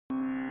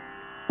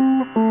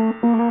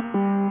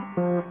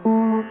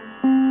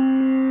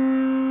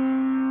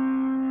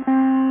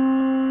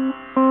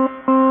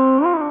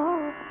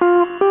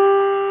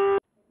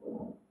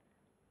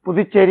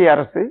புதுச்சேரி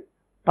அரசு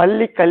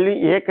பள்ளி கல்வி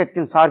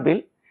இயக்கத்தின்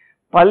சார்பில்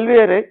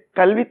பல்வேறு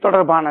கல்வி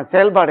தொடர்பான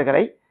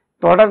செயல்பாடுகளை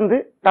தொடர்ந்து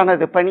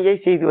தனது பணியை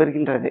செய்து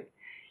வருகின்றது.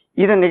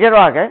 இதன்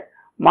நிகழ்வாக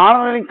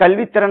மாணவர்களின்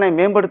கல்வித்திறனை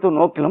மேம்படுத்தும்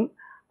நோக்கிலும்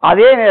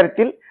அதே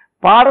நேரத்தில்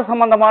பாட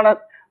சம்பந்தமான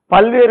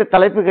பல்வேறு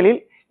தலைப்புகளில்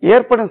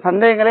ஏற்படும்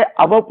சந்தேகங்களை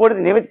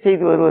அவ்வப்போது நிவர்த்தி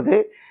செய்து வருவது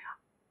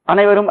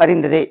அனைவரும்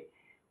அறிந்ததே.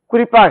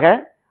 குறிப்பாக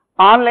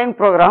ஆன்லைன்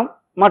புரோகிராம்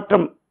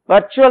மற்றும்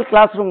வர்ச்சுவல்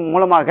கிளாஸ் ரூம்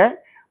மூலமாக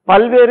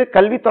பல்வேறு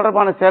கல்வி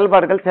தொடர்பான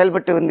செயல்பாடுகள்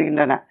செயல்பட்டு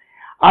வருகின்றன.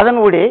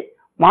 அதனூடே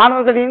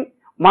மாணவர்களின்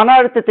மன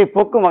அழுத்தத்தை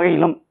போக்கும்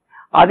வகையிலும்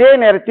அதே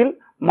நேரத்தில்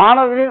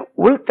மாணவர்களின்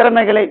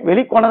உள்திறமைகளை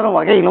வெளிக்கொணரும்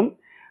வகையிலும்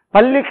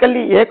பள்ளி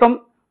கல்வி இயக்கம்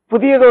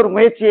புதியதொரு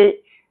முயற்சியை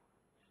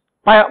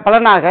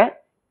பலனாக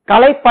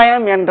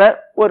கலைப்பயணம் என்ற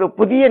ஒரு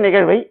புதிய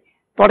நிகழ்வை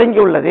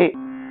தொடங்கியுள்ளது.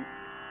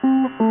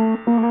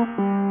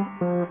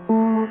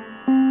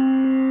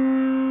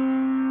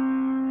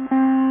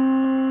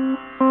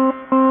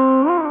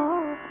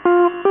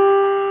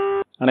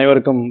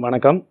 அனைவருக்கும்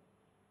வணக்கம்.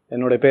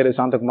 என்னுடைய பேர்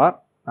சாந்தகுமார்.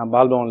 நான்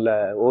பால்பவனில்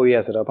ஓவிய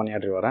ஆசிரியராக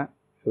பணியாற்றி வரேன்.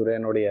 இவர்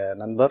என்னுடைய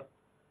நண்பர்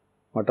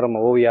மற்றும்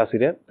ஓவிய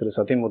ஆசிரியர் திரு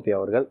சத்தியமூர்த்தி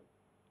அவர்கள்.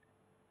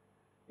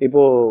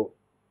 இப்போது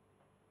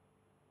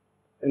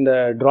இந்த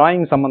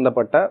டிராயிங்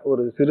சம்மந்தப்பட்ட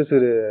ஒரு சிறு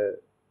சிறு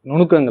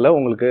நுணுக்கங்களை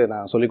உங்களுக்கு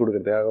நான் சொல்லிக்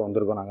கொடுக்கறதுக்காக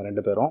வந்திருக்கோம் நாங்கள்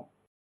ரெண்டு பேரும்.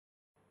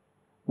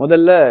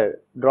 முதல்ல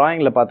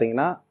டிராயிங்கில்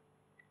பார்த்தீங்கன்னா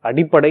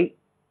அடிப்படை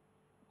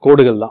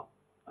கோடுகள் தான்.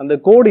 அந்த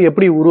கோடு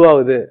எப்படி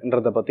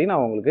உருவாகுதுன்றதை பற்றி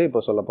நான் உங்களுக்கு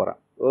இப்போ சொல்ல போகிறேன்.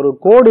 ஒரு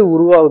கோடு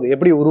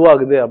எப்படி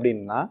உருவாகுது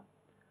அப்படின்னா,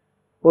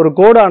 ஒரு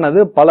கோடானது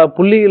பல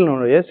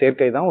புள்ளிகளினுடைய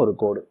சேர்க்கை தான் ஒரு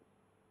கோடு.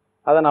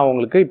 அதை நான்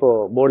உங்களுக்கு இப்போ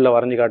போர்டில்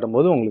வரைஞ்சி காட்டும்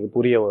போது உங்களுக்கு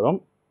புரிய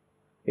வரும்.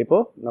 இப்போ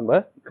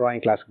நம்ம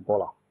டிராயிங் கிளாஸுக்கு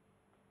போகலாம்.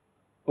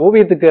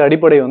 ஓவியத்துக்கு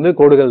அடிப்படை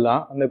கோடுகள்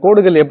தான். அந்த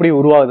கோடுகள் எப்படி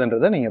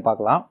உருவாகுதுன்றதை நீங்கள்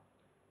பார்க்கலாம்.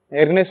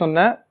 ஏற்கனவே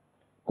சொன்ன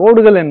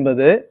கோடுகள்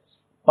என்பது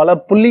பல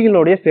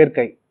புள்ளிகளுடைய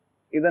சேர்க்கை.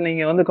 இதை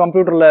நீங்கள்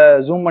கம்ப்யூட்டரில்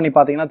ஜூம் பண்ணி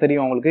பார்த்தீங்கன்னா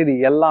தெரியும் உங்களுக்கு. இது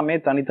எல்லாமே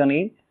தனித்தனி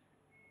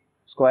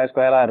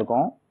ஸ்கொயராக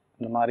இருக்கும்.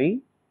 இந்த மாதிரி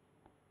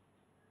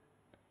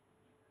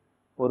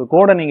ஒரு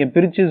கோடை நீங்கள்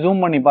பிரித்து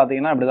ஜூம் பண்ணி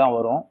பார்த்தீங்கன்னா இப்படி தான்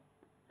வரும்.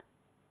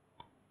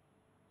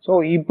 ஸோ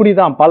இப்படி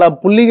தான் பல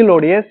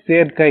புள்ளிகளுடைய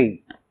சேர்க்கை.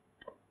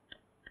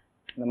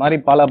 இந்த மாதிரி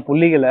பல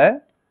புள்ளிகளை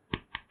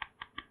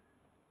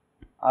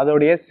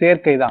அதோடைய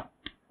சேர்க்கை தான்.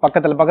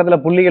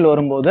 பக்கத்தில் புள்ளிகள்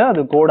வரும்போது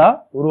அது கோடா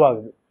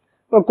உருவாகுது.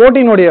 இப்போ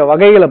கோட்டினுடைய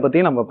வகைகளை பற்றி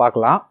நம்ம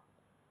பார்க்கலாம்.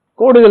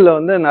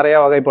 கோடுகளில் நிறைய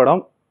வகைப்படும்.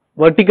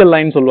 வெர்டிக்கல்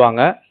லைன்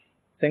சொல்லுவாங்க,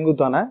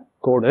 செங்குத்தான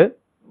கோடு,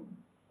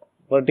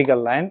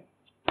 வெர்டிக்கல் லைன்.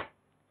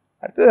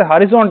 அடுத்து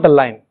ஹரிசாண்டல்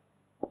லைன்.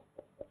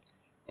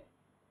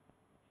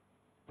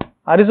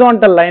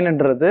 ஹரிசாண்டல்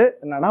லைன்ன்றது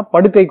என்னன்னா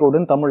படுக்கை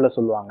கோடுன்னு தமிழ்ல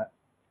சொல்லுவாங்க.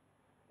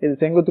 இது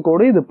செங்குத்து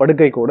கோடு, இது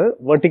படுக்கை கோடு.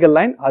 Vertical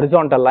line,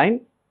 horizontal line.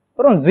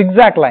 அப்புறம்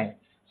ஜிக்ஸாக் லைன்.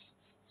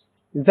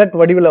 இசட்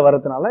வடிவில்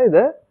வரதுனால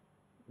இது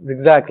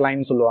ஜிக்ஸாக்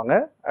லைன் சொல்லுவாங்க.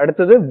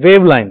 அடுத்தது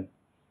வேவ் லைன்.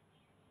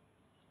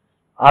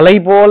 அலை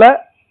போல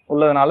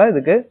உள்ளதுனால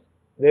இதுக்கு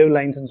வேவ்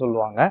லைன்ஸ்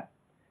சொல்லுவாங்க.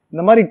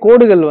 இந்த மாதிரி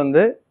கோடுகள்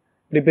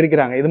இப்படி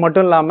பிரிக்கிறாங்க. இது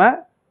மட்டும் இல்லாம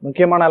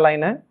முக்கியமான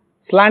லைனு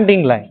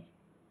ஸ்லாண்டிங் லைன்,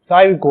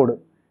 சாய்வு கோடு.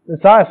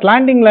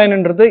 ஸ்லாண்டிங்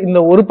லைன்ன்றது இந்த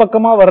ஒரு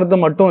பக்கமா வர்றது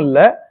மட்டும்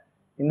இல்லை,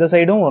 இந்த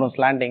சைடும் வரும்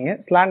ஸ்லாண்டிங்.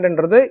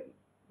 ஸ்லாண்ட்ன்றது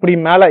இப்படி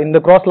மேல இந்த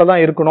கிராஸ்ல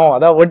தான் இருக்கணும்,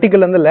 அதாவது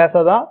வெர்டிக்கல்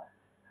லேசா தான்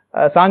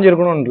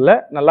சாஞ்சிருக்கணும் இல்லை,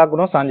 நல்லா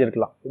கூட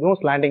சாஞ்சிருக்கலாம். இதுவும்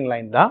ஸ்லாண்டிங்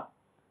லைன் தான்.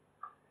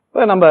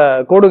 இப்போ நம்ம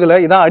கோடுகளை,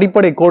 இதான்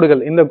அடிப்படை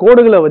கோடுகள். இந்த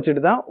கோடுகளை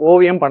வச்சுட்டு தான்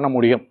ஓவியம் பண்ண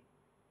முடியும்.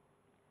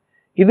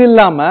 இது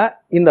இல்லாம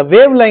இந்த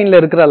வேவ் லைன்ல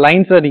இருக்கிற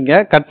லைன்ஸை நீங்க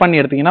கட் பண்ணி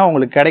எடுத்தீங்கன்னா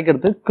உங்களுக்கு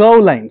கிடைக்கிறது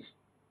கர்வ் லைன்ஸ்.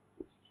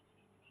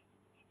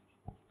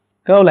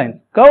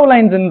 கர்வ்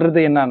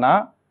லைன்ஸ்ன்றது என்னன்னா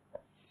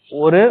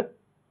ஒரு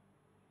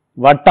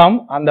வட்டம்.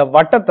 அந்த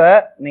வட்டத்தை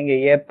நீங்க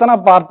எத்தனை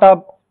பார்ட்டா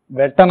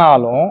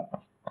வெட்டினாலும்,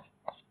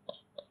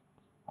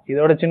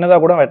 இதோட சின்னதா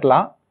கூட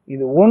வெட்டலாம்.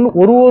 இது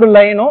ஒரு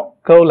லைனும்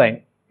கர்வ் லைன்.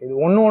 இது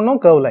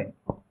ஒன்னும் கர்வ் லைன்.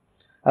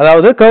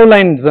 அதாவது கர்வ்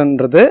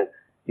லைன்ஸ்ன்றது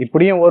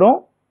இப்படியும் வரும்,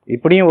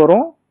 இப்படியும்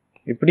வரும்,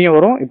 இப்படியும்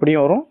வரும்,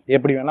 இப்படியும் வரும்,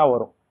 எப்படி வேணா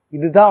வரும்.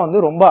 இதுதான்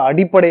ரொம்ப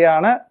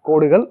அடிப்படையான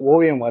கோடுகள்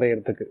ஓவியம்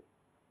வரையறதுக்கு.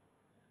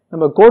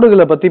 நம்ம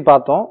கோடுகளை பத்தி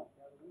பார்த்தோம்.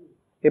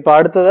 இப்ப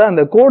அடுத்ததா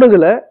அந்த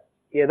கோடுகளை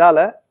எதால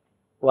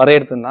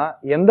வரையறதுன்னா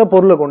எந்த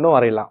பொருளை கொண்டும்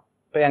வரையலாம்.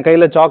 இப்ப என்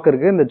கையில சாக்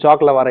இருக்கு, இந்த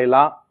சாக்ல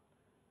வரையலாம்.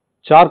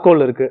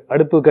 சார்கோல் இருக்கு,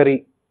 அடுப்பு கறி,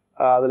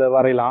 அதுல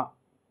வரையலாம்.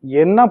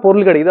 என்ன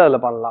பொருள் கிடைக்குது அதுல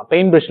பண்ணலாம்.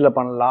 பெயிண்ட் பிரஷ்ல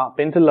பண்ணலாம்,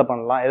 பென்சில்ல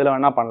பண்ணலாம், எதுல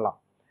வேணா பண்ணலாம்.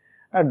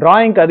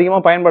 டிராயிங்க்கு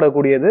அதிகமாக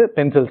பயன்படக்கூடியது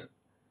பென்சில்ஸ்.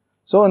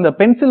 ஸோ இந்த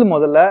பென்சில்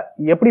முதல்ல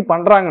எப்படி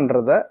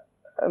பண்றாங்கன்றத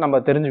நம்ம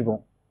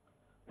தெரிஞ்சுக்குவோம்.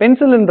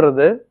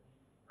 பென்சில்ன்றது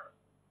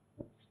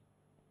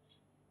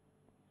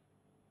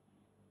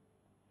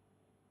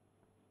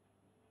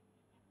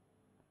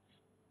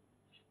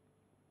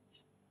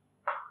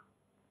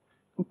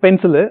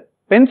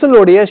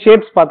பென்சிலோடைய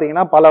ஷேப்ஸ்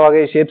பார்த்தீங்கன்னா பல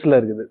வகை ஷேப்ஸ்ல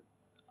இருக்குது.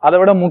 அதை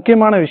விட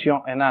முக்கியமான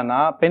விஷயம் என்னன்னா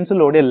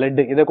பென்சிலோடைய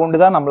லெட். இதை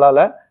கொண்டுதான்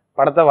நம்மளால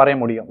படத்தை வரைய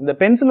முடியும். இந்த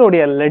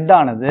பென்சிலோடைய லெட்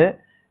ஆனது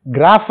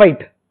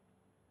கிராஃபைட்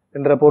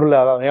என்ற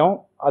பொருளாலையும்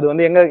அது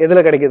வந்து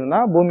எதுல கிடைக்குதுன்னா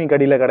பூமிக்கு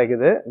அடியில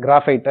கிடைக்குது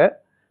கிராஃபைட்.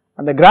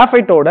 அந்த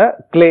கிராஃபைட்டோட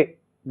கிளே,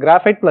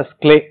 கிராஃபைட் பிளஸ்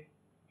கிளே,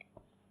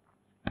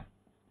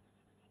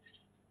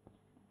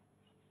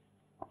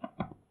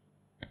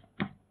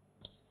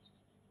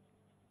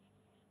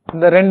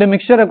 இந்த ரெண்டு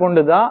மிக்சரை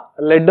கொண்டு தான்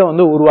லெட்டை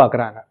வந்து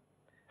உருவாக்குறாங்க.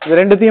 இது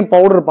ரெண்டுத்தையும்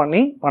பவுடர்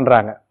பண்ணி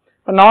பண்றாங்க.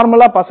 இப்போ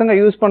நார்மலா பசங்க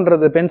யூஸ்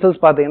பண்றது பென்சில்ஸ்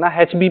பாத்தீங்கன்னா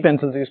HB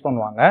பென்சில்ஸ் யூஸ்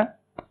பண்ணுவாங்க.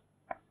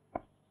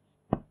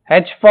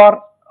 H for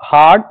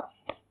heart,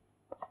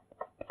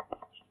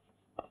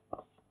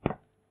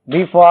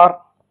 B for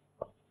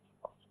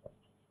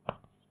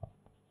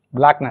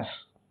blackness.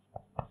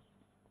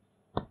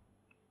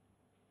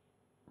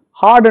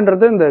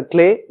 ஹார்ட்ன்றது இந்த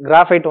கிளே,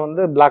 கிராஃபைட்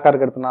வந்து பிளாக்கா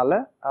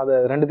இருக்கிறதுனால அது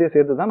ரெண்டுத்தையும்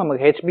சேர்த்து தான்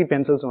நமக்கு HB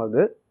பென்சில்ஸ்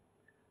வருது.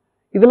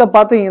 இதுல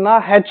பாத்தீங்கன்னா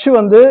H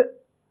வந்து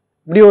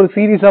இப்படி ஒரு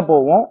சீரீஸா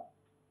போவோம்.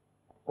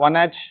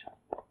 1H,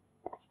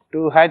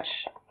 2H,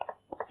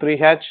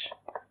 3H,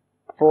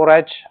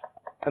 4H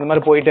அந்த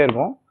மாதிரி போயிட்டே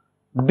இருக்கும்.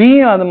 B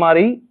அது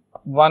மாதிரி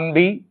 1B,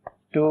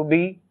 2B,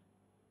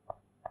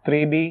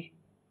 3B,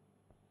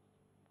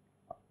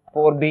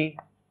 4B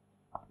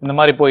இந்த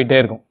மாதிரி போயிட்டே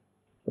இருக்கும்.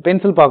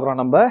 பென்சில்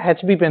பார்க்குறோம் நம்ம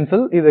HB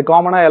பென்சில். இது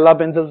காமனாக எல்லா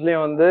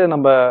பென்சில்ஸ்லையும் வந்து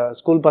நம்ம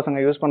ஸ்கூல்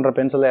பசங்க யூஸ் பண்ணுற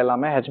பென்சில்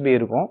எல்லாமே HB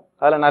இருக்கும்.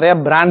 அதில் நிறைய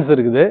பிராண்ட்ஸ்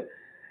இருக்குது.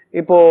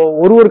 இப்போ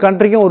ஒரு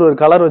கண்ட்ரிக்கும் ஒரு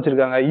கலர்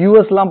வச்சிருக்காங்க.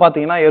 யூஎஸ்லாம்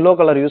பார்த்தீங்கன்னா எல்லோ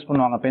கலர் யூஸ்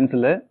பண்ணுவாங்க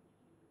பென்சிலு.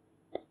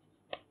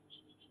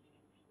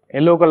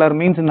 எல்லோ கலர்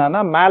மீன்ஸ்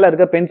என்னன்னா மேலே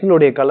இருக்க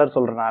பென்சிலோடைய கலர்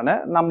சொல்கிறேன்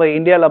நான். நம்ம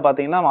இந்தியாவில்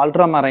பார்த்தீங்கன்னா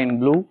ultramarine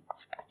blue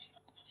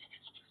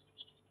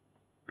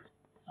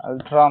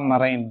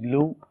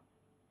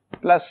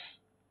plus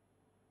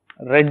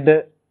red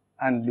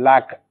and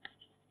black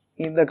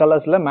இந்த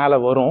கலர்ஸ்ல மேலே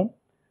வரும்.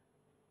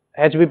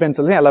 HB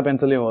பென்சிலையும் எல்லா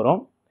பென்சிலையும்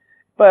வரும்.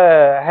 இப்போ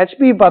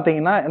HB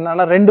பார்த்தீங்கன்னா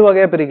என்னன்னா ரெண்டு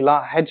வகையா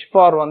பிரிக்கலாம். H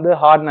ஃபார் வந்து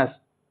ஹார்ட்னஸ்,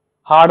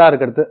 ஹார்டா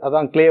இருக்கிறது,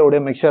 அதான் கிளேயோடைய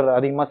மிக்சர்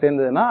அதிகமாக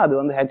சேர்ந்ததுன்னா அது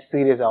வந்து H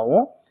சீரியஸ்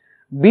ஆகும்.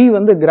 B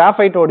வந்து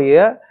கிராஃபைட்டோடைய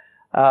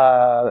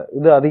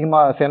இது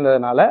அதிகமாக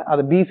சேர்ந்ததுனால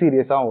அது B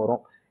சீரியஸாகவும்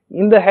வரும்.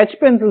 இந்த H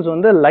பென்சில்ஸ்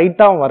வந்து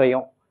லைட்டாகவும்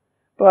வரையும்.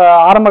 இப்போ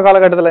ஆரம்ப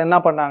காலகட்டத்தில் என்ன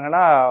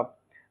பண்ணாங்கன்னா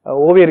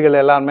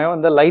ஓவியர்கள் எல்லாருமே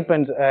வந்து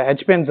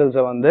H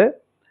பென்சில்ஸை வந்து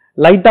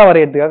லைட்டா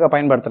வரையறதுக்காக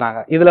பயன்படுத்துறாங்க.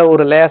 இதுல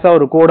ஒரு லேசா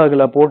ஒரு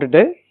கோடுகளை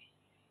போட்டுட்டு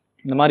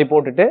இந்த மாதிரி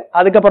போட்டுட்டு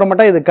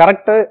அதுக்கப்புறமேட்டா இது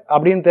கரெக்ட்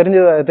அப்படின்னு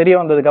தெரிய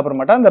வந்ததுக்கு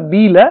அப்புறமேட்டா இந்த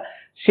B-ல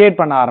ஷேட்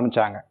பண்ண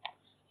ஆரம்பிச்சாங்க.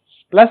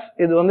 பிளஸ்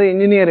இது வந்து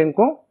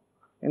இன்ஜினியரிங்க்கும்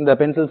இந்த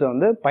பென்சில்ஸை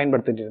வந்து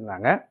பயன்படுத்திட்டு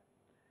இருந்தாங்க.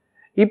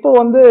 இப்போ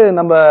வந்து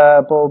நம்ம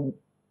இப்போ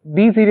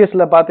B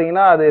சீரியஸ்ல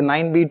பாத்தீங்கன்னா அது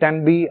 9B,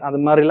 10B அது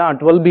மாதிரிலாம்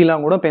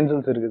 12Bலாம் கூட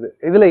பென்சில்ஸ் இருக்குது.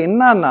 இதுல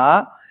என்னன்னா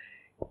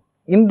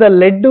இந்த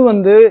லெட்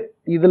வந்து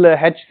இதுல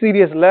H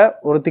சீரியஸ்ல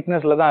ஒரு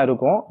திக்னஸ்ல தான்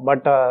இருக்கும்.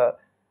 பட்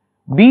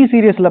B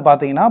சீரியஸ்ல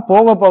பாத்தீங்கன்னா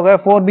போக போக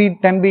 4B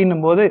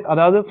 10Bன்னும் போது,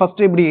 அதாவது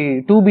ஃபர்ஸ்ட் இப்படி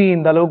 2B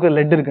இந்த அளவுக்கு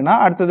லெட் இருக்குன்னா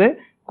அடுத்தது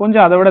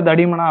கொஞ்சம் அதை விட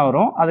தடிமனா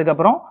வரும்.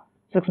 அதுக்கப்புறம்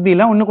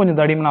 6Bல இன்னும்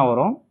கொஞ்சம் தடிமனா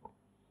வரும்.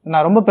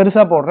 நான் ரொம்ப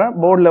பெருசா போடுறேன்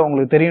போர்டில்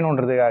உங்களுக்கு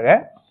தெரியணுன்றதுக்காக.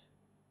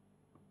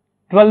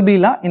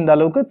 12Bலாம் இந்த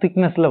அளவுக்கு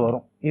திக்னஸ்ல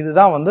வரும்.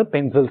 இதுதான் வந்து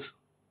பென்சில்ஸ்,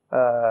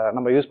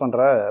 நம்ம யூஸ் பண்ற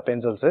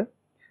பென்சில்ஸ்.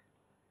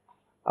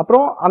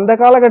 அப்புறம் அந்த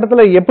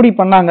காலகட்டத்தில் எப்படி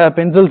பண்ணாங்க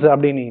பென்சில்ஸ்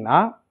அப்படின்னீங்கன்னா,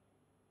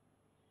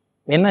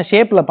 என்ன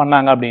ஷேப்ல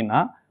பண்ணாங்க அப்படின்னா,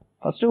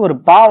 ஃபர்ஸ்ட் ஒரு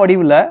பா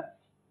வடிவில்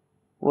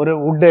ஒரு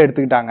வுட்டை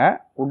எடுத்துக்கிட்டாங்க.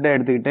 வுட்டை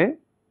எடுத்துக்கிட்டு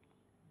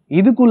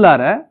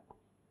இதுக்குள்ளார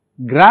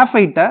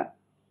கிராஃபைட்டை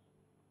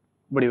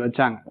இப்படி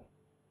வச்சாங்க.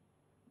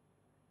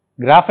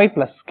 கிராஃபைட்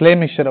பிளஸ் கிளே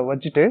மிக்சரை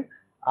வச்சுட்டு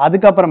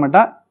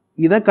அதுக்கப்புறமேட்டா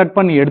இதை கட்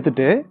பண்ணி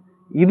எடுத்துட்டு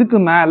இதுக்கு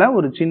மேல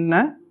ஒரு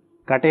சின்ன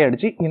கட்டையை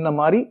அடிச்சு இந்த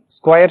மாதிரி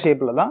ஸ்கொயர்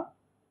ஷேப்ல தான்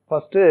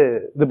ஃபர்ஸ்ட்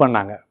இது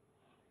பண்ணாங்க.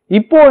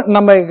 இப்போ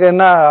நம்ம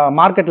என்ன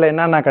மார்க்கெட்ல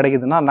என்னென்ன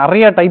கிடைக்குதுன்னா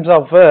நிறைய டைப்ஸ்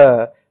ஆஃப்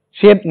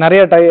ஷேப்,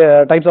 நிறைய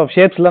டைப்ஸ் ஆஃப்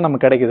ஷேப்ஸ்ல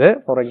நமக்கு கிடைக்குது.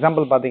 ஃபார்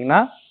எக்ஸாம்பிள் பாத்தீங்கன்னா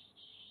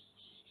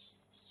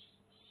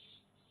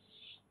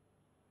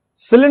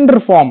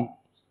சிலிண்டர் ஃபார்ம்,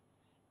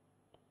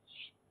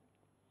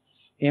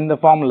 இந்த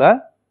ஃபார்ம்ல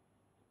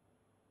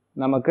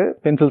நமக்கு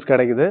பென்சில்ஸ்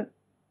கிடைக்குது.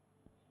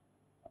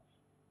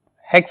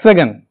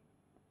 ஹெக்ஸகன்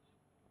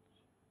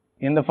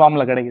இந்த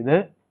ஃபார்ம்ல கிடைக்குது.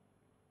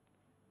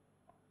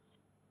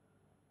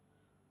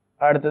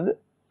 அடுத்தது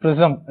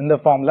பிரிசம் இந்த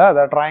ஃபார்ம்ல,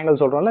 அதாவது ட்ரையாங்கிள்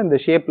சொல்றோம்ல இந்த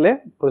ஷேப்ல,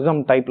 பிரிசம்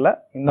டைப்ல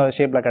இந்த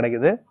ஷேப்ல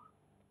கிடைக்குது.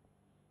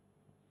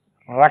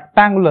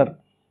 ரெக்டாங்குலர்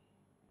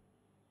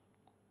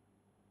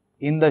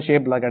இந்த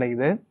ஷேப்ல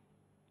கிடைக்குது.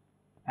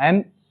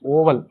 அண்ட்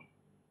ஓவல்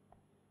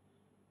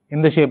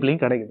இந்த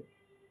ஷேப்லயும் கிடைக்குது.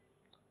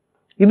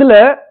 இதுல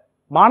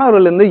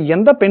மாணவர்கள் இருந்து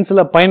எந்த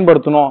பென்சிலை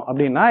பயன்படுத்தணும்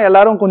அப்படின்னா,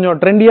 எல்லாரும் கொஞ்சம்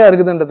ட்ரெண்டியா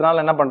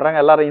இருக்குதுன்றதுனால என்ன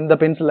பண்றாங்க, எல்லாரும் இந்த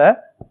பென்சிலை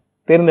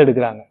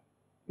தேர்ந்தெடுக்கிறாங்க.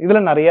 இதுல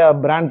நிறைய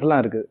பிராண்ட்ஸ்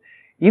எல்லாம் இருக்கு.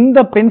 இந்த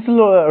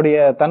பென்சிலோடைய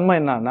தன்மை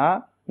என்னன்னா,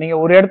 நீங்க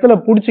ஒரு இடத்துல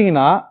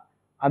பிடிச்சீங்கன்னா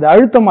அது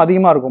அழுத்தம்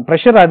அதிகமா இருக்கும்,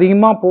 பிரஷர்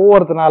அதிகமா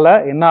போறதுனால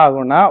என்ன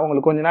ஆகும்னா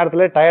உங்களுக்கு கொஞ்ச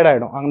நேரத்துல டயர்ட்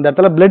ஆயிடும், அந்த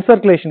இடத்துல பிளட்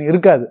சர்க்குலேஷன்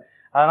இருக்காது.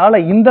 அதனால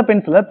இந்த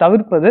பென்சிலை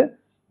தவிர்ப்பது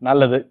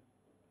நல்லது.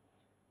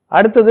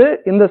 அடுத்தது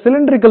இந்த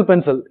சிலிண்ட்ரிக்கல்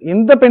பென்சில்.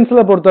 இந்த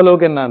பென்சிலை பொறுத்த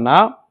அளவுக்கு என்னன்னா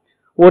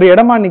ஒரு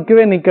இடமா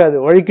நிக்கவே நிக்காது,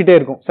 வழுக்கிட்டே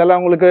இருக்கும்.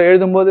 சிலவங்களுக்கு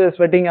எழுதும்போது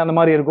ஸ்வெட்டிங் அந்த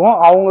மாதிரி இருக்கும்.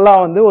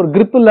 அவங்களாம் வந்து ஒரு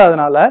கிரிப்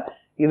இல்லாதனால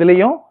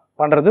இதுலயும்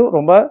பண்றது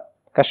ரொம்ப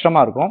கஷ்டமா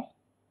இருக்கும்.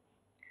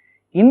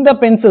 இந்த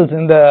பென்சில்ஸ்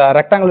இந்த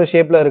ரெக்டாங்குலர்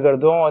ஷேப்ல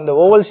இருக்கிறதும் இந்த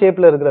ஓவல்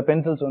ஷேப்ல இருக்கிற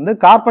பென்சில்ஸ் வந்து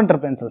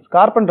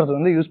கார்பெண்டர்ஸ்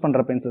வந்து யூஸ்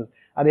பண்ற பென்சில்ஸ்.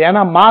 அது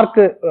ஏன்னா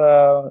மார்க்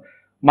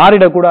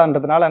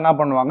மாறிடக்கூடாதுன்றதுனால என்ன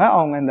பண்ணுவாங்க,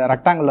 அவங்க இந்த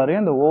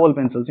ரெக்டாங்குலரையும் இந்த ஓவல்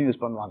பென்சில்ஸும்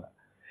யூஸ் பண்ணுவாங்க.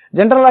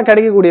 ஜென்ரலா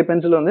கிடைக்கக்கூடிய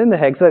பென்சில் வந்து இந்த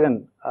ஹெக்ஸகன்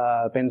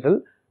பென்சில்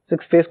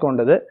 6 ஃபேஸ்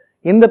கொண்டது.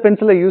 இந்த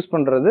பென்சிலை யூஸ்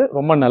பண்றது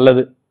ரொம்ப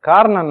நல்லது.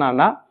 காரணம்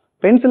என்னன்னா,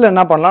 பென்சில்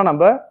என்ன பண்ணலாம்,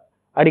 நம்ம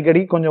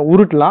அடிக்கடி கொஞ்சம்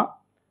உருட்டலாம்,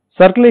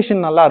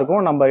 சர்க்குலேஷன் நல்லா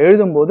இருக்கும், நம்ம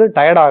எழுதும் போது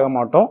டயர்ட் ஆக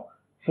மாட்டோம்,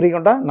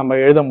 ஃப்ரீக்வெண்டா நம்ம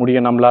எழுத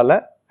முடியும், நம்மளால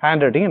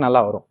ஹேண்ட் ரைட்டிங்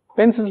நல்லா வரும்.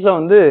 பென்சில்ஸ்ல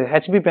வந்து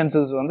ஹெச்பி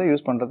பென்சில்ஸ் வந்து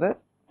யூஸ் பண்றது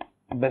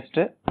பெஸ்ட்.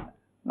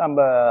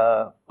 நம்ம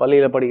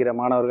பள்ளியில படிக்கிற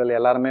மாணவர்கள்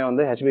எல்லாருமே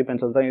வந்து ஹெச்பி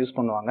பென்சில் தான் யூஸ்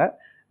பண்ணுவாங்க.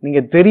 நீங்க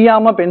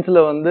தெரியாம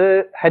பென்சிலை வந்து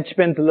ஹெச்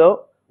பென்சிலோ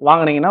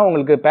வாங்கினீங்கன்னா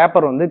உங்களுக்கு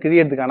பேப்பர் வந்து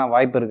கிழியறதுக்கான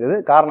வாய்ப்பு இருக்குது.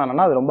 காரணம்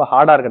என்னன்னா, அது ரொம்ப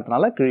ஹார்டா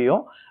இருக்கிறதுனால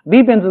கிழியும். பி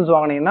பென்சில்ஸ்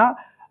வாங்கினீங்கன்னா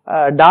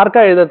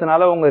டார்க்கா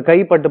எழுதுறதுனால உங்க கை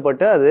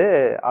பட்டு அது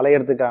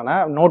அலையறதுக்கான,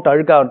 நோட்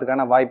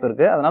அழுக்காகிறதுக்கான வாய்ப்பு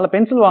இருக்கு. அதனால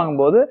பென்சில்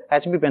வாங்கும்போது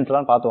ஹெச்பி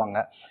பென்சிலான்னு பார்த்துவாங்க.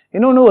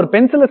 இன்னொன்று, ஒரு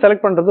பென்சிலை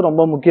செலக்ட் பண்றது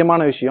ரொம்ப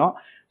முக்கியமான விஷயம்.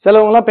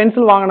 சிலவங்கலாம்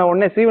பென்சில் வாங்கின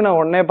உடனே சீவின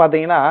உடனே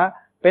பார்த்தீங்கன்னா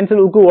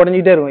பென்சில் உக்கு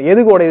உடஞ்சிட்டே இருக்கும்.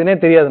 எதுக்கு உடையுதுன்னே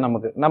தெரியாது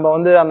நமக்கு. நம்ம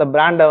வந்து அந்த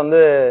பிராண்டை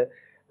வந்து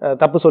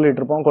தப்பு சொல்லிட்டு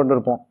இருப்போம், கொண்டு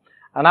இருப்போம்.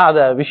 ஆனா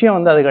அது விஷயம்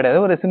வந்து அது கிடையாது.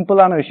 ஒரு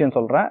சிம்பிளான விஷயம்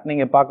சொல்றேன்,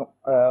 நீங்க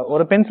பார்க்க.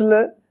 ஒரு பென்சில்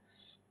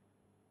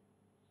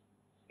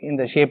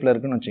இந்த ஷேப்ல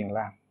இருக்குன்னு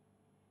வச்சுங்களேன்.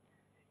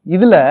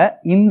 இதுல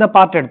இந்த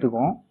பார்ட்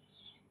எடுத்துக்கும்.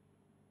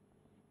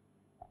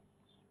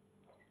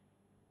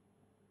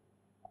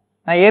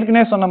 நான்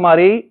ஏற்கனவே சொன்ன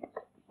மாதிரி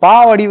பா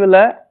வடிவுல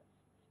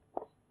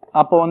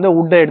அப்போ வந்து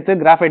உட்டை எடுத்து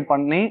கிராஃபைட்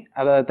பண்ணி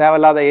அதை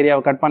தேவையில்லாத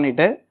ஏரியாவை கட்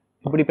பண்ணிட்டு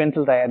இப்படி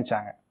பென்சில்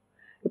தயாரிச்சாங்க.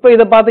 இப்போ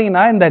இதை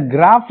பார்த்தீங்கன்னா இந்த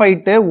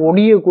கிராஃபைட்டு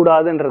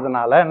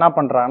ஒடியக்கூடாதுன்றதுனால என்ன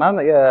பண்றாங்கன்னா,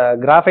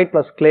 கிராஃபைட்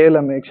பிளஸ்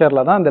கிளேல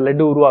மிக்சர்ல தான் இந்த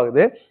லெட்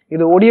உருவாகுது.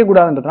 இது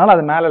ஒடியக்கூடாதுன்றதுனால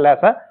அது மேல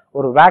லேசா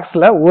ஒரு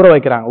வேக்ஸ்ல ஊற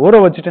வைக்கிறாங்க. ஊற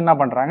வச்சுட்டு என்ன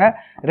பண்றாங்க,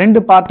 2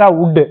 பார்ட்டா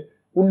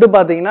உட்டு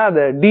பார்த்தீங்கன்னா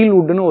அது டீல்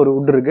உட்னு ஒரு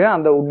உட் இருக்கு,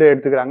 அந்த உட்டை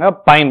எடுத்துக்கிறாங்க.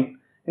 பைன்,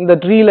 இந்த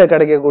ட்ரீல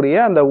கிடைக்கக்கூடிய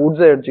அந்த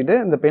உட்ஸை எடுத்துட்டு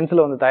இந்த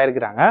பென்சிலை வந்து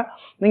தயாரிக்கிறாங்க.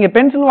 நீங்க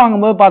பென்சில்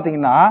வாங்கும்போது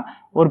பாத்தீங்கன்னா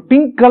ஒரு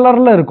பிங்க்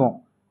கலர்ல இருக்கும்.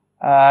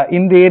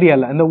 இந்த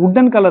ஏரியால இந்த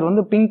உட்டன் கலர்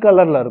வந்து பிங்க்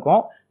கலர்ல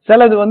இருக்கும்.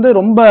 சிலது வந்து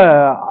ரொம்ப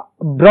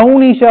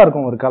ப்ரௌனிஷா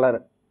இருக்கும், ஒரு கலர்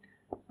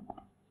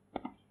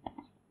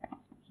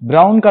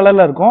பிரவுன்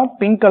கலர்ல இருக்கும்,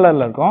 பிங்க்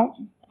கலர்ல இருக்கும்.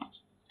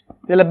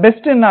 இதுல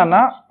பெஸ்ட்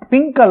என்னன்னா,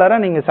 பிங்க் கலரை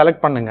நீங்க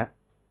செலக்ட் பண்ணுங்க.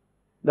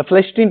 இந்த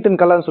ஃபிளஷ் டிண்ட்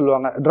கலர்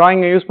சொல்லுவாங்க,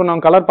 டிராயிங் யூஸ்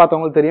பண்ணவங்க கலர்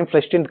பார்த்தவங்களுக்கு தெரியும்,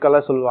 ஃபிளஷ் டிண்ட்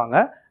கலர் சொல்லுவாங்க.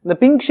 இந்த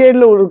பிங்க்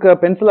ஷேட்ல இருக்க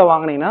பென்சிலை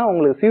வாங்கினீங்கன்னா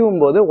உங்களுக்கு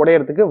சீவும் போது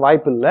உடையறதுக்கு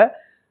வாய்ப்பு இல்லை.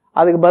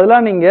 அதுக்கு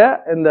பதிலாக நீங்க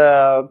இந்த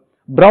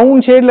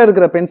பிரவுன் ஷேட்ல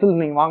இருக்கிற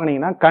பென்சில் நீங்க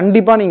வாங்கினீங்கன்னா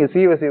கண்டிப்பா நீங்க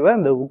சீவ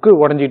இந்த உக்கு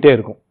உடஞ்சிட்டே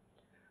இருக்கும்.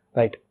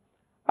 ரைட்.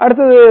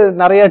 அடுத்தது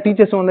நிறைய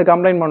டீச்சர்ஸ் வந்து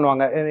கம்ப்ளைண்ட்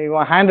பண்ணுவாங்க,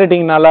 ஹேண்ட்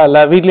ரைட்டிங் நல்லா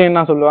இல்லை. வீட்லயும்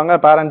என்ன சொல்லுவாங்க,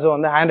 பேரண்ட்ஸும்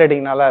வந்து ஹேண்ட்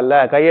ரைட்டிங் நல்லா இல்லை,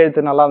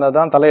 கையெழுத்து நல்லா இருந்தால்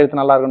தான் தலையெழுத்து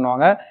நல்லா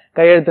இருக்குன்னுவாங்க.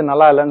 கையெழுத்து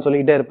நல்லா இல்லைன்னு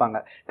சொல்லிக்கிட்டே இருப்பாங்க.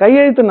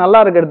 கையெழுத்து நல்லா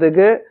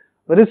இருக்கிறதுக்கு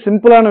வெரி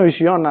சிம்பிளான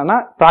விஷயம் என்னன்னா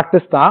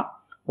ப்ராக்டிஸ் தான்.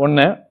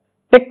 ஒன்று,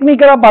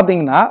 டெக்னிக்கலா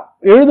பார்த்தீங்கன்னா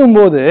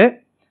எழுதும்போது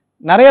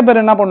நிறைய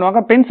பேர் என்ன பண்ணுவாங்க,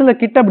 பென்சிலை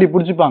கிட்ட அப்படி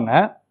பிடிச்சிப்பாங்க,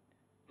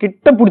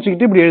 கிட்ட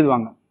பிடிச்சிக்கிட்டு இப்படி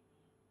எழுதுவாங்க.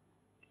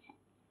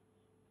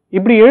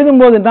 இப்படி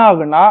எழுதும்போது என்ன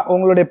ஆகுன்னா,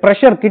 உங்களுடைய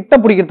ப்ரெஷர் கிட்ட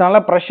பிடிக்கிறதுனால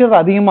ப்ரெஷர்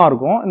அதிகமா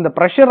இருக்கும். இந்த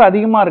ப்ரெஷர்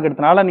அதிகமா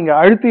இருக்கிறதுனால நீங்க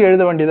அழுத்தி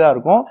எழுத வேண்டியதா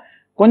இருக்கும்.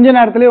 கொஞ்ச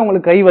நேரத்திலேயே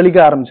உங்களுக்கு கை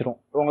வலிக்க ஆரம்பிச்சிடும்,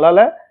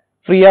 உங்களால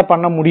ஃப்ரீயா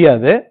பண்ண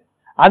முடியாது.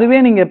 அதுவே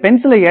நீங்க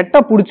பென்சிலை எட்ட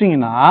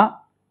பிடிச்சிங்கன்னா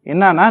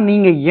என்னன்னா,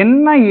 நீங்க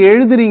என்ன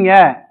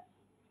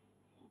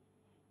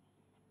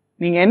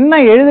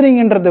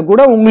எழுதுறீங்கன்றது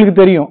கூட உங்களுக்கு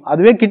தெரியும்.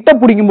 அதுவே கிட்ட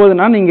பிடிக்கும்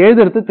போதுனா நீங்க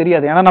எழுதுறது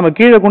தெரியாது, ஏன்னா நம்ம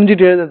கீழே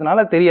குனிஞ்சிட்டு எழுதுறதுனால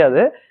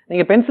தெரியாது.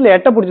 நீங்க பென்சிலை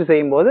எட்ட பிடிச்சி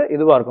செய்யும் போது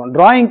இதுவா இருக்கும்.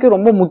 டிராயிங்க்கு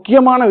ரொம்ப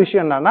முக்கியமான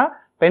விஷயம் என்னன்னா,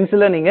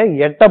 பென்சிலை நீங்க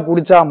எட்ட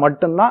பிடிச்சா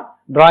மட்டும்தான்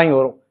டிராயிங்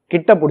வரும்.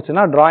 கிட்ட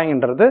பிடிச்சுன்னா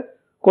டிராயிங்ன்றது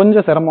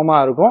கொஞ்சம் சிரமமா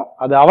இருக்கும்.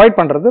 அதை அவாய்ட்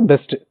பண்றது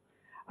பெஸ்ட்.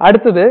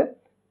 அடுத்தது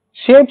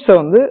ஷேப்ஸை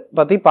வந்து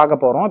பத்தி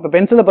பார்க்க போறோம். இப்ப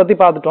பென்சிலை பத்தி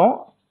பார்த்துட்டோம்.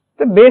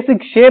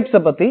 பேசிக் ஷேப்ஸை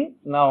பத்தி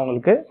நான்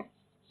உங்களுக்கு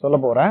சொல்ல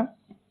போறேன்.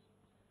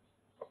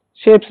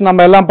 ஷேப்ஸ்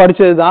நம்ம எல்லாம்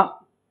படிச்சதுதான்.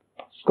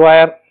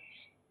 ஸ்கொயர்,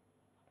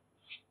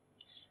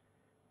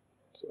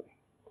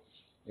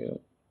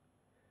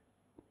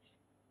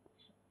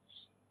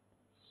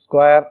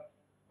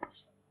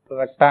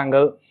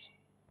 ரெக்டாங்கிள்,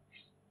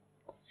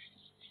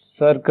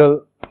 சர்க்கிள்,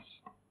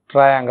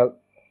 ட்ரையாங்கிள்,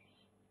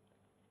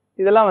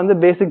 இதெல்லாம் வந்து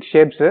பேசிக்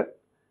ஷேப்ஸ்.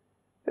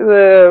 இது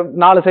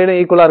 4 சைடும்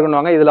ஈக்குவலா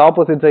இருக்குன்னு, இதுல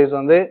ஆப்போசிட் சைஸ்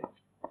வந்து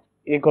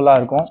ஈக்குவலா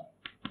இருக்கும்.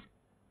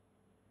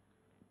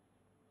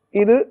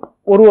 இது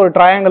ஒரு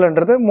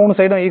ட்ரையாங்கிள்ன்றது 3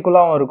 சைடும்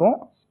ஈக்குவலாகவும் இருக்கும்.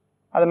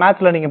 அது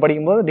மேத்ஸ்ல நீங்க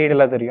படிக்கும்போது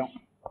டீடைலா தெரியும்.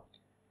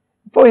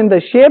 இப்போ இந்த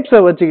ஷேப்ஸை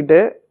வச்சுக்கிட்டு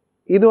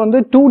இது வந்து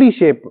 2D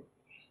ஷேப்.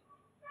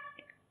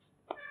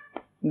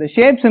 இந்த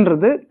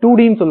ஷேப்ஸ்ன்றது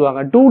 2Dன்னு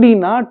சொல்லுவாங்க.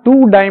 2Dனா 2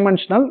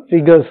 டைமென்ஷனல்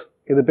ஃபிகர்ஸ்.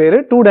 இது பேரு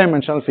 2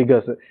 டைமென்ஷனல்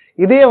ஃபிகர்ஸ்.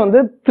 இதே வந்து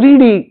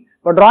 3D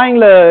இப்போ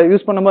டிராயிங்ல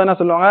யூஸ் பண்ணும்போது என்ன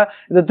சொல்லுவாங்க,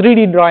 இது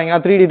 3D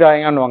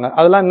டிராயிங்கான்னுவாங்க.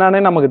 அதெல்லாம்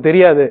என்னன்னு நமக்கு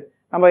தெரியாது.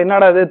 நம்ம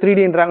என்னடா இது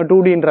 3Dன்றாங்க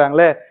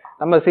 2Dன்றாங்களே,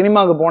 நம்ம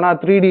சினிமாவுக்கு போனா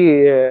 3D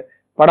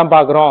படம்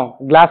பார்க்குறோம்,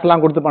 கிளாஸ்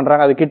எல்லாம் கொடுத்து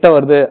பண்றாங்க, அது கிட்ட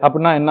வருது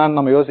அப்படின்னா என்னன்னு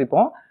நம்ம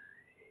யோசிப்போம்.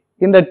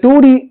 இந்த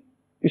 2D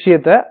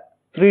விஷயத்த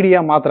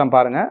 3Dயா மாத்திரம்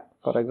பாருங்க.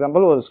 ஃபார்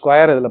எக்ஸாம்பிள் ஒரு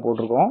ஸ்கொயர் இதுல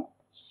போட்டிருக்கோம்.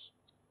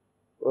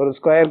 ஒரு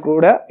ஸ்கொயர்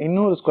கூட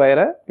இன்னொரு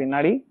ஸ்கொயரை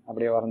பின்னாடி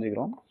அப்படியே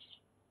வரைஞ்சிக்கிறோம்.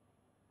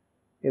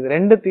 இது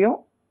ரெண்டுத்தையும்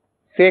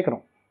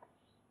சேர்க்கிறோம்.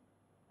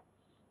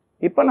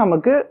 இப்ப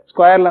நமக்கு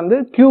ஸ்கொயர்ல இருந்து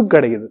கியூப்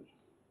கிடைக்குது.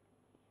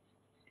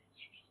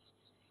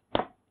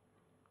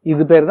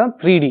 இது பேர் தான்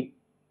 3D.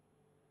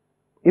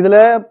 இதுல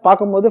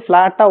பார்க்கும்போது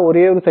பிளாட்டா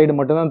ஒரே ஒரு சைடு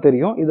மட்டும் தான்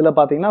தெரியும். இதுல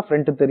பாத்தீங்கன்னா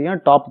ஃப்ரண்ட் தெரியும்,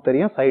 டாப்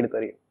தெரியும், சைடு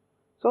தெரியும்.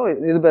 ஸோ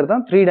இது பேர்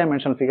தான் 3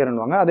 டைமென்ஷனல்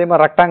ஃபிகர்னுவாங்க. அதே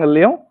மாதிரி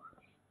ரெக்டாங்கிள்லயும்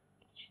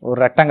ஒரு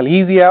ரெக்டாங்கிள்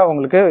ஈஸியா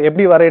உங்களுக்கு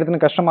எப்படி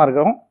வரையறதுன்னு கஷ்டமா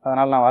இருக்கும்,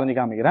 அதனால நான் வரைஞ்சி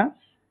காமிக்கிறேன்.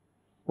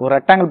 ஒரு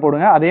ரெக்டாங்கிள்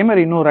போடுங்க, அதே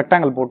மாதிரி இன்னொரு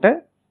ரெக்டாங்கிள் போட்டு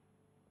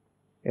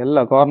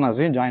எல்லா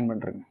கார்னர்ஸையும் ஜாயின்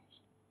பண்றீங்க.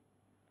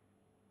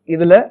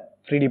 இதுல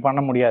 3D பண்ண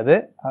முடியாது,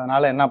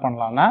 அதனால என்ன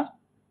பண்ணலாம்னா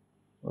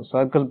ஒரு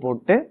சர்க்கிள்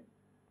போட்டு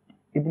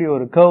இப்படி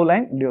ஒரு கர்வ்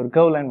லைன், இப்படி ஒரு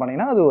கர்வ் லைன்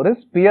பண்ணீங்கன்னா அது ஒரு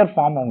ஸ்பியர்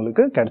ஃபார்ம்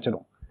உங்களுக்கு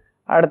கிடைச்சிடும்.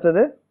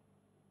 அடுத்தது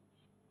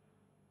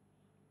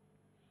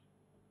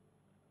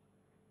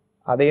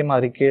அதே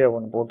மாதிரி கீழே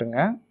ஒன்று போட்டுங்க.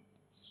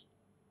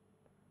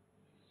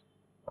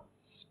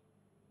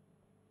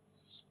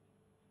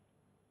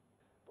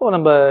 இப்போ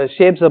நம்ம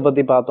ஷேப்ஸை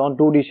பத்தி பார்த்தோம்,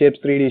 2D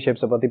ஷேப்ஸ் 3D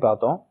ஷேப்ஸை பத்தி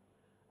பார்த்தோம்.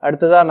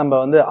 அடுத்ததா நம்ம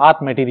வந்து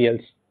ஆர்ட்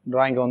மெட்டீரியல்ஸ்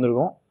டிராயிங்க்கு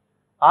வந்திருக்கோம்.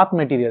 ஆர்ட்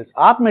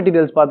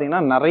மெட்டீரியல்ஸ் பார்த்தீங்கன்னா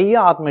நிறைய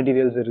ஆர்ட்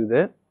மெட்டீரியல்ஸ்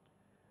இருக்குது.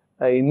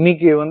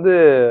 இன்னைக்கு வந்து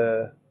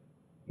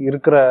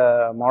இருக்கிற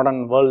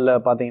மாடர்ன் வேர்ல்ட்ல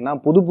பார்த்தீங்கன்னா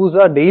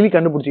புதுசா டெய்லி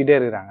கண்டுபிடிச்சிக்கிட்டே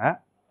இருக்கிறாங்க.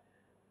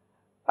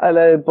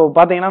 அதில் இப்போ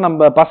பார்த்தீங்கன்னா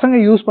நம்ம பசங்க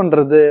யூஸ்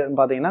பண்ணுறது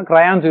பார்த்தீங்கன்னா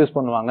கிரையான்ஸ் யூஸ்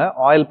பண்ணுவாங்க,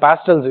 ஆயில்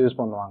பேஸ்டல்ஸ் யூஸ்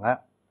பண்ணுவாங்க,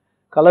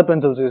 கலர்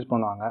பென்சில்ஸ் யூஸ்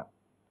பண்ணுவாங்க.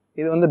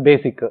 இது வந்து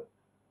பேசிக்கு.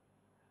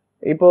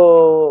 இப்போ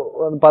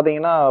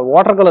பார்த்தீங்கன்னா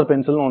வாட்டர் கலர்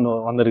பென்சில்னு ஒன்று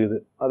வந்திருக்குது.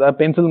 அதாவது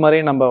பென்சில் மாதிரி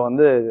நம்ம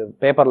வந்து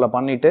பேப்பரில்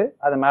பண்ணிட்டு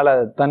அது மேலே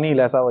தண்ணி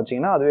லேசாக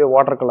வச்சிங்கன்னா அதுவே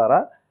வாட்டர்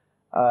கலராக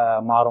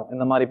மாறும்.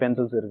 இந்த மாதிரி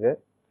பென்சில்ஸ் இருக்கு.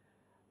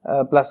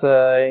 ப்ளஸ்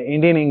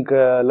இண்டியன்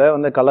இங்க்ல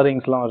வந்து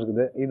கலரிங்ஸ்லாம்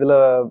இருக்குது. இதில்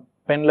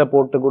பென்ல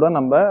போட்டு கூட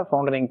நம்ம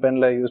ஃபவுண்டன் இங்க்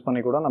பென்ல யூஸ்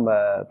பண்ணி கூட நம்ம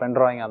பென்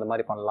டிராயிங் அந்த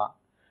மாதிரி பண்ணலாம்.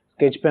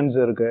 ஸ்கெட்ச் பென்ஸ்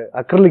இருக்கு,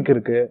 அக்ரிலிக்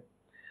இருக்கு.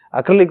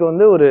 அக்ரிலிக்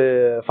வந்து ஒரு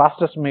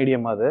ஃபாஸ்டஸ்ட்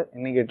மீடியம், அது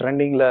இன்னைக்கு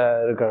ட்ரெண்டிங்ல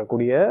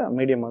இருக்கக்கூடிய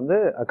மீடியம் வந்து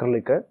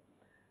அக்ரிலிக்.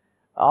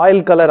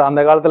 ஆயில் கலர்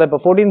அந்த காலத்தில் இப்போ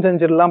 14th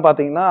centuryலாம்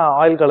பார்த்தீங்கன்னா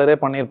ஆயில் கலரே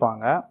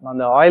பண்ணியிருப்பாங்க.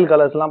 அந்த ஆயில்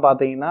கலர்ஸ்லாம்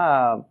பார்த்தீங்கன்னா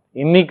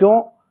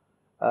இன்னைக்கும்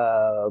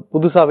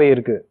புதுசாகவே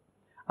இருக்கு.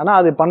 ஆனால்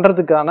அது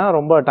பண்ணுறதுக்கான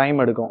ரொம்ப டைம்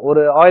எடுக்கும்.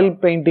 ஒரு ஆயில்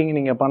பெயிண்டிங்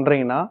நீங்கள்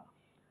பண்ணுறீங்கன்னா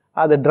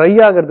அது ட்ரை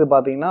ஆகிறது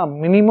பார்த்தீங்கன்னா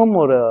மினிமம்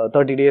ஒரு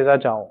 30 days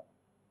ஆச்சும் ஆகும்.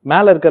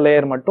 மேலே இருக்க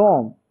லேயர் மட்டும்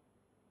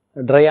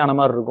ட்ரை ஆன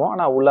மாதிரி இருக்கும்,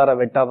 ஆனால் உள்ளார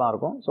வெட்டாக தான்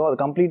இருக்கும். ஸோ அது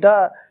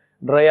கம்ப்ளீட்டாக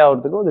ட்ரை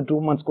ஆகிறதுக்கு ஒரு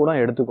 2 months கூட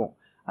எடுத்துக்கும்.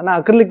 ஆனால்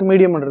அக்ரிலிக்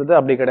மீடியம்ன்றது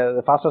அப்படி கிடையாது.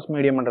 ஃபாஸ்டஸ்ட்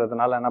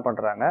மீடியம்ன்றதுனால என்ன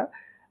பண்ணுறாங்க,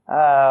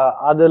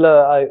 அதில்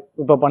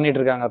இப்போ பண்ணிட்டு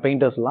இருக்காங்க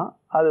பெயிண்டர்ஸ்லாம்.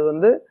 அது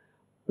வந்து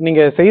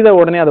நீங்கள் செய்த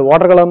உடனே அது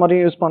வாட்டர் கலர்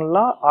மாதிரியும் யூஸ்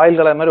பண்ணலாம், ஆயில்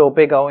கலர் மாதிரி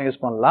ஒப்பேக்காவும்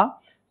யூஸ் பண்ணலாம்.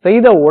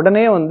 செய்த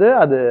உடனே வந்து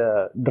அது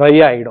ட்ரை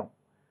ஆகிடும்.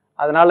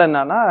 அதனால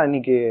என்னன்னா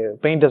இன்னைக்கு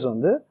பெயிண்டர்ஸ்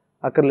வந்து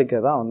அக்ரிலிக்கை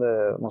தான் வந்து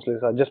மோஸ்ட்லி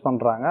சஜஸ்ட்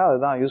பண்ணுறாங்க,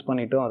 அதுதான் யூஸ்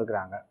பண்ணிட்டும்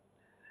இருக்கிறாங்க.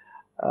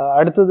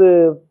 அடுத்தது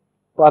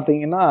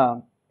பார்த்தீங்கன்னா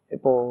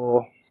இப்போ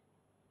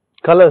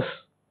கலர்ஸ்.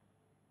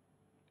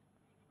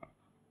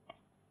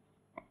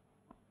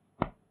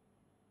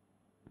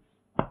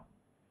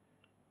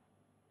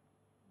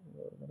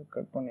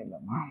 கட்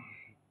பண்ணிடலாமா?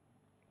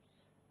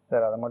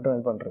 சரி, அதை மட்டும்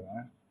இது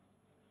பண்ணுறேங்க.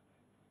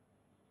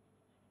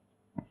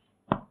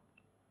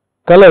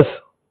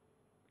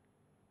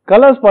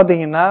 கலர்ஸ்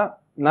பார்த்தீங்கன்னா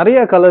நிறைய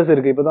கலர்ஸ்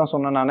இருக்கு. இப்போதான்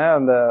சொன்னேன் நான்,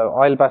 அந்த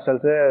ஆயில்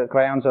பேஸ்டல்ஸ்,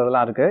 கிரையான்ஸ்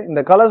அதெல்லாம் இருக்கு.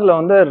 இந்த கலர்ஸ்ல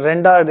வந்து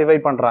ரெண்டா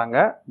டிவைட் பண்றாங்க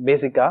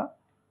பேசிக்கா.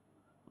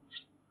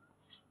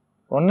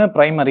 ஒன்னு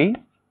பிரைமரி,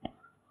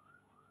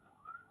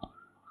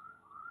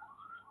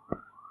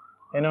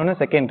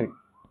 இன்னொன்னு செகண்டரி.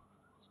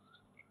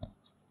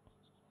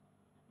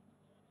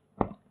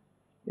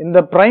 இந்த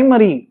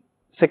பிரைமரி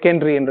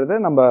செகண்டரின்றது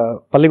நம்ம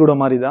பள்ளிக்கூடம்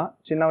மாதிரி தான்,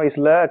 சின்ன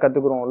வயசுல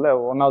கத்துக்கிறோம்ல,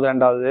 1வது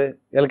 2வது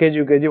எல்கேஜி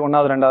யூகேஜி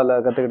 1வது 2வதுல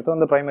கத்துக்கிட்டு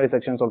அந்த பிரைமரி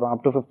செக்ஷன் சொல்றாங்க.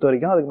 அப் டு 5th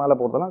வரைக்கும். அதுக்கு மேல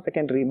போறதெல்லாம்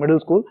secondary,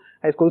 middle school,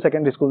 high school,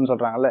 secondary ஸ்கூல்னு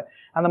சொல்றாங்கல்ல.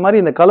 அந்த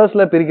மாதிரி இந்த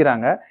கலர்ஸ்ல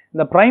பிரிக்கிறாங்க.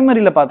 இந்த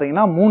பிரைமரியில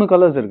பாத்தீங்கன்னா 3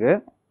 கலர்ஸ் இருக்கு.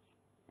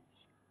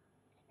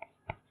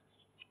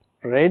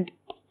 Red,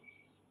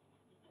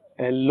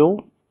 yellow,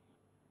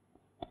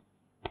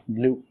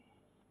 blue.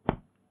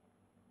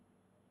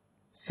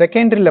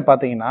 செகண்டரியில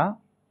பாத்தீங்கன்னா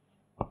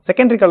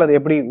செகண்டரி கலர்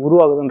எப்படி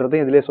உருவாகுதுன்றதை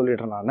இதுலயே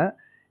சொல்லிடுறேன் நான்.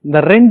 இந்த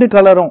 2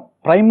 கலரும்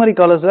பிரைமரி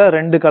கலர்ஸ்ல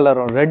 2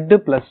 கலரும் ரெட்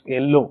பிளஸ்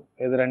எல்லோ,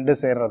 இது 2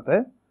 சேர்றது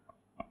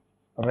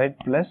ரெட்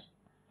பிளஸ்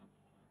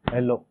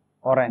எல்லோ,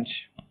 ஆரஞ்சு.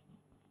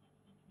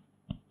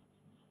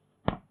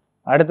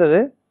 அடுத்தது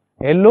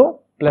yellow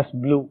plus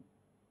blue,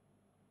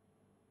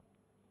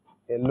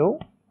 yellow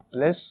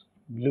plus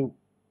blue,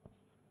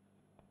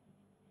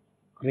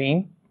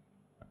 green.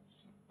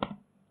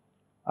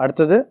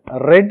 அடுத்தது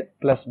red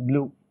plus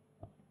blue,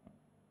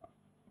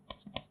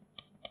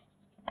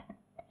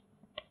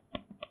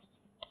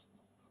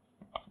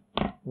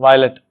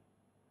 violet.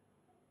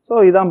 So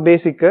இதான்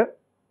பேசிக்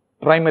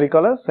primary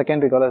colours,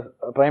 secondary colours.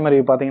 Primary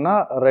பார்த்தீங்கன்னா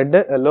red,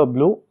 yellow,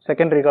 blue.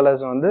 Secondary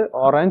colours வந்து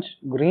ஆரஞ்சு,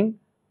 கிரீன்,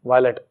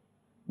 வயலட்,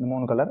 இந்த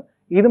 3 colour.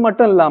 இது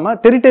மட்டும் இல்லாமல்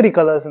டெரிட்டரி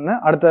கலர்ஸ்ன்னு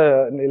அடுத்த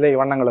நிலை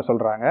வண்ணங்களை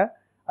சொல்றாங்க.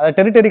 அது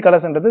territory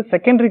கலர்ஸ்ன்றது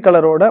secondary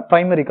கலரோட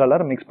primary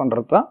colour mix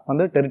பண்றது தான்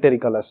வந்து டெரிட்டரி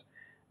கலர்ஸ்.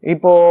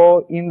 இப்போ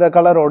இந்த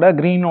கலரோட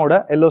கிரீனோட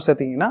எல்லோ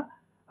சேர்த்தீங்கன்னா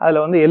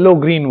அதில் வந்து எல்லோ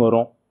கிரீன்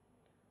வரும்.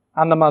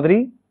 அந்த மாதிரி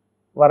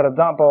வர்றது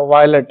தான். இப்போ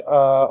வயலட்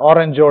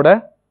ஆரஞ்சோட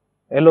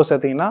எல்லோ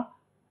சேர்த்தீங்கன்னா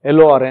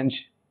எல்லோ ஆரஞ்சு.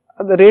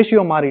 அது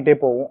ரேஷியோ மாறிட்டே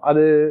போகும்.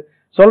 அது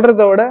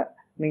சொல்றத விட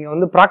நீங்கள்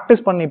வந்து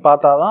ப்ராக்டிஸ் பண்ணி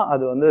பார்த்தா தான்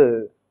அது வந்து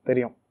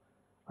தெரியும்.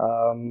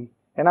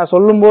 ஏன்னா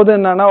சொல்லும்போது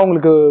என்னன்னா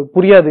உங்களுக்கு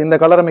புரியாது, இந்த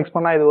கலரை மிக்ஸ்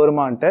பண்ணால் இது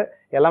வருமான்ட்டு.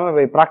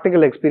 எல்லாமே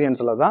ப்ராக்டிக்கல்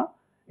எக்ஸ்பீரியன்ஸில் தான்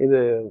இது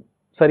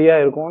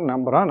சரியாக இருக்கும்னு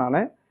நம்புகிறேன்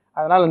நான்.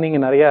 அதனால்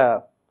நீங்கள் நிறைய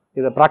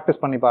இதை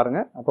ப்ராக்டிஸ் பண்ணி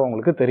பாருங்கள், அப்போ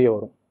உங்களுக்கு தெரிய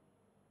வரும்.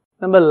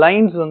 நம்ம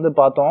லைன்ஸ் வந்து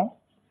பார்த்தோம்.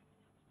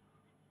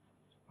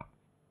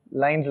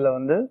 லைன்ஸில்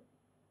வந்து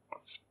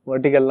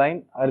வெர்டிகல் லைன்,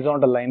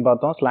 ஹரிசாண்டல் லைன்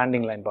பார்த்தோம்,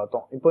 ஸ்லாண்டிங் லைன்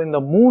பார்த்தோம். இப்போ இந்த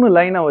 3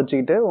 லைனை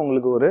வச்சுக்கிட்டு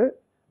உங்களுக்கு ஒரு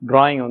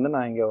டிராயிங் வந்து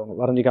நான் இங்கே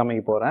வரைஞ்சி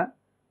காமிக்க போகிறேன்.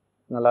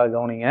 நல்லா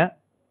கவனிங்க.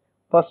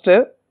 ஃபர்ஸ்ட்டு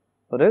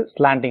ஒரு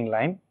ஸ்லாண்டிங்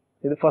லைன்,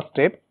 இது ஃபர்ஸ்ட்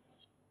ஸ்டெப்.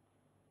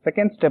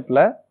 செகண்ட்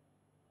ஸ்டெப்பில்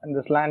இந்த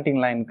ஸ்லாண்டிங்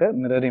லைனுக்கு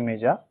மிரர்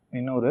இமேஜாக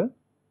இன்னொரு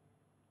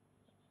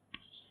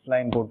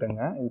லைன்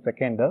போட்டுங்க, இது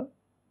செகண்டு.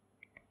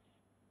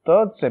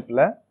 தேர்ட்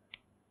ஸ்டெப்பில்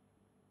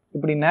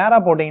இப்படி நேராக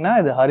போட்டிங்கன்னா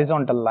இது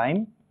ஹரிசாண்டல்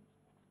லைன்.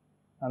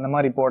 அந்த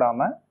மாதிரி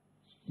போடாமல்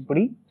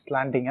இப்படி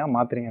ஸ்லாண்டிங்காக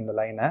மாற்றுறீங்க இந்த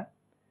லைனை.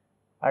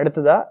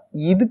 அடுத்ததாக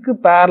இதுக்கு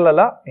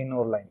பேரலாக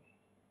இன்னொரு லைன்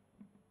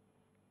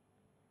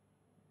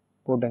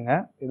போட்டுங்க,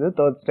 இது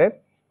தேர்ட் ஸ்டெப்.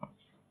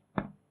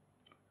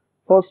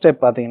 ஃபோர்த் ஸ்டெப்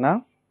பார்த்தீங்கன்னா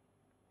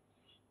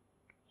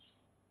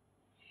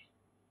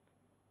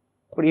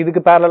இப்படி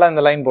இதுக்கு பேரலாக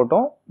இந்த லைன்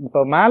போட்டோம். இப்போ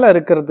மேலே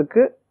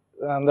இருக்கிறதுக்கு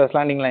அந்த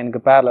ஸ்லாண்டிங்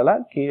லைனுக்கு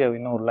பேரலாக கீழே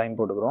இன்னொரு லைன்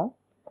போட்டுக்கிறோம்.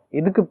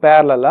 இதுக்கு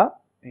பேரலாக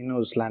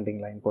இன்னொரு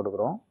ஸ்லாண்டிங் லைன்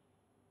போட்டுக்கிறோம்.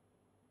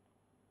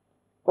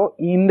 இப்போ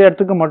இந்த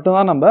இடத்துக்கு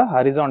மட்டும்தான் நம்ம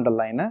ஹரிசாண்டல்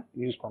லைனை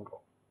யூஸ்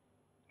பண்ணுறோம்.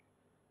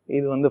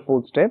 இது வந்து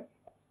ஃபோர்த் ஸ்டெப்.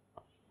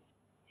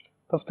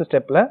 ஃபிஃப்த்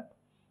ஸ்டெப்பில்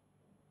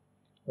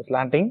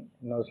ஸ்லாண்டிங்,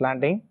 இன்னொரு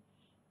ஸ்லாண்டிங்.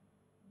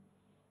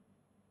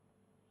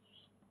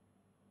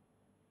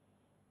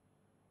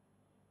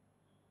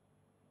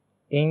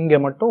 இங்கே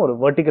மட்டும் ஒரு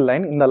வெர்டிகல்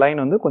லைன். இந்த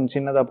லைன் வந்து கொஞ்சம்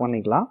சின்னதாக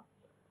பண்ணிக்கலாம்.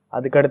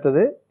 அதுக்கு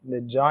அடுத்தது இந்த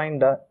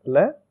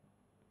ஜாயிண்டில்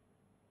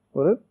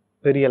ஒரு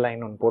பெரிய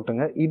லைன் ஒன்று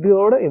போட்டுங்க.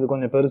 இதோட இது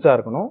கொஞ்சம் பெருசாக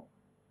இருக்கணும்.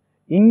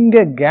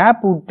 இங்கே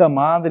கேப் விட்ட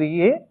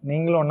மாதிரியே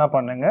நீங்களும் என்ன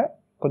பண்ணுங்க,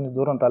 கொஞ்சம்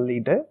தூரம்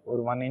தள்ளிட்டு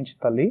ஒரு 1 இன்ச்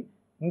தள்ளி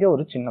இங்கே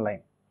ஒரு சின்ன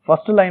லைன்.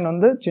 ஃபர்ஸ்ட் லைன்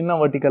வந்து சின்ன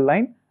வெர்டிகல்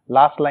லைன்,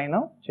 லாஸ்ட்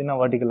லைனும் சின்ன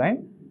வெர்டிகல் லைன்.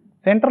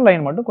 சென்டர்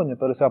லைன் மட்டும்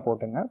கொஞ்சம் பெருசாக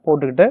போட்டுங்க.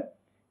 போட்டுக்கிட்டு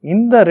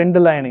இந்த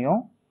 2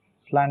 லைனையும்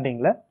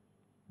ஸ்லாண்டிங்கில்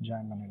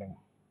ஜாயின் பண்ணிடுங்க.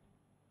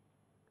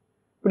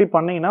 இப்படி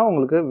பண்ணீங்கன்னா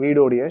உங்களுக்கு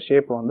வீடோடைய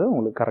ஷேப் வந்து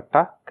உங்களுக்கு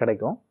கரெக்டாக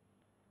கிடைக்கும்.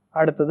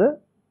 அடுத்தது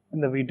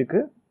இந்த வீட்டுக்கு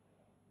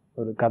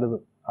ஒரு கதவு,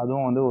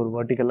 அதுவும் வந்து ஒரு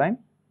வெர்டிகல் லைன்,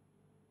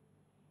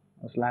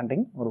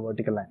 ஸ்லாண்டிங், ஒரு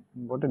வெர்டிகல் லைன்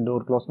போட்டு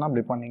டோர் க்ளோஸ்னா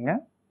அப்படி பண்ணீங்க.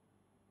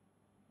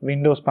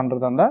 விண்டோஸ்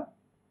பண்ணுறதா இருந்தால்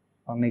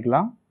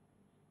பண்ணிக்கலாம்,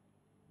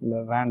 இல்லை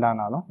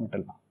வேண்டானாலும்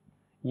விட்டுடலாம்.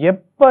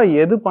 எப்போ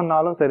எது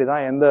பண்ணாலும்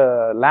சரிதான், எந்த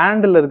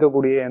லேண்டில்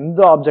இருக்கக்கூடிய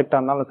எந்த ஆப்ஜெக்டாக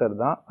இருந்தாலும்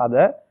சரிதான்,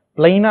 அதை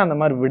பிளைனாக அந்த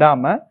மாதிரி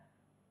விடாமல்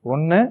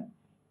ஒன்று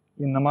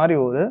இந்த மாதிரி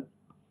ஒரு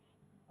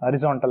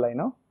ஹரிசாண்டல்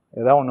லைனோ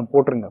ஏதாவது ஒன்று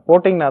போட்டுருங்க.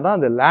 போட்டிங்கன்னா தான்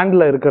அது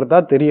லேண்டில் இருக்கிறதா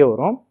தெரிய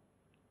வரும்.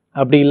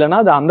 அப்படி இல்லைன்னா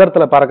அது அந்த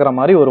இடத்துல பறக்கிற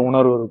மாதிரி ஒரு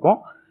உணர்வு இருக்கும்.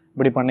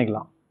 இப்படி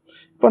பண்ணிக்கலாம்.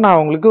 இப்போ நான்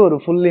உங்களுக்கு ஒரு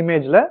ஃபுல்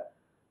இமேஜில்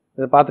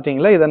இதை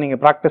பார்த்துட்டிங்களா, இதை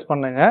நீங்கள் ப்ராக்டிஸ்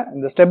பண்ணுங்க.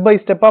 இந்த ஸ்டெப் பை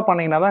ஸ்டெப்பாக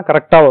பண்ணிங்கன்னா தான்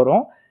கரெக்டாக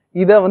வரும்.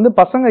 இதை வந்து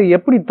பசங்க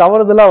எப்படி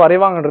தவறுதலாக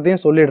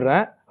வரைவாங்கன்றதையும்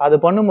சொல்லிடுறேன். அது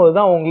பண்ணும்போது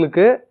தான்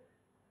உங்களுக்கு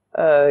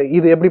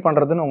இது எப்படி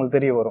பண்ணுறதுன்னு உங்களுக்கு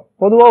தெரிய வரும்.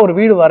 பொதுவாக ஒரு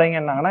வீடு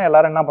வரைங்கன்னாங்கன்னா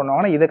எல்லாரும் என்ன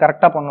பண்ணுவாங்கன்னா இதை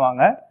கரெக்டாக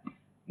பண்ணுவாங்க,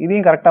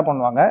 இதையும் கரெக்டாக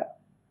பண்ணுவாங்க.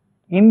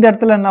 இந்த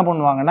இடத்துல என்ன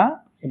பண்ணுவாங்கன்னா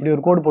இப்படி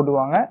ஒரு கோடு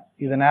போட்டுவாங்க,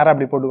 இதை நேராக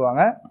இப்படி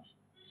போட்டுவாங்க,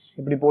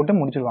 இப்படி போட்டு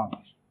முடிச்சிருவாங்க.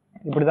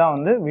 இப்படி தான்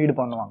வந்து வீடு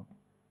பண்ணுவாங்க.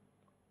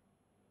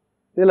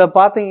 இதில்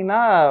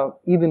பார்த்தீங்கன்னா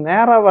இது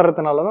நேராக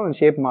வர்றதுனால தான்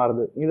ஷேப்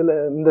மாறுது. இதில்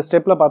இந்த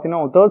ஸ்டெப்பில்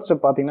பார்த்தீங்கன்னா தேர்ட்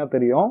ஸ்டெப் பார்த்தீங்கன்னா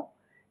தெரியும்,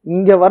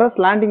 இங்கே வர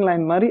ஸ்லாண்டிங்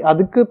லைன் மாதிரி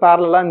அதுக்கு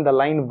பேரலாக இந்த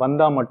லைன்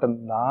வந்தால்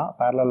மட்டும்தான்,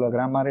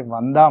 பேரலோகிராம் மாதிரி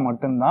வந்தால்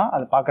மட்டும்தான்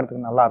அது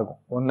பார்க்கறதுக்கு நல்லா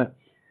இருக்கும். ஒன்று.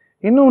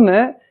 இன்னொன்று,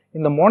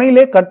 இந்த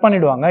முனையிலே கட்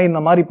பண்ணிடுவாங்க.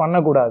 இந்த மாதிரி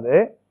பண்ணக்கூடாது.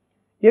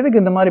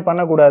 எதுக்கு இந்த மாதிரி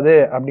பண்ணக்கூடாது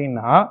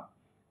அப்படின்னா,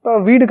 இப்போ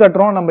வீடு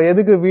கட்டுறோம், நம்ம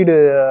எதுக்கு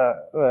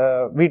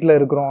வீட்டில்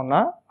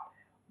இருக்கிறோம்னா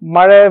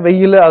மழை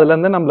வெயில்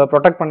அதுலேருந்து நம்மளை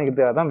ப்ரொடெக்ட்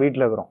பண்ணிக்கிறதுக்காக தான்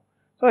வீட்டில் இருக்கிறோம்.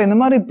 ஸோ இந்த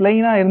மாதிரி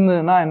பிளைனாக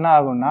இருந்ததுன்னா என்ன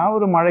ஆகும்னா,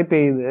 ஒரு மழை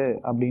பெய்யுது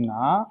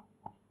அப்படின்னா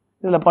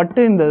இதில்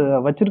பட்டு இந்த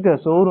வச்சிருக்க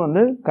சோறு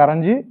வந்து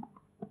கரைஞ்சி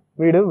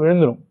வீடு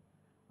விழுந்துடும்.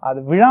 அது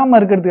விழாமல்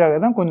இருக்கிறதுக்காக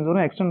தான் கொஞ்சம்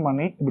தூரம் எக்ஸ்டெண்ட்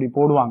பண்ணி இப்படி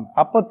போடுவாங்க.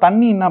 அப்போ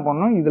தண்ணி என்ன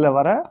பண்ணும், இதில்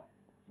வர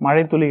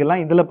மழை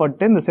துளிகள்லாம் இதில்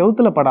பட்டு இந்த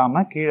செவுத்துல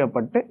படாமல் கீழே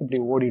பட்டு இப்படி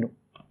ஓடிடும்.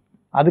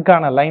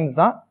 அதுக்கான லைன்ஸ்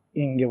தான்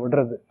இங்கே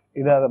விடுறது.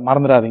 இதை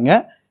மறந்துடாதீங்க.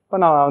 இப்போ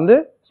நான் வந்து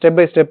ஸ்டெப்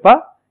பை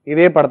ஸ்டெப்பாக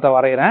இதே படத்தை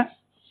வரைகிறேன்.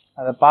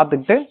 அதை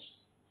பார்த்துக்கிட்டு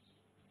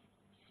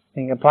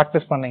நீங்கள்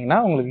ப்ராக்டிஸ் பண்ணீங்கன்னா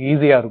உங்களுக்கு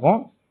ஈஸியாக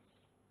இருக்கும்.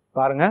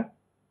 பாருங்க.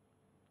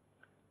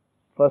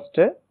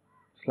 ஃபர்ஸ்ட்டு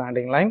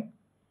ஸ்லாண்டிங் லைன்,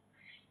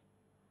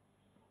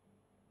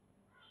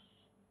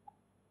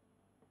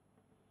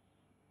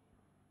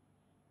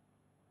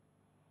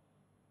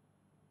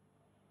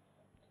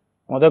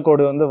 முதல்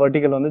கோடு வந்து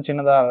வெர்டிகல் வந்து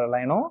சின்னதாக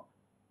லைனும்,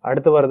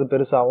 அடுத்து வர்றது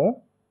பெருசாகவும்,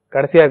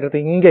 கடைசியாக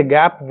இருக்கிறது இங்கே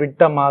கேப்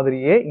விட்ட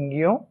மாதிரியே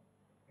இங்கேயும்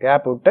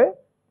கேப் விட்டு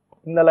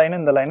இந்த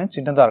லைன்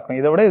சின்னதா இருக்கும்.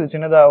 இதை விட இது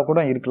சின்னதாக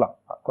கூட இருக்கலாம்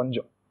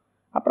கொஞ்சம்.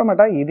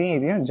 அப்புறமேட்டா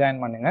இதையும்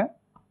ஜாயின் பண்ணுங்க,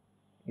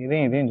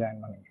 இதையும்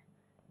ஜாயின் பண்ணுங்க.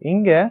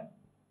 இங்க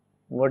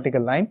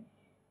வெர்டிக்கல் லைன்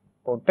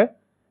போட்டு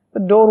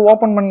டோர்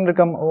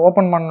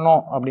ஓபன்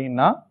பண்ணணும்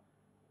அப்படின்னா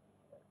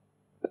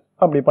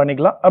அப்படி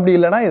பண்ணிக்கலாம். அப்படி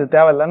இல்லைன்னா இது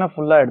தேவையில்லைன்னா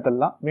ஃபுல்லா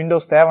எடுத்துடலாம்.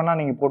 விண்டோஸ் தேவைன்னா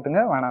நீங்க போட்டுங்க,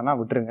 வேணாம்னா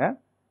விட்டுருங்க.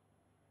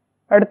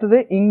 அடுத்தது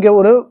இங்க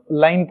ஒரு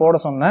லைன் போட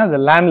சொன்னேன், அது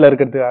லேண்ட்ல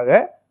இருக்கிறதுக்காக.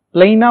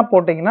 பிளைனா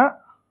போட்டீங்கன்னா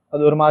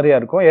அது ஒரு மாதிரியா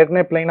இருக்கும்.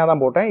 ஏற்கனவே பிளைனா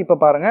தான் போட்டேன். இப்ப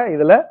பாருங்க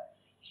இதுல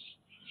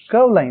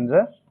கர்வ் லைன்ஸ்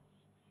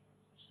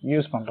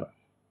யூஸ் பண்றேன்.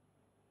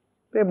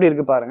 எப்படி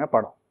இருக்கு பாருங்க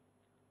படம்.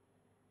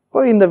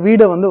 இப்போ இந்த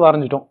வீடை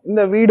வரைஞ்சிட்டோம்.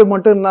 இந்த வீடு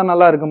மட்டும் இருந்தா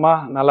நல்லா இருக்குமா?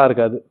 நல்லா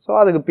இருக்காது. ஸோ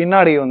அதுக்கு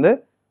பின்னாடி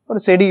ஒரு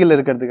செடிகள்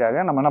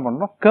இருக்கிறதுக்காக நம்ம என்ன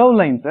பண்றோம், கர்வ்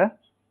லைன்ஸை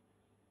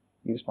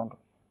யூஸ்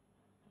பண்றோம்.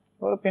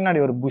 ஒரு பின்னாடி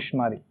ஒரு புஷ்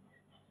மாதிரி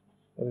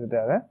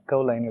இருக்கிறதுக்காக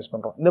கர்வ் லைன் யூஸ்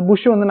பண்றோம். இந்த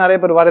புஷ் நிறைய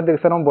பேர்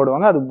வரையறதுக்கு சிரமம்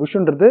போடுவாங்க. அது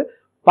புஷ்ன்றது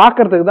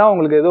பாக்குறதுக்கு தான்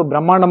உங்களுக்கு ஏதோ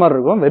பிரம்மாண்டமா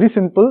இருக்கும். Very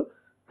simple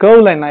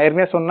curve line. நான்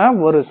ஏற்கனவே சொன்னேன்,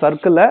 ஒரு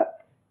சர்க்கிளை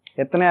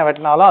எத்தனையா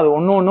வெட்டினாலும் அது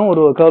ஒன்னும்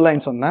ஒரு கர்வ்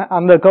லைன் சொன்னேன்.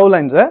 அந்த கர்வ்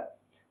லைன்ஸை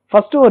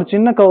ஃபர்ஸ்ட் ஒரு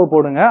சின்ன கர்வ்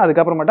போடுங்க,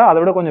 அதுக்கப்புறமேட்டா அதை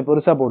விட கொஞ்சம்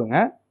பெருசா போடுங்க,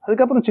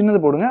 அதுக்கப்புறம் சின்னது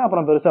போடுங்க,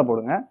 அப்புறம் பெருசா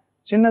போடுங்க,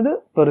 சின்னது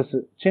பெருசு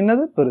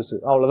சின்னது பெருசு,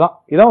 அவ்வளவுதான்.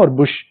 இதான் ஒரு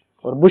புஷ்.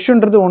 ஒரு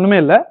புஷ்ன்றது ஒண்ணுமே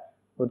இல்லை,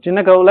 ஒரு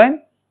சின்ன கர்வ் லைன்,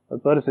 ஒரு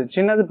பெருசு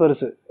சின்னது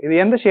பெருசு. இது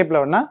எந்த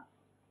ஷேப்ல வேணா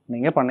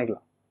நீங்க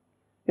பண்ணிக்கலாம்.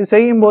 இது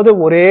செய்யும் போது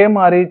ஒரே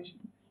மாதிரி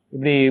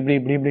இப்படி இப்படி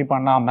இப்படி இப்படி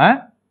பண்ணாம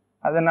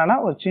அது என்னன்னா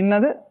ஒரு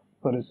சின்னது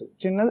பெருசு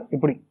சின்னது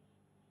இப்படி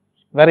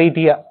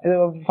வெரைட்டியா இது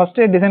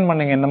ஃபர்ஸ்டே டிசைன்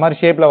பண்ணீங்க, இந்த மாதிரி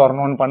ஷேப்ல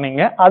வரணும்னு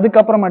பண்ணீங்க.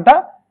 அதுக்கப்புறமேட்டா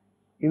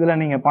இதுல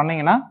நீங்க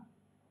பண்ணீங்கன்னா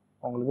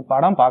உங்களுக்கு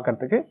படம்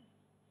பார்க்கறதுக்கு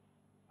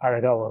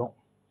அழகா வரும்.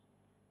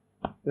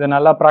 இதை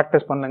நல்லா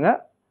பிராக்டிஸ் பண்ணுங்க.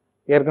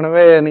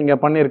 ஏற்கனவே நீங்க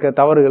பண்ணிருக்க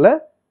தவறுகளை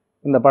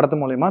இந்த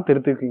படத்து மூலமா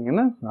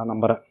திருத்திருக்கீங்கன்னு நான்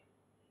நம்புறேன்.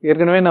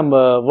 ஏற்கனவே நம்ம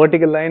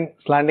vertical line,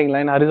 slanting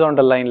line,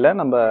 horizontal லைன்ல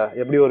நம்ம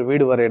எப்படி ஒரு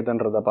வீடு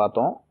வரையறதுன்றத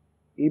பார்த்தோம்.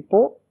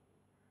 இப்போ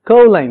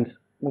கர்வ் லைன்ஸ்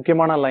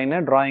முக்கியமான லைன்,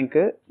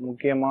 டிராயிங்க்கு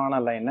முக்கியமான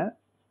லைன்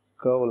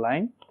கர்வ்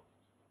லைன்.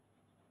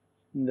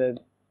 இந்த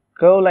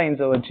கர்வ்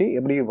லைன்ஸை வச்சு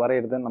எப்படி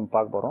வரையறதுன்னு நம்ம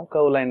பார்க்க போறோம்.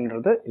 கர்வ்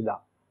லைன்ன்றது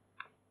இதான்.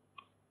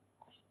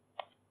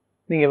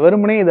 நீங்க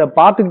வெறுமனே இதை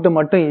பார்த்துக்கிட்டு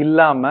மட்டும்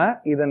இல்லாம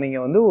இதை நீங்க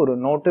ஒரு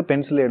நோட்டு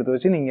பென்சில் எடுத்து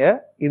வச்சு நீங்க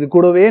இது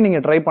கூடவே நீங்க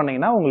ட்ரை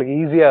பண்ணீங்கன்னா உங்களுக்கு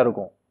ஈஸியா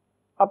இருக்கும்.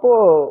 அப்போ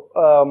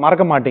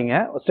மறக்க மாட்டீங்க.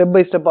 ஸ்டெப்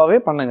பை ஸ்டெப்பாவே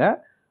பண்ணுங்க.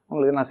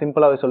 உங்களுக்கு நான்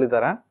சிம்பிளாவே சொல்லி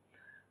தரேன்.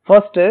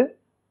 ஃபர்ஸ்ட்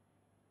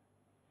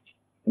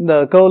இந்த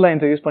கர்வ்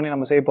லைன்ஸை யூஸ் பண்ணி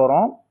நம்ம செய்ய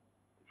போறோம்.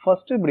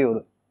 ஃபர்ஸ்ட் இப்படி ஒரு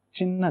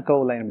சின்ன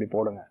கர்வ் லைன் இப்படி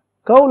போடுங்க.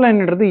 கர்வ்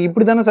லைன்ன்றது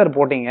இப்படி தானே சார்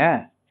போட்டீங்க,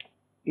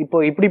 இப்போ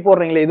இப்படி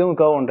போடுறீங்களே இதுவும்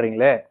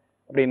கர்வ்ன்றீங்களே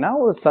அப்படின்னா,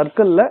 ஒரு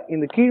சர்க்கிள்ல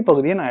இந்த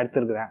கீழ்ப்பகுதியை நான்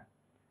எடுத்துருக்கிறேன்.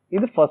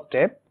 இது ஃபர்ஸ்ட்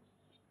ஸ்டெப்.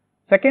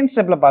 செகண்ட்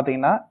ஸ்டெப்ல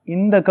பாத்தீங்கன்னா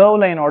இந்த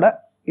கர்வ் லைனோட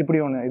இப்படி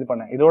ஒன்று இது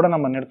பண்ண, இதோட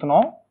நம்ம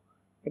நிறுத்தணும்.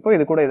 இப்போ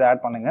இது கூட இதை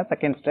ஆட் பண்ணுங்க.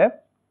 Second step.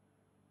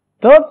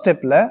 தேர்ட்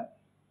ஸ்டெப்ல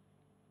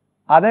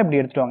அதை இப்படி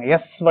எடுத்துட்டு வாங்க.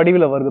 எஸ்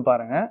வடிவில் வருது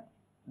பாருங்க,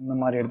 இந்த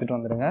மாதிரி எடுத்துட்டு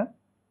வந்துருங்க.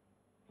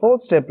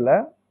 ஃபோர்த் ஸ்டெப்ல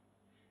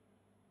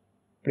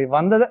இப்படி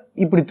வந்ததை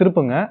இப்படி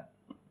திருப்புங்க.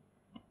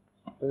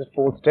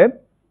 Fourth step.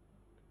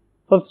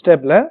 ஃபிஃப்த்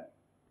ஸ்டெப்ல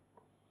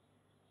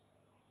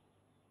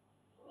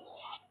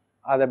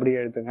அதை இப்படி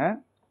எடுத்துங்க.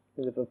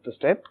 இது ஃபிஃப்த்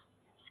ஸ்டெப்.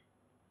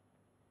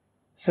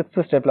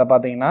 சிக்ஸ்த் ஸ்டெப்ல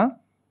பாத்தீங்கன்னா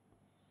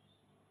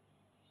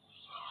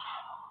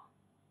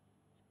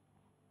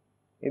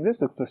இது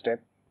சிக்ஸ்த்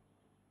ஸ்டெப்.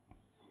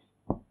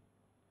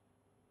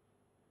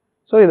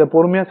 ஸோ இதை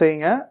பொறுமையா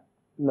செய்யுங்க.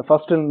 இந்த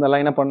ஃபர்ஸ்ட் இந்த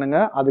லைனை பண்ணுங்க,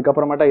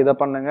 அதுக்கப்புறமேட்டா இதை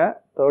பண்ணுங்க,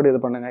 தேர்ட் இதை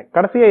பண்ணுங்க.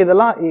 கடைசியா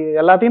இதெல்லாம்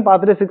எல்லாத்தையும்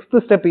பார்த்துட்டு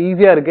சிக்ஸ்த் ஸ்டெப்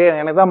ஈஸியா இருக்கு,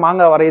 எனக்கு தான்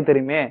மாங்காய் வரைய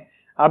தெரியுமே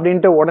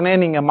அப்படின்ட்டு உடனே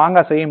நீங்க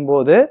மாங்காய் செய்யும்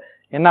போது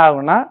என்ன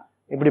ஆகும்னா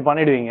இப்படி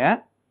பண்ணிடுவீங்க.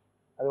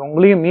 அது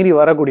உங்களையும் மீறி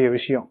வரக்கூடிய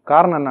விஷயம்.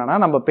 காரணம் என்னன்னா,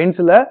 நம்ம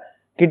பென்சிலை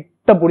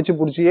கிட்ட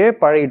பிடிச்சியே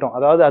பழகிட்டோம்.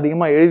 அதாவது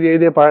அதிகமா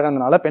எழுதியே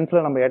பழகிறதுனால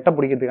பென்சிலை நம்ம எட்ட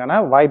பிடிக்கிறதுக்கான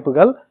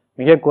வாய்ப்புகள்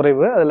மிக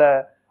குறைவு. அதுல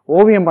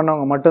ஓவியம்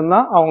பண்ணவங்க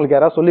மட்டும்தான், அவங்களுக்கு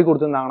யாராவது சொல்லி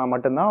கொடுத்துருந்தாங்கன்னா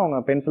மட்டும்தான் அவங்க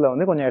பென்சிலை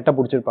கொஞ்சம் எட்ட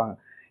பிடிச்சிருப்பாங்க.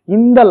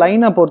 இந்த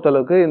லைனை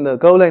பொறுத்தளவுக்கு, இந்த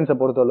கர்வ் லைன்ஸை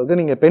பொறுத்தளவுக்கு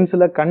நீங்க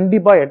பென்சிலை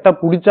கண்டிப்பா எட்ட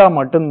பிடிச்சா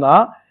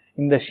மட்டும்தான்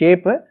இந்த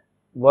ஷேப்பு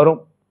வரும்.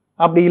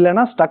 அப்படி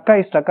இல்லைன்னா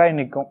ஸ்டக் ஆகி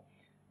நிற்கும்.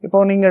 இப்போ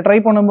நீங்க ட்ரை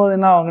பண்ணும்போது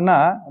என்ன ஆகுங்கன்னா,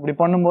 இப்படி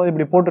பண்ணும்போது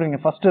இப்படி போட்டுருவீங்க.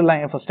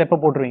 ஃபர்ஸ்ட் ஸ்டெப்பை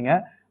போட்டுருவீங்க.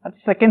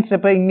 அடுத்து செகண்ட்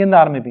ஸ்டெப்பை இங்கேருந்து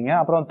ஆரம்பிப்பீங்க.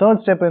 அப்புறம்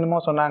தேர்ட் ஸ்டெப் என்னமோ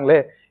சொன்னாங்களே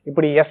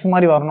இப்படி எஸ்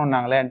மாதிரி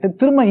வரணும்னாங்களேன்ட்டு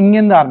திரும்ப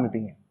இங்கேருந்து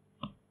ஆரம்பிப்பீங்க.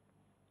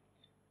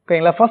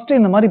 ஓகேங்களா? ஃபர்ஸ்ட்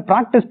இந்த மாதிரி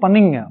பிராக்டிஸ்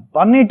பண்ணீங்க.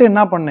 பண்ணிட்டு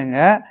என்ன பண்ணுங்க,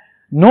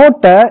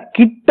 நோட்டை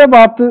கிட்ட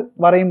பார்த்து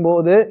வரையும்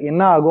போது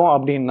என்ன ஆகும்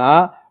அப்படின்னா,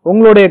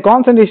 உங்களுடைய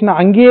கான்சென்ட்ரேஷன்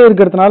அங்கேயே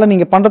இருக்கிறதுனால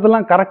நீங்க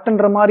பண்றதெல்லாம்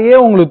கரெக்ட்ன்ற மாதிரியே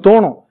உங்களுக்கு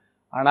தோணும்.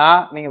 ஆனா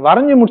நீங்க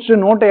வரைஞ்சு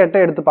முடிச்சுட்டு நோட்டை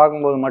எடுத்து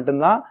பார்க்கும்போது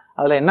மட்டும்தான்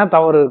அதுல என்ன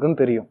தவறு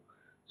இருக்குன்னு தெரியும்.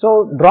 ஸோ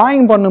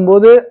டிராயிங்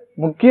பண்ணும்போது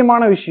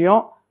முக்கியமான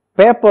விஷயம்,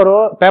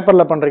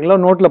 பேப்பர்ல பண்றீங்களோ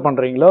நோட்ல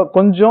பண்றீங்களோ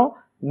கொஞ்சம்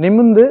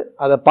நிமிந்து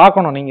அதை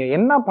பார்க்கணும். நீங்க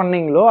என்ன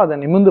பண்ணீங்களோ அதை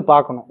நிமிந்து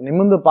பார்க்கணும்.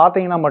 நிமிந்து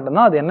பார்த்தீங்கன்னா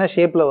மட்டும்தான் அது என்ன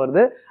ஷேப்ல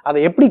வருது, அதை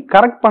எப்படி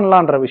கரெக்ட்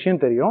பண்ணலான்ற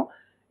விஷயம் தெரியும்.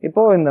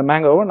 இப்போ இந்த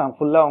மேங்கோவை நான்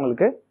ஃபுல்லா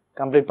உங்களுக்கு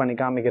கம்ப்ளீட் பண்ணி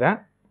காமிக்கிறேன்.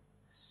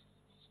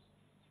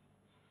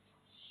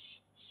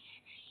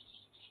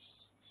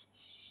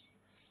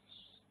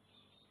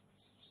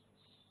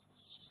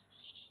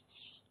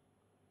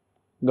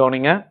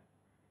 கவனிங்க.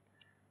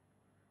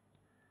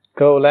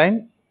 கர்வ் லைன்,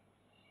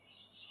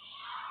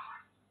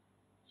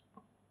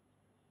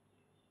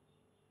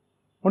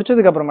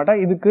 முடிச்சதுக்கு அப்புறமேட்டா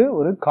இதுக்கு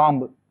ஒரு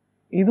காம்பு,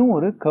 இதுவும்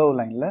ஒரு கர்வ்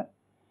லைன்ல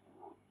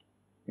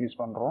யூஸ்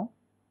பண்றோம்.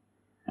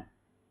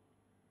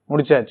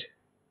 முடிச்சாச்சு.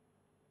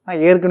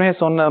 நான் ஏற்கனவே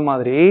சொன்ன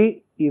மாதிரி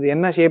இது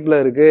என்ன ஷேப்ல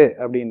இருக்கு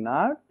அப்படின்னா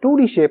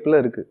 2D ஷேப்ல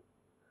இருக்கு,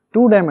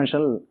 2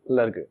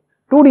 டைமென்ஷன்ல இருக்கு.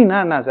 2Dனா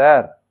என்ன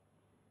சார்?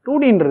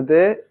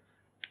 2Dன்றது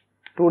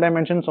 2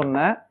 டைமென்ஷன்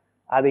சொன்னேன்,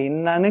 அது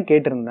என்னன்னு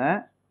கேட்டிருந்தேன்.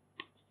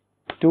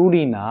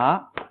 2Dனா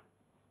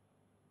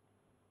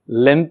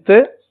length,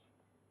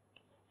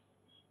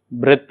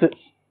 breadth,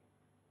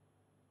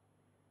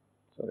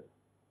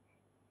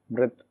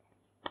 breadth,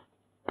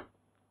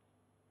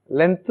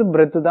 length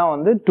breadth தான்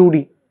வந்து 2D.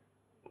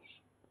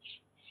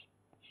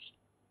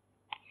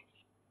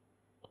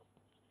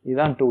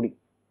 இதுதான் 2D.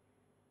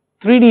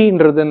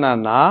 3Dன்றது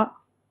என்னன்னா,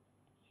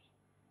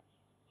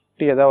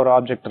 ஏதாவது ஒரு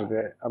ஆப்ஜெக்ட்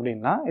இருக்கு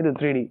அப்படின்னா இது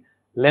 3D.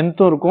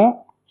 லென்த்தும் இருக்கும்,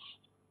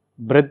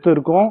 பிரெத்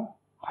இருக்கும்,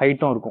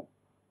 ஹைட்டும் இருக்கும்.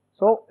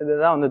 ஸோ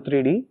இதுதான் வந்து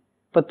 3D.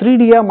 இப்போ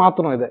 3Dயா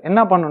மாற்றணும். இதை என்ன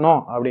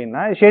பண்ணணும்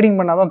அப்படின்னா, ஷேடிங்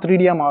பண்ணாதான்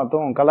 3Dயா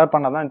மாற்றும், கலர்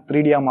பண்ணாதான்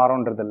 3Dயா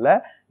மாறும்ன்றது இல்லை.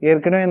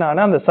 ஏற்கனவே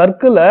நான் அந்த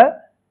சர்க்கிளை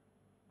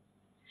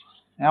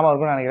ஞாபகம்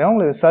இருக்கும்னு நினைக்கிறேன்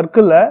உங்களுக்கு.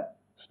 சர்க்கிளை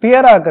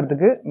ஸ்பியர்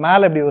ஆக்கிறதுக்கு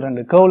மேலே இப்படி ஒரு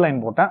 2 கர்வ்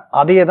லைன் போட்டேன்.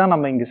 அதையே தான்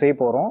நம்ம இங்கே செய்ய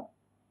போகிறோம்.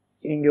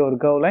 இங்கே ஒரு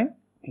கர்வ் லைன்,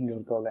 இங்கே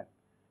ஒரு கர்வ் லைன்.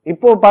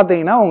 இப்போ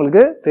பார்த்தீங்கன்னா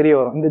உங்களுக்கு தெரிய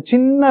வரும், இந்த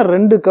சின்ன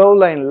 2 கர்வ்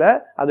லைன்ல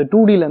அது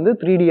 2Dலேருந்து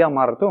 3Dயா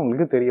மாறுறது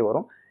உங்களுக்கு தெரிய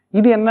வரும்.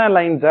 இது என்ன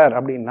லைன் சார்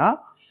அப்படின்னா,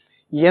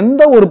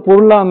 எந்த ஒரு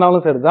பொருளா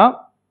இருந்தாலும் சரிதான்,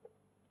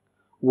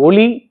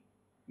 ஒளி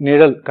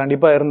நிழல்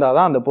கண்டிப்பா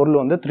இருந்தாதான் அந்த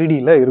பொருள் வந்து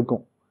 3Dல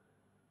இருக்கும்.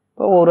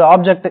 இப்போ ஒரு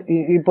ஆப்ஜெக்ட்,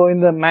 இப்போ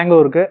இந்த மேங்கோ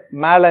இருக்கு,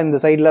 மேல இந்த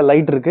சைட்ல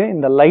லைட் இருக்கு,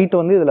 இந்த லைட்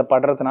வந்து இதுல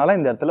படுறதுனால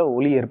இந்த இடத்துல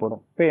ஒளி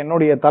ஏற்படும். இப்போ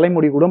என்னுடைய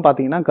தலைமுடி கூட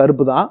பாத்தீங்கன்னா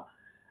கருப்பு தான்.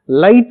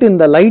 லைட்,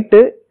 இந்த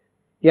லைட்டு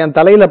என்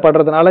தலையில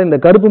படுறதுனால இந்த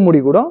கருப்பு முடி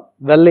கூட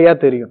வெள்ளையா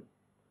தெரியும்.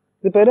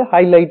 இது பேரு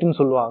ஹைலைட்னு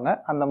சொல்லுவாங்க.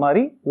 அந்த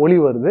மாதிரி ஒளி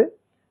வருது.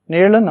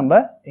 நிழலும்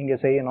நம்ம இங்க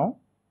செய்யணும்.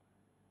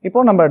 இப்போ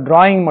நம்ம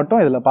டிராயிங்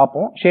மட்டும் இதுல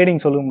பார்ப்போம்.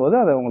 ஷேடிங் சொல்லும்போது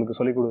அதை உங்களுக்கு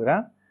சொல்லி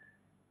கொடுக்குறேன்.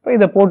 இப்போ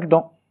இதை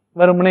போட்டுட்டோம்,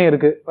 வெறுமனே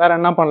இருக்கு. வேற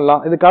என்ன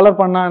பண்ணலாம்? இது கலர்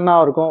பண்ணா என்ன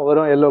இருக்கும்?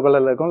 வெறும் எல்லோ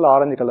கலர்ல இருக்கும், இல்லை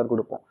ஆரஞ்சு கலர்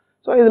கொடுப்போம்.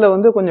 ஸோ இதுல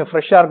வந்து கொஞ்சம்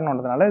ஃப்ரெஷ்ஷா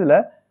இருக்கணுன்றதுனால இதுல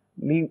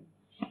லீவ்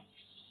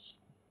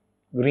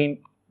கிரீன்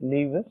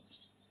லீவ்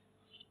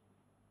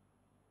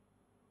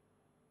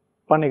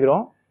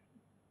பண்ணிக்கிறோம்.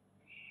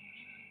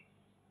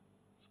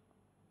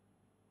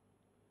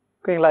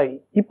 ஓகேங்களா?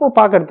 இப்போ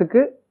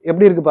பாக்குறதுக்கு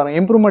எப்படி இருக்கு பாருங்க,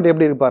 இம்ப்ரூவ்மெண்ட்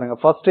எப்படி இருக்கு பாருங்க.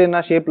 ஃபர்ஸ்ட் என்ன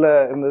ஷேப்ல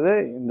இருந்தது?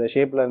 இந்த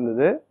ஷேப்ல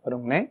இருந்தது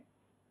வெறுமனே.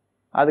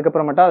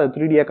 அதுக்கப்புறமேட்டா அதை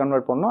 3Dயா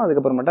கன்வெர்ட் பண்ணோம்.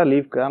 அதுக்கப்புறமேட்டா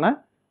லீஃப்க்கான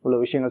உள்ள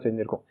விஷயங்கள்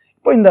செஞ்சிருக்கோம்.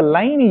 இப்போ இந்த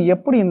லைன்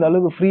எப்படி இந்த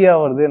அளவுக்கு ஃப்ரீயா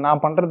வருது,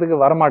 நான் பண்றதுக்கு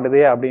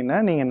வரமாட்டுதே அப்படின்னு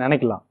நீங்க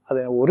நினைக்கலாம்.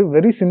 அது ஒரு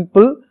வெரி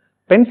சிம்பிள்.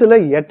 பென்சிலை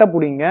எட்ட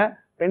பிடிங்க,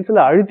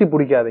 பென்சிலை அழுத்தி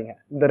பிடிக்காதீங்க.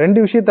 இந்த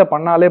 2 விஷயத்த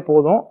பண்ணாலே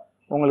போதும்,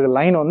 உங்களுக்கு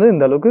லைன் வந்து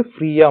இந்த அளவுக்கு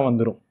ஃப்ரீயா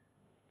வந்துடும்.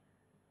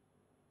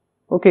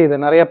 ஓகே, இதை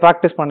நிறைய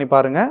ப்ராக்டிஸ் பண்ணி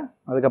பாருங்க.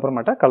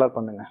 அதுக்கப்புறமேட்டா கலர்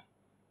பண்ணுங்க.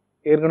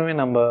 ஏற்கனவே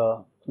நம்ம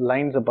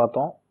லைன்ஸை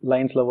பார்த்தோம்.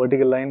 லைன்ஸ்ல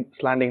vertical line,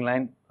 slanting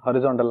line,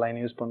 horizontal line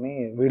use பண்ணி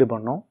வீடு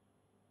பண்ணோம்.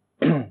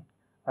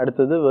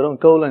 அடுத்தது வெறும்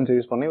கர்வ் லைன்ஸ்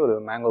யூஸ் பண்ணி ஒரு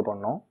மேங்கோ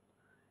பண்ணோம்.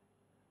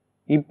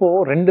 இப்போ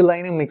 2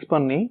 லைனையும் மிக்ஸ்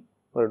பண்ணி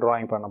ஒரு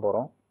டிராயிங் பண்ண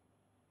போறோம்.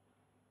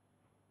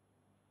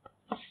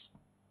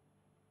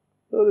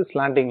 ஒரு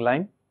ஸ்லாண்டிங்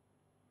லைன்,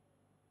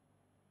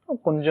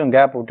 கொஞ்சம்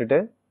கேப் விட்டுட்டு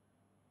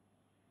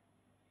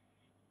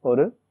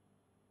ஒரு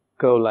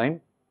கர்வ் லைன்,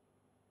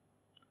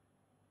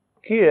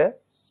 கீழே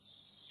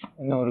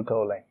இன்னொரு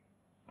கர்வ் லைன்.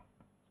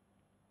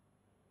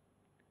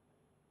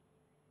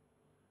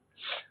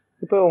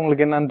 இப்போ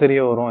உங்களுக்கு என்னன்னு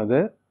தெரிய வரும். இது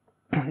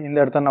இந்த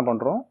இடத்த என்ன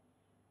பண்றோம்,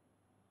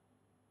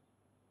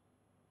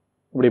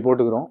 இப்படி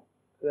போட்டுக்கிறோம்.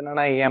 இது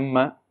என்னன்னா எம்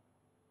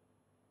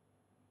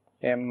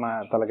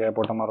தலைக்கைய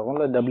போட்ட மாதிரி இருக்கும்,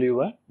 இல்லை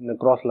டபிள்யூவை இந்த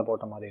கிராஸ்ல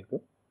போட்ட மாதிரி இருக்கு.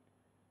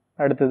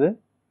 அடுத்தது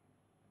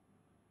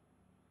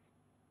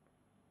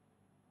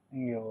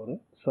இங்க ஒரு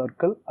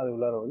சர்க்கிள், அது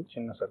உள்ளார ஒரு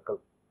சின்ன சர்க்கிள்.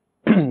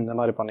 இந்த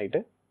மாதிரி பண்ணிட்டு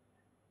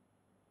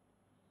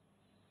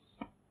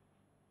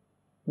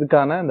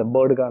இதுக்கான இந்த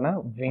பேர்டுக்கான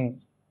விங்.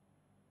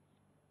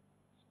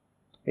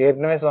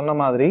 ஏற்கனவே சொன்ன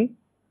மாதிரி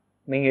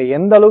நீங்க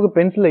எந்த அளவுக்கு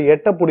பென்சிலை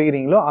எட்ட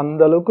பிடிக்கிறீங்களோ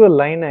அந்த அளவுக்கு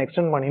லைனை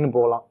எக்ஸ்டெண்ட் பண்ணின்னு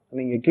போகலாம்.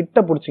 நீங்க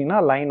கிட்ட பிடிச்சீங்கன்னா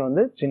லைன்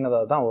வந்து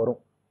சின்னதாக தான் வரும்.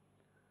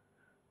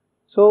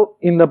 ஸோ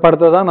இந்த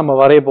படத்தை தான் நம்ம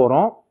வரைய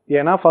போறோம்.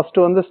 ஏன்னா ஃபர்ஸ்ட்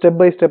வந்து ஸ்டெப்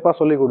பை ஸ்டெப்பா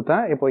சொல்லி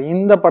கொடுத்தேன். இப்போ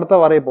இந்த படத்தை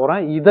வரைய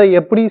போறேன். இதை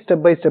எப்படி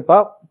ஸ்டெப் பை ஸ்டெப்பா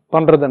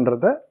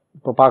பண்றதுன்றத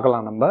இப்போ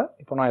பார்க்கலாம் நம்ம.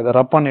 இப்போ நான் இதை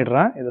ரப்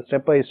பண்ணிடுறேன், இதை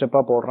ஸ்டெப் பை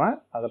ஸ்டெப்பா போடுறேன்.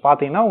 அதை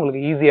பார்த்தீங்கன்னா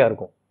உங்களுக்கு ஈஸியா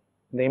இருக்கும்.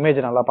 இந்த இமேஜ்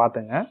நல்லா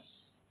பார்த்துங்க.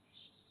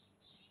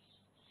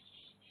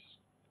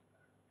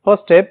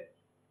 ஃபர்ஸ்ட் ஸ்டெப்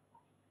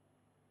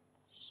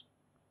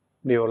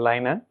இப்படி ஒரு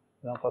லைனு,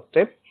 இதுதான் ஃபர்ஸ்ட்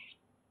ஸ்டெப்.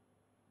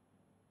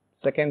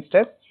 செகண்ட்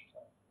ஸ்டெப்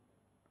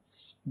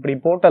இப்படி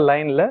போட்ட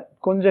லைன்ல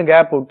கொஞ்சம்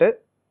கேப் விட்டு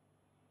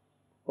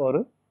ஒரு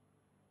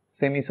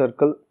செமி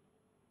சர்க்கிள்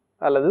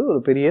அல்லது ஒரு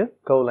பெரிய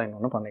கர்வ் லைன்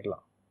ஒன்று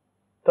பண்ணிக்கலாம்.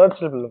 தேர்ட்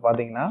ஸ்டெப்ல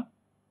பார்த்தீங்கன்னா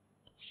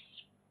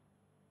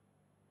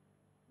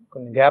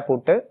கொஞ்சம் கேப்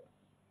விட்டு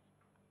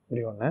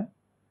இப்படி ஒன்று,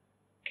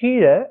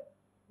 கீழே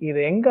இது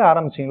எங்க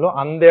ஆரம்பிச்சீங்களோ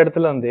அந்த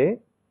இடத்துல இருந்து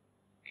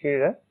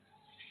கீழே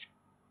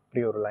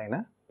இப்படி ஒரு லைனை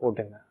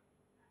போட்டுங்க.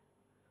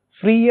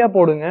 ஃப்ரீயா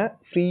போடுங்க.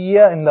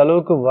 ஃப்ரீயா இந்த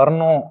அளவுக்கு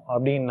வரணும்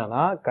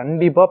அப்படின்னா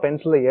கண்டிப்பா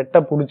பென்சிலை எட்ட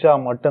பிடிச்சா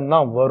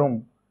மட்டும்தான் வரும்.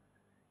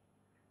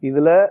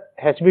 இதுல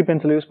HB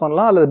பென்சில் யூஸ்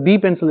பண்ணலாம் அல்லது B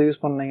பென்சில்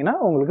யூஸ் பண்ணீங்கன்னா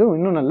உங்களுக்கு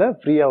இன்னும் நல்ல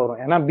ஃப்ரீயா வரும்.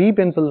 ஏன்னா B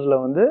பென்சில்ஸ்ல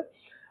வந்து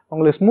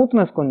உங்களுக்கு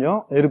ஸ்மூத்னஸ் கொஞ்சம்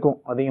இருக்கும்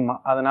அதிகமா.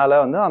 அதனால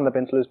வந்து அந்த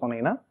பென்சில் யூஸ்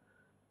பண்ணீங்கன்னா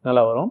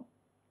நல்லா வரும்.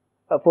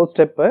 ஃபோர்த்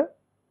ஸ்டெப்,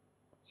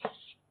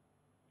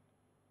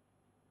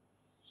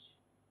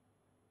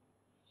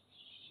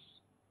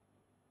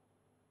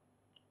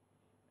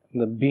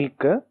 இந்த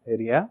பீக்கு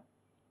ஏரியா,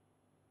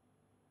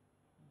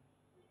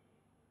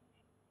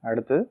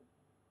 அடுத்து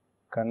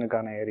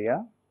கண்ணுக்கான ஏரியா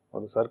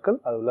ஒரு சர்க்கிள்,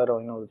 அது உள்ளார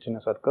இன்னும் ஒரு சின்ன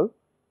சர்க்கிள்.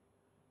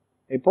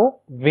 இப்போ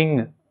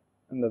விங்,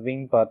 இந்த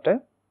விங் பார்ட்டு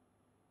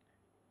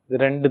இது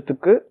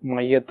ரெண்டுத்துக்கு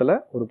மையத்துல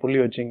ஒரு புள்ளி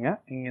வச்சுங்க.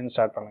 இங்கிருந்து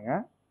ஸ்டார்ட் பண்ணுங்க.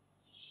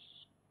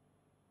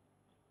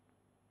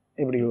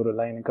 இப்படி ஒரு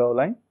லைன், கர்வ்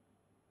லைன்,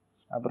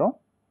 அப்புறம்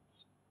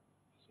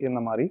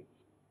இந்த மாதிரி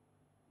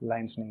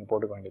லைன்ஸ் நீங்க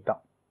போட்டுக்க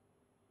வேண்டியதுதான்.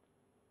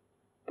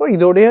 இப்போ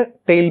இதோடைய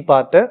டெயில்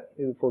பார்ட்டு,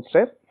 இது ஃபோர்த்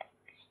ஸ்டெப்.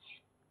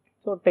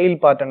 ஸோ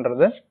டெயில்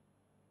பார்ட்ன்றது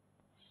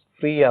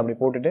ஃப்ரீயா அப்படி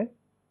போட்டுட்டு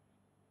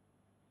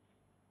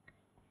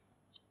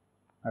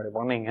அப்படி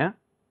பண்ணீங்க.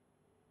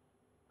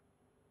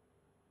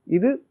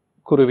 இது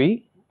குருவி.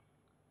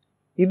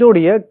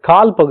 இதோடைய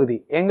கால் பகுதி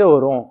எங்க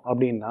வரும்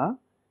அப்படின்னா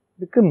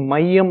இதுக்கு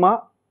மையமா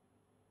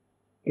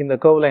இந்த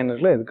கர்வ் லைன்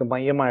இருக்குல்ல, இதுக்கு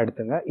மையமா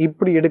எடுத்துங்க.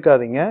 இப்படி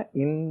எடுக்காதீங்க.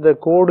 இந்த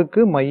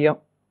கோடுக்கு மையம்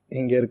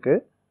இங்க இருக்கு,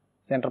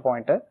 சென்டர்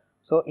பாயிண்ட்.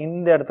 ஸோ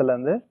இந்த இடத்துல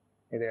இருந்து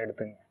இதை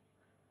எடுத்துங்க.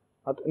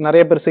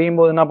 நிறைய பேர்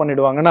செய்யும்போது என்ன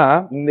பண்ணிடுவாங்கன்னா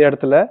இந்த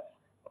இடத்துல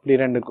இப்படி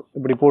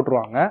இப்படி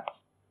போட்டுருவாங்க.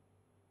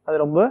 அது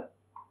ரொம்ப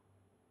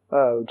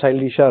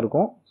சைல்டிஷா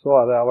இருக்கும். ஸோ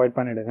அதை அவாய்ட்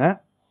பண்ணிடுங்க.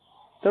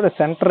 இதோட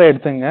சென்டரை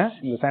எடுத்துங்க.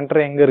 இந்த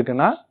சென்டர் எங்க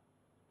இருக்குன்னா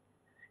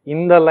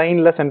இந்த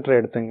லைன்ல சென்டர்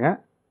எடுத்துங்க.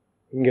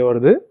 இங்க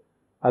வருது,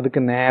 அதுக்கு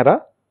நேரா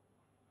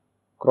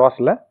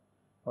கிராஸ்ல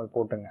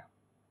போட்டுங்க.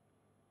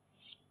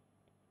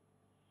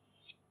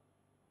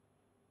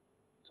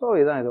 ஸோ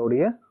இதுதான்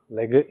இதோடைய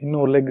லெக்.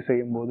 இன்னொரு லெக்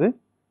செய்யும்போது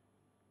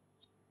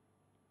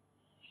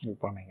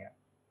பண்ணீங்க.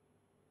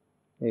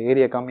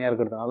 ஏரியா கம்மியா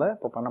இருக்கிறதுனால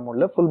இப்போ பண்ண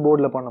முடியல. ஃபுல்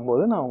போர்ட்ல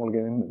பண்ணும்போது நான்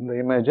உங்களுக்கு இந்த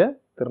இமேஜை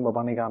திரும்ப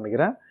பண்ணி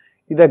காமிக்கிறேன்.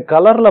 இதை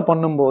கலர்ல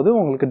பண்ணும்போது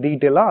உங்களுக்கு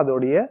டீட்டெயிலா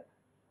அதோடைய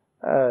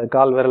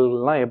கால்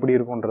விரல்லாம் எப்படி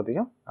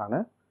இருக்கும்ன்றதையும்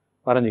நான்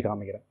வரைஞ்சி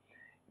காமிக்கிறேன்.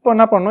 இப்போ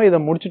என்ன பண்ணோம், இதை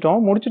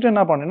முடிச்சிட்டோம். முடிச்சுட்டு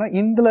என்ன பண்ணோம்னா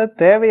இதுல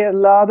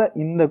தேவையில்லாத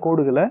இந்த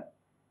கோடுகளை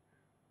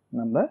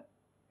நம்ம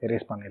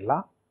எரேஸ்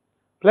பண்ணிடலாம்.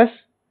 பிளஸ்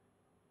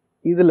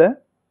இதுல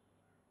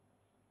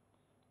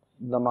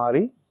இந்த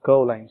மாதிரி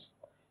கர்வ் லைன்ஸ்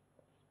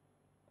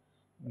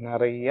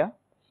நிறைய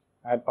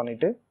ஆட்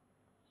பண்ணிட்டு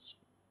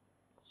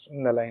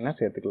இந்த லைனை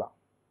சேர்த்துக்கலாம்.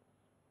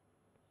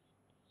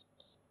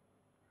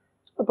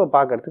 இப்போ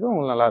பார்க்கறதுக்கு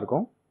உங்களுக்கு நல்லா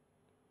இருக்கும்.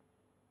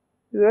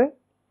 இது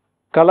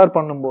கலர்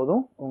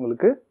பண்ணும்போதும்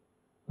உங்களுக்கு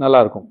நல்லா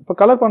இருக்கும். இப்போ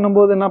கலர்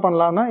பண்ணும்போது என்ன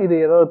பண்ணலாம்னா இது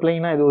ஏதாவது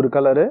பிளெயினா இது ஒரு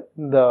கலரு,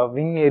 இந்த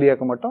விங்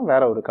ஏரியாவுக்கு மட்டும்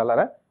வேற ஒரு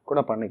கலரை கூட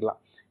பண்ணிக்கலாம்.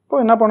 இப்போ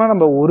என்ன பண்ணா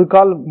நம்ம ஒரு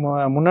கால்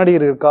முன்னாடி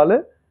இருக்கிற கால்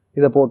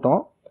இதை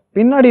போட்டோம்,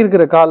 பின்னாடி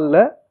இருக்கிற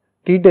காலில்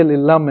டீட்டெயில்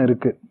இல்லாம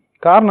இருக்கு.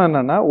 காரணம்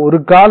என்னன்னா ஒரு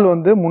கால்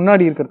வந்து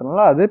முன்னாடி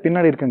இருக்கிறதுனால அது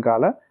பின்னாடி இருக்க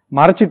காலை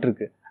மறைச்சிட்டு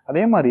இருக்கு.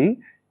 அதே மாதிரி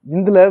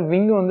இதுல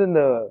விங் வந்து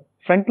இந்த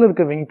ஃப்ரண்ட்ல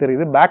இருக்க விங்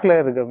தெரியுது, பேக்ல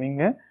இருக்க விங்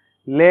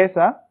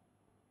லேசா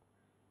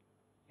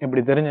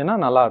இப்படி தெரிஞ்சுன்னா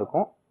நல்லா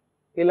இருக்கும்.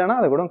 இல்லைன்னா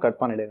அதை கூட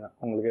கட் பண்ணிடுங்க.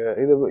 உங்களுக்கு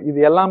இது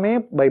எல்லாமே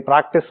பை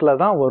ப்ராக்டிஸ்ல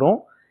தான் வரும்.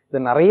 இதை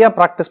நிறைய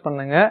ப்ராக்டிஸ்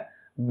பண்ணுங்க.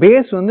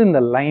 பேஸ் வந்து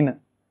இந்த லைன்,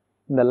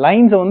 இந்த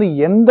லைன்ஸை வந்து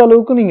எந்த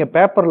அளவுக்கு நீங்க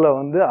பேப்பர்ல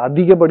வந்து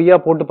அதிகப்படியா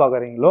போட்டு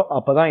பாக்குறீங்களோ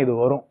அப்பதான் இது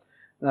வரும்.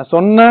 நான்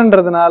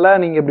சொன்னன்றதுனால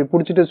நீங்க இப்படி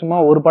பிடிச்சிட்டு சும்மா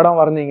ஒரு படம்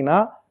வரைஞ்சீங்கன்னா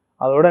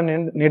அதோட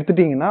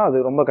நிறுத்திட்டீங்கன்னா அது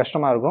ரொம்ப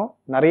கஷ்டமா இருக்கும்.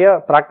 நிறைய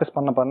ப்ராக்டிஸ்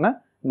பண்ண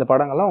இந்த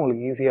படங்கள்லாம்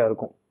உங்களுக்கு ஈஸியா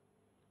இருக்கும்.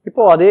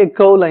 இப்போ அதே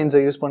கர்வ் லைன்ஸை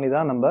யூஸ் பண்ணி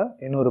தான் நம்ம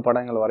இன்னொரு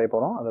படங்கள் வரைய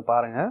போறோம். அதை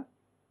பாருங்க.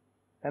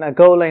 ஏன்னா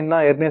கர்வ் லைன்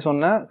தான் ஏற்கனவே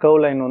சொன்ன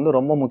கர்வ் லைன் வந்து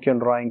ரொம்ப முக்கியம்,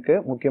 டிராயிங்க்கு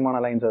முக்கியமான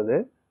லைன்ஸ் அது.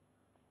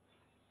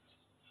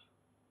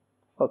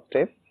 ஃபர்ஸ்ட்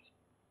ஸ்டெப்,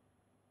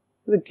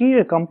 இது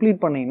கீழே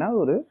கம்ப்ளீட் பண்ணீங்கன்னா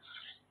ஒரு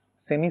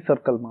செமி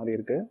சர்க்கிள் மாதிரி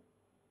இருக்கு.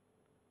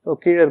 ஸோ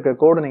கீழே இருக்க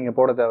கோடு நீங்க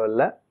போட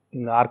தேவையில்லை,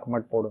 இந்த ஆர்க்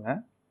மட்டும் போடுங்க.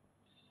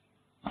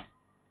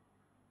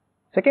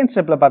 செகண்ட்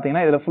ஸ்டெப்ல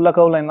பாத்தீங்கன்னா இதுல ஃபுல்லா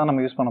கர்வ் லைன் தான்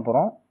நம்ம யூஸ் பண்ண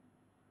போறோம்.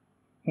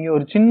 இங்க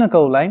ஒரு சின்ன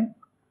கர்வ் லைன்,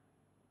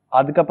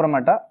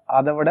 அதுக்கப்புறமேட்டா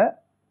அதை விட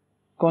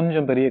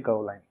கொஞ்சம் பெரிய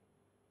கர்வ் லைன்.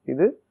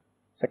 இது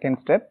செகண்ட்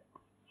ஸ்டெப்.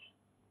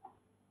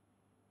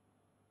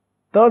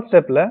 தேர்ட்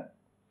ஸ்டெப்ல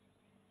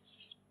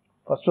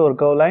ஃபர்ஸ்ட் ஒரு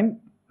கர்வ் லைன்,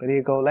 பெரிய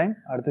கர்வ் லைன்,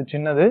 அடுத்து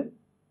சின்னது,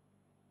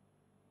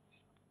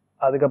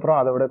 அதுக்கப்புறம்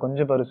அதை விட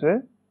கொஞ்சம் பெருசு,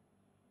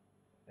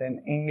 தென்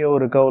இங்க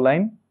ஒரு கர்வ்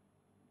லைன்,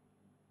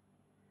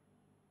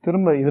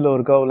 திரும்ப இதுல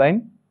ஒரு கர்வ்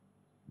லைன்,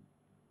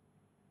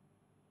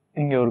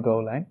 இங்க ஒரு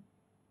கர்வ் லைன்.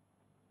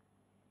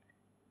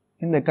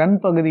 இந்த கண்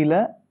பகுதியில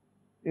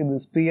இது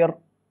ஸ்பியர்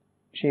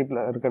ஷேப்ல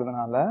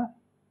இருக்கிறதுனால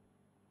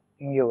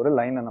இங்க ஒரு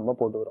லைனை நம்ம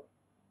போட்டுக்கிறோம்.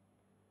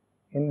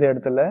 இந்த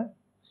இடத்துல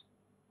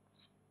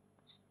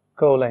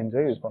கர்வ்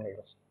லைன்ஸை யூஸ்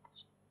பண்ணிக்கிறோம்.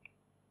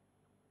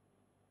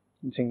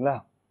 சரிங்களா?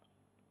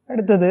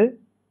 அடுத்தது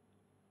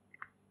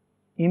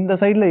இந்த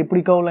சைடுல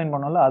எப்படி கர்வ் லைன்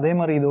பண்ணாலும் அதே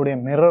மாதிரி இதோடைய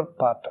மிரர்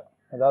பார்ட்,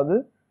 அதாவது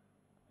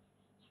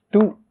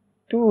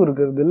 2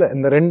 இருக்கிறது இல்ல,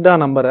 இந்த 2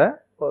 நம்பரை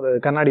ஒரு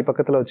கண்ணாடி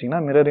பக்கத்துல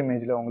வச்சீங்கன்னா மிரர்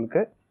இமேஜ்ல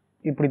உங்களுக்கு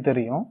இப்படி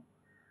தெரியும்.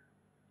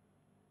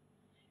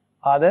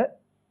 அத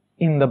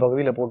இந்த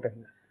பகுதியில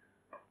போட்டுங்க.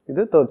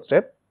 இது தேர்ட்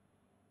ஸ்டெப்.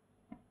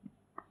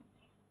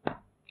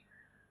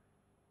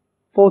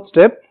 ஃபோர்த்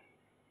ஸ்டெப்,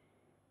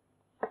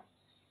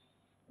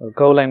 ஒரு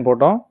கர்வ் லைன்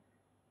போட்டோம்.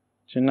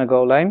 சின்ன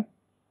கர்வ் லைன்,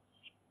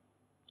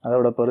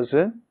 அதோட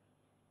பெருசு.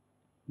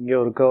 இங்க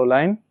ஒரு கர்வ்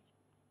லைன்,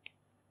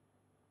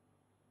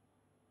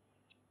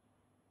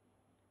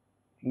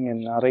 இங்க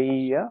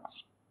நிறைய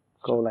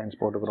கர்வ் லைன்ஸ்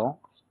போட்டுக்கிறோம்.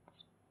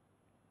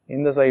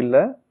 இந்த சைடுல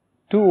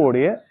 2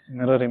 உடைய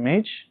மிரர்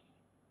இமேஜ்,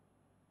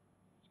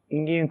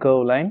 இங்கேயும்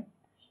கர்வ் லைன்.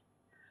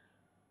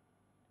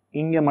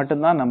 இங்க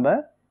மட்டும்தான் நம்ம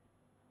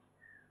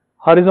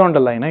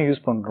ஹாரிசான்டல் லைனை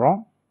யூஸ் பண்றோம்.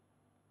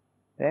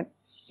 தென்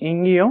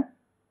இங்கேயும்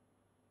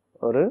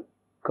ஒரு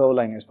கர்வ்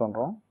லைன் யூஸ்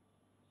பண்றோம்.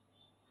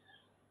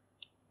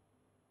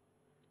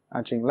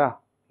 ஆச்சுங்களா?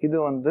 இது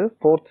வந்து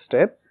ஃபோர்த்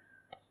ஸ்டெப்.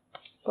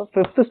 இப்போ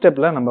ஃபிஃப்த்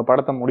ஸ்டெப்ல நம்ம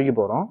படத்தை முடிக்க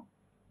போறோம்.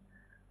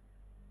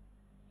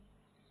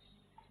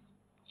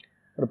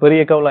 ஒரு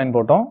பெரிய கர்வ் லைன்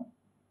போட்டோம்.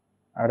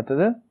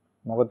 அடுத்தது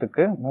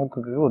முகத்துக்கு,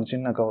 மூக்குக்கு ஒரு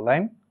சின்ன கர்வ்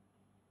லைன்.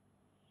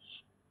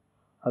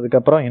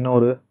 அதுக்கப்புறம்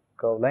இன்னொரு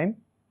கர்வ் லைன்.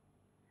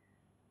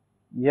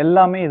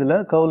 எல்லாமே இதுல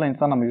கர்வ்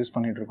லைன்ஸ் தான் நம்ம யூஸ்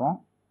பண்ணிட்டு இருக்கோம்.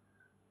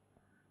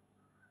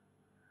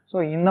 ஸோ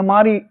இந்த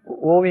மாதிரி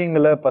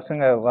ஓவியங்களை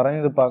பசங்க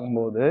வரைஞ்சு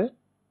பார்க்கும்போது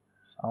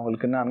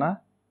அவங்களுக்கு என்னன்னா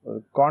ஒரு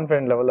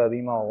கான்ஃபிடென்ட் லெவல்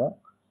அதிகமாகும்.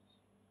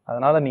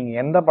 அதனால நீங்க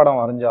எந்த படம்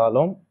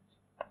வரைஞ்சாலும்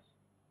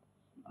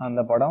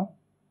அந்த படம்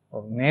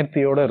ஒரு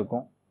நேர்த்தியோட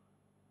இருக்கும்.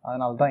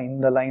 அதனால தான்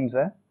இந்த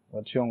லைன்ஸை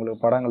வச்சு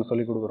உங்களுக்கு படங்கள்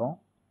சொல்லி கொடுக்குறோம்.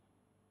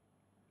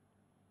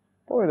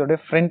 இப்போ இதோடைய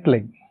ஃப்ரண்ட்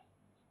லெக்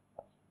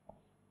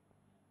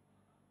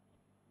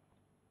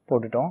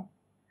போட்டுட்டோம்.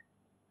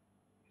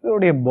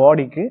 இதோடைய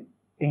பாடிக்கு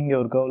இங்க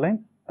ஒரு கர்வ் லைன்,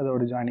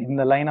 அதோட ஜாயின்.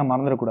 இந்த லைனை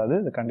மறந்துடக்கூடாது,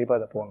 இது கண்டிப்பா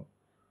இதை போடணும்.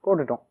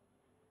 போட்டுட்டோம்.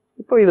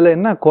 இப்போ இதுல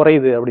என்ன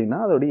குறையுது அப்படின்னா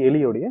அதோடைய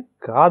எலியோடைய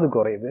காது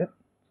குறையுது.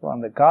 ஸோ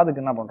அந்த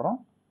காதுக்கு என்ன பண்றோம்,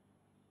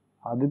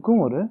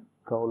 அதுக்கும் ஒரு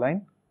கர்வ்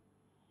லைன்,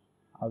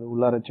 அது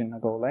உள்ளார சின்ன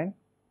கர்வ் லைன்.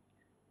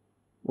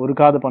 ஒரு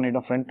காது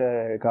பண்ணிட்டோம், ஃப்ரண்ட்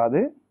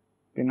காது.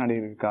 பின்னாடி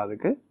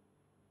காதுக்கு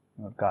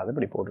ஒரு காது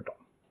இப்படி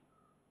போட்டுட்டோம்.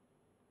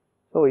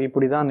 ஸோ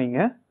இப்படிதான் நீங்க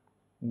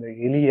இந்த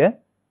எலியை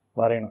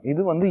வரையணும்.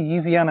 இது வந்து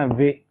ஈஸியான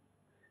வே.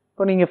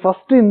 இப்போ நீங்க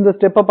ஃபர்ஸ்ட் இந்த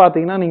ஸ்டெப்பை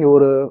பார்த்தீங்கன்னா நீங்க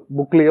ஒரு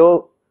புக்லயோ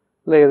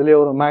இல்லை எதுலையோ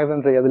ஒரு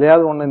மேகசின்ஸ்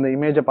எதுலையாவது ஒன்று இந்த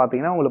இமேஜை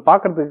பார்த்தீங்கன்னா உங்களுக்கு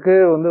பார்க்கறதுக்கு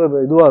வந்து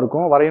இதுவாக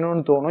இருக்கும்,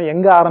 வரையணும்னு தோணும்,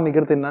 எங்கே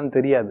ஆரம்பிக்கிறது என்னன்னு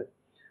தெரியாது.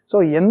 ஸோ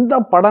எந்த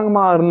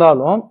படமா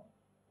இருந்தாலும்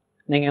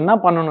நீங்க என்ன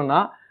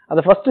பண்ணணும்னா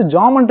அதை ஃபர்ஸ்ட்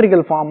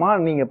ஜாமெட்ரிக்கல்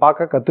ஃபார்மாக நீங்க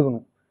பார்க்க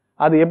கற்றுக்கணும்.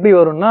 அது எப்படி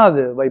வரும்னா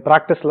அது பை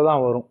ப்ராக்டிஸில்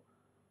தான் வரும்.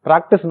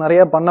 ப்ராக்டிஸ்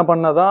நிறைய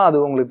பண்ண தான் அது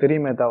உங்களுக்கு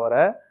தெரியுமே தவிர,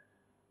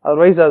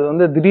 அதர்வைஸ் அது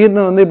வந்து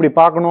திடீர்னு வந்து இப்படி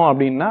பார்க்கணும்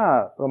அப்படின்னா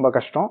ரொம்ப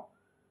கஷ்டம்.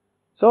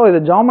 ஸோ இது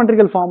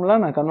ஜாமெட்ரிக்கல் ஃபார்ம்ல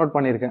நான் கன்வெர்ட்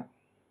பண்ணியிருக்கேன்.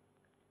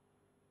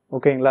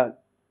 ஓகேங்களா?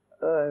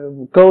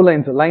 கர்வ்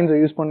லைன்ஸை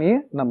யூஸ் பண்ணி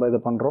நம்ம இதை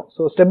பண்றோம்.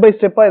 ஸோ ஸ்டெப் பை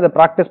ஸ்டெப்பா இதை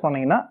ப்ராக்டிஸ்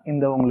பண்ணீங்கன்னா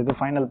இந்த உங்களுக்கு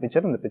ஃபைனல்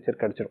பிக்சர், இந்த பிக்சர்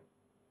கிடைச்சிடும்.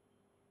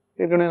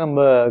 ஏற்கனவே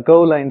நம்ம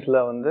கர்வ் லைன்ஸ்ல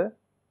வந்து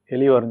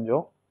எலி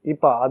வரைஞ்சோம்.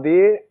 இப்போ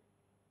அதே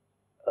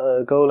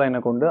கர்வ் லைனை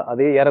கொண்டு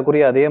அதே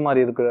ஏறக்குறைய அதே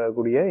மாதிரி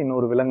இருக்கக்கூடிய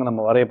இன்னொரு விலங்கு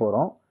நம்ம வரைய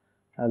போறோம்.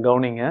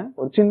 கவனிங்க,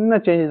 ஒரு சின்ன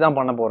சேஞ்ச் தான்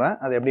பண்ண போறேன்.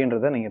 அது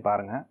எப்படின்றத நீங்க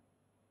பாருங்க.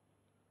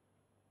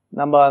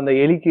 நம்ம அந்த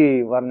எலிக்கு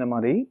வரைஞ்ச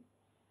மாதிரி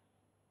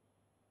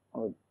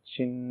ஒரு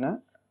சின்ன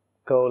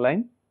கர்வ்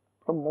லைன்,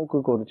 அப்புறம்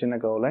மூக்குக்கு ஒரு சின்ன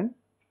curve line.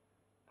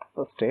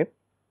 First step.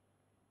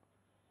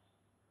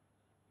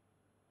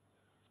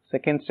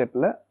 Second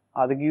ஸ்டெப்ல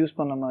அதுக்கு யூஸ்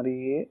பண்ண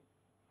மாதிரியே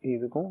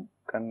இதுக்கும்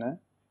கண்ணு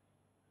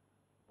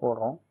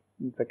போடுறோம்.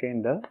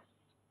 செகண்ட்.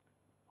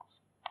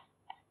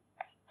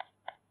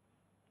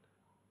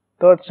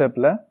 தேர்ட்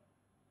ஸ்டெப்ல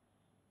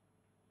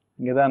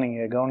இங்கதான்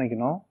நீங்க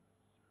கவனிக்கணும்,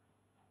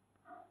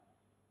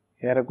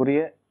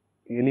 ஏறக்குறைய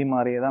எலி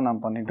மாதிரியே தான்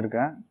நான் பண்ணிட்டு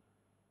இருக்கேன்.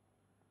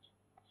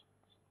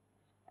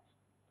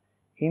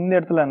 இந்த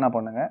இடத்துல என்ன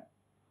பண்ணுங்க,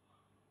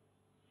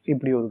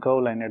 இப்படி ஒரு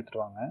கர்வ் லைன்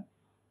எடுத்துட்டு வாங்க.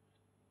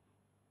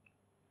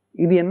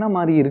 இது என்ன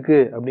மாதிரி இருக்கு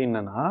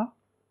அப்படின்னா,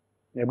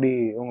 எப்படி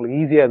உங்களுக்கு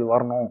ஈஸியா அது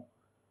வரணும்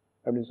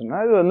அப்படின்னு சொன்னா,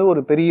 இது வந்து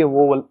ஒரு பெரிய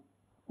ஓவல்.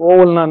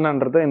 ஓவல்னா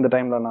என்னன்றதை இந்த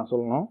டைம்ல நான்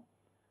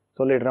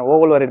சொல்லிடுறேன்.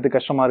 ஓவல் வரையறதுக்கு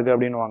கஷ்டமா இருக்கு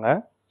அப்படின்னுவாங்க.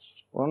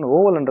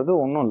 ஓவல்ன்றது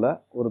ஒன்றும் இல்லை,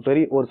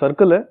 ஒரு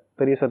சர்க்கிள்,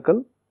 பெரிய சர்க்கிள்,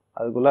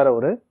 அதுக்குள்ளார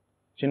ஒரு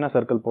சின்ன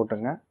சர்க்கிள்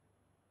போட்டுங்க.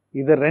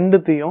 இதை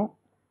ரெண்டுத்தையும்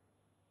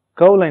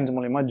கர்வ் லைன்ஸ்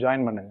மூலமா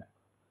ஜாயின் பண்ணுங்க.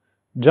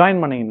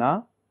 ஜாயின் பண்ணீங்கன்னா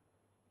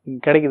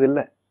கிடைக்குது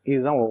இல்லை,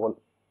 இதுதான் ஓவல்.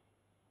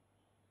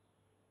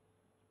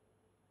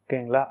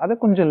 ஓகேங்களா? அதை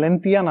கொஞ்சம்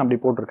லென்த்தியா நான்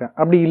அப்படி போட்டிருக்கேன்.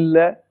 அப்படி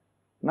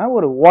இல்லைன்னா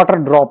ஒரு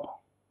வாட்டர் டிராப்,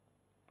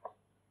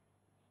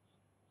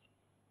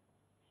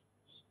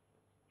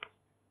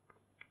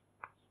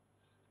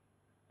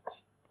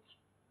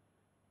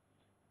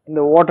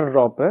 இந்த வாட்டர்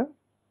டிராப்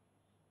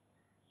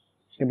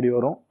இப்படி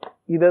வரும்.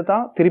 இதை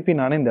தான் திருப்பி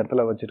நான் இந்த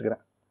இடத்துல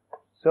வச்சிருக்கிறேன்.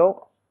 ஸோ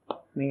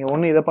நீங்க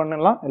ஒன்று இதை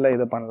பண்ணலாம், இல்லை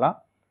இதை பண்ணலாம்.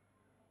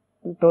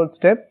 Third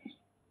step.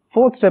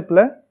 ஃபோர்த்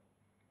ஸ்டெப்ல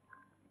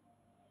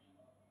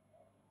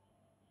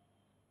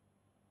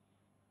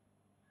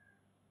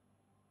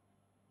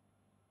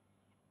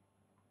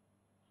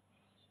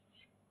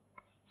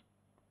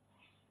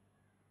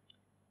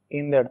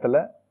இந்த இடத்துல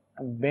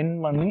பெண்ட்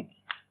பண்ணி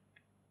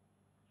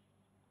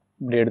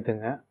இப்படி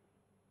எடுத்துங்க.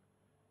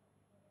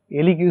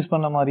 எலிக்கு யூஸ்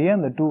பண்ண மாதிரியே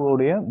அந்த 2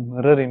 உடைய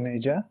மிரர்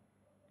இமேஜை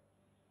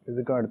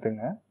இதுக்கும்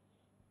எடுத்துங்க.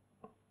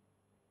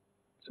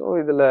 ஸோ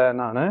இதில்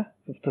நான்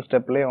 5th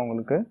ஸ்டெப்லேயே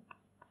உங்களுக்கு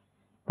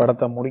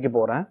படத்தை முடிக்க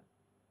போகிறேன்.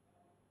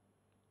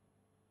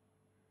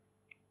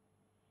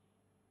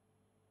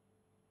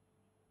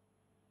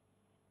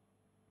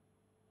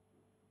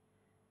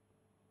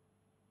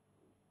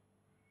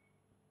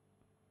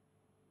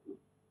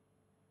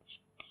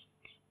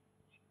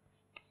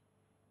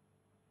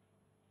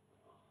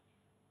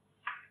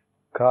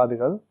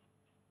 காதுகள்,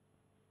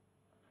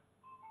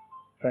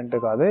 ஃப்ரண்ட்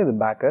காது, இது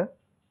பேக்கு.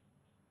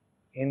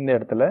 இந்த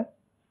இடத்துல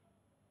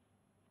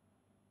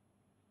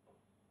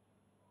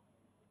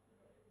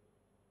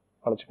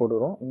வளைச்சு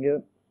போட்டுக்கிறோம். இங்கே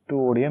 2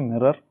 உடைய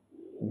மிரர்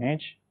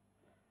இமேஜ்,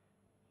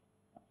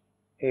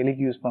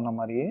 எலிக்கு யூஸ் பண்ண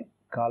மாதிரியே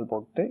கால்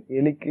போட்டு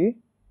எலிக்கு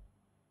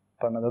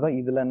பண்ணதை தான்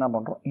இதில் என்ன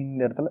பண்ணுறோம், இந்த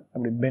இடத்துல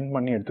அப்படி பெண்ட்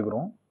பண்ணி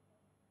எடுத்துக்கிறோம்.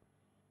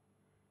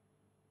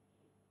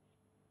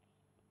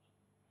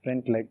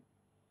 ஃப்ரண்ட் லெக்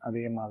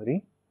அதே மாதிரி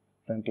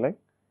ஃப்ரண்ட் லெக்.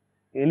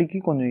 எலிக்கு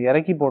கொஞ்சம்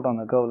இறக்கி போட்டோம்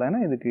அந்த கர்வ்ல, ஏன்னா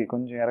இதுக்கு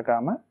கொஞ்சம்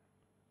இறக்காம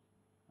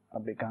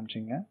அப்படி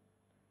காமிச்சிங்க.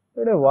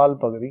 இதோட வால்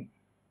பகுதி,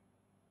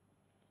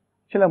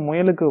 சில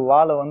முயலுக்கு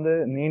வாலை வந்து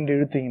நீண்டு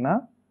இழுத்தீங்கன்னா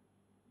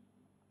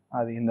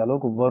அது இந்த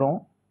அளவுக்கு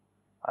வரும்.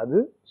 அது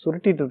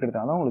சுருட்டிட்டு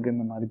இருக்கிறதால உங்களுக்கு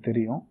இந்த மாதிரி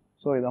தெரியும்.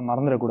 ஸோ இதை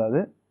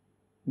மறந்துடக்கூடாது.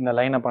 இந்த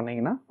லைனை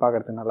பண்ணீங்கன்னா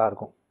பார்க்கறதுக்கு நல்லா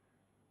இருக்கும்.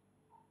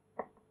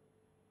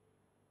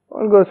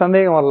 உங்களுக்கு ஒரு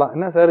சந்தேகம் வரலாம்,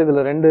 என்ன சார்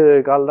இதில் 2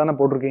 கால் தானே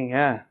போட்டிருக்கீங்க,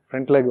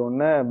 ஃப்ரண்ட் லெக்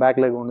 1 பேக்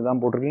லெக் 1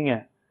 தான் போட்டிருக்கீங்க,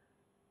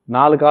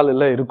 4 கால்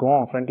இல்லை இருக்கும்,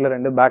 ஃப்ரண்ட்ல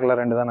 2 பேக்ல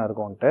 2 தானே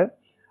இருக்கும்ன்ட்டு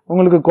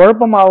உங்களுக்கு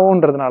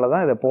குழப்பமாகும்ன்றதுனால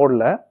தான் இதை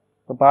போடல.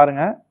 இப்போ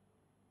பாருங்க,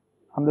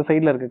 அந்த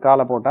சைடில் இருக்க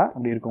காலை போட்டால்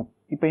அப்படி இருக்கும்.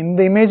 இப்போ இந்த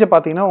இமேஜை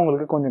பார்த்தீங்கன்னா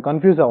உங்களுக்கு கொஞ்சம்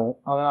கன்ஃபியூஸ் ஆகும்.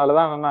 அதனால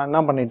தான் நான்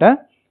என்ன பண்ணிட்டேன்,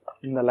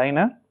 இந்த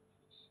லைனை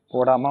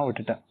போடாமல்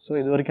விட்டுட்டேன். ஸோ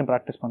இது வரைக்கும்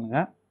ப்ராக்டிஸ்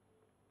பண்ணுங்கள்.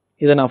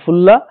 இதை நான்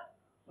ஃபுல்லாக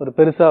ஒரு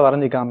பெருசாக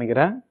வரைஞ்சி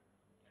காமிக்கிறேன்.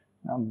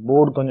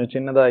 போர்டு கொஞ்சம்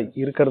சின்னதாக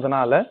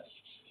இருக்கிறதுனால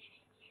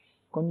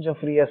கொஞ்சம்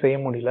ஃப்ரீயாக செய்ய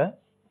முடியல.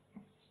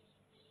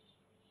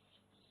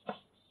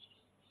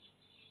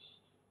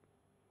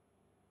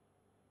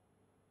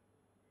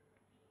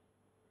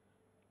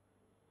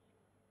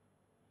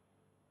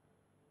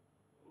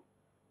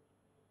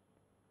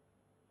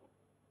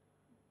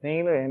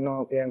 நீங்களும்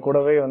என்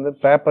கூடவே வந்து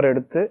பேப்பர்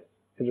எடுத்து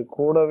இது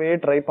கூடவே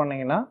ட்ரை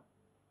பண்ணீங்கன்னா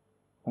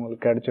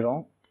உங்களுக்கு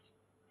கிடைச்சிடும்.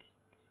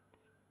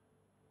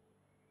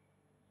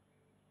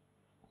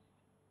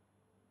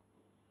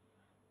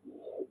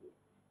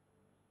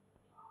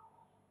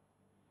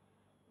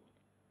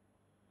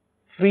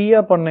 ஃப்ரீயா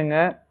பண்ணுங்க,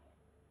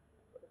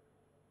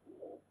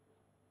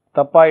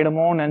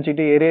 தப்பாயிடுமோ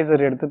நினைச்சிட்டு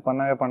எரேசர் எடுத்து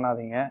பண்ணவே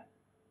பண்ணாதீங்க.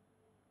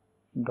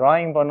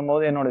 டிராயிங்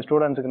பண்ணும்போது என்னோட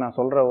ஸ்டூடெண்ட்ஸுக்கு நான்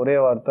சொல்ற ஒரே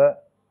வார்த்தை,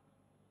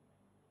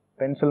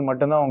 பென்சில்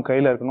மட்டும்தான் உங்க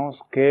கையில இருக்கணும்,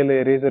 ஸ்கேல்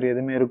எரேசர்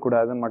எதுவுமே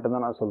இருக்கக்கூடாதுன்னு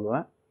மட்டும்தான் நான்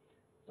சொல்லுவேன்.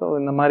 ஸோ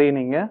இந்த மாதிரி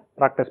நீங்க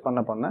ப்ராக்டிஸ்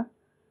பண்ண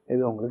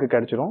இது உங்களுக்கு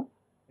கிடைச்சிரும்.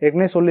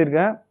 ஏற்கனவே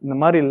சொல்லியிருக்கேன், இந்த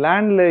மாதிரி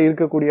லேண்ட்ல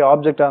இருக்கக்கூடிய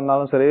ஆப்ஜெக்டா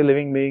இருந்தாலும் சரி,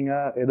 லிவிங் பீயிங்கா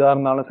எதா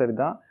இருந்தாலும்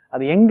சரிதான்,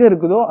 அது எங்க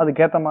இருக்குதோ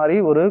அதுக்கேற்ற மாதிரி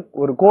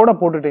ஒரு கோடை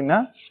போட்டுட்டீங்கன்னா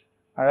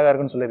அழகா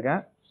இருக்குன்னு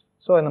சொல்லியிருக்கேன்.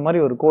 ஸோ இந்த மாதிரி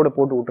ஒரு கோடை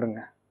போட்டு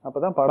விட்டுருங்க,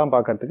 அப்பதான் படம்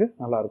பார்க்கறதுக்கு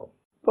நல்லா இருக்கும்.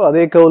 ஸோ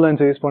அதே கர்வ்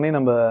லைன்ஸ் யூஸ் பண்ணி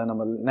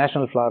நம்ம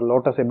நேஷனல் ஃபிளவர்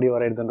லோட்டஸ் எப்படி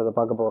வரையுதுன்றதை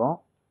பார்க்க போறோம்.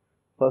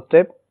 ஃபர்ஸ்ட்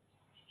ஸ்டெப்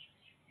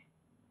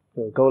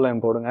கர்வ்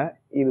லைன் போடுங்க.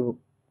 இது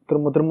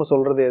திரும்ப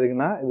சொல்றது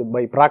எதுக்குன்னா, இது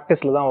பை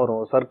ப்ராக்டிஸ்ல தான்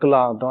வரும். சர்க்கிள்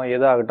ஆகட்டும்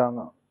எதாகட்டும்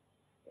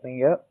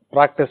நீங்க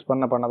ப்ராக்டிஸ்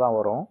பண்ண தான்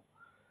வரும்.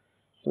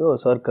 இது ஒரு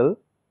சர்க்கிள்,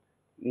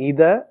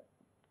 இத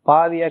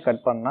பாதியா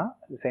கட் பண்ணா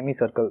செமி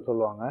சர்க்கிள்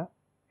சொல்லுவாங்க.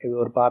 இது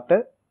ஒரு பார்ட்டு,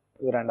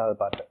 இது ரெண்டாவது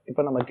பார்ட்.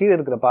 இப்போ நம்ம கீழே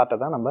இருக்கிற பார்ட்டை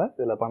தான் நம்ம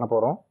இதுல பண்ண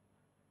போறோம்.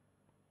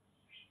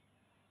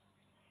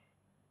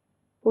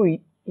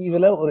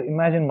 இதுல ஒரு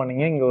இமேஜின்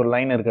பண்ணீங்க, இங்க ஒரு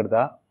லைன்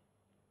இருக்கிறதா,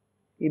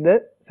 இதை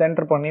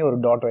சென்டர் பண்ணி ஒரு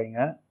டாட்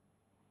வைங்க.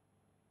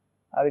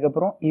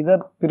 அதுக்கப்புறம் இதை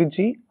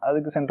பிரிச்சு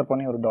அதுக்கு சென்டர்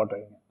பண்ணி ஒரு டாட்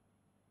வைங்க.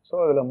 ஸோ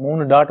இதுல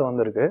 3 டாட்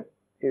வந்திருக்கு.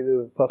 இது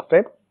ஃபர்ஸ்ட்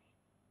ஸ்டெப்,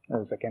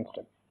 இது செகண்ட்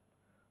ஸ்டெப்.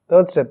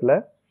 தேர்ட் ஸ்டெப்ல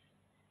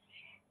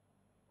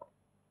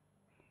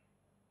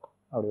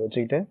அப்படி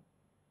வச்சுக்கிட்டு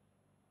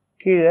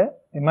கீழே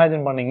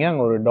இமேஜின் பண்ணீங்க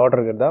அங்க ஒரு டாட்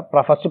இருக்கிறதா.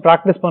 ஃபர்ஸ்ட்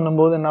ப்ராக்டிஸ்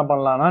பண்ணும்போது என்ன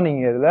பண்ணலாம்னா,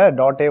 நீங்க இதுல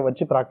டாட்டே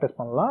வச்சு ப்ராக்டிஸ்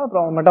பண்ணலாம்.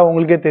 அப்புறம்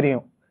உங்களுக்கே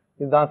தெரியும்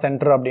இதுதான்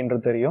சென்டர்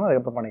அப்படின்றது தெரியும்,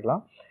 அதுக்கப்புறம்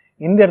பண்ணிக்கலாம்.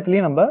 இந்த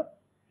இடத்துலயும் நம்ம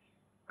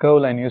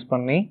கர்வ் லைன் யூஸ்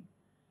பண்ணி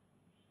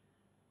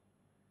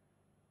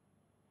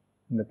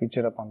இந்த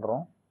பிக்சரை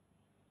பண்றோம்.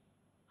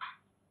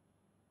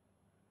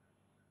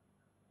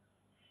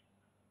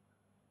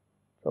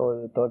 ஸோ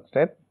இது தேர்ட்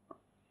ஸ்டெப்.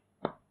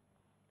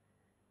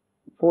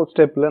 ஃபோர்த்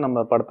ஸ்டெப்ல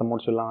நம்ம படத்தை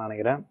முடிச்சிடலாம்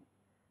நினைக்கிறேன்.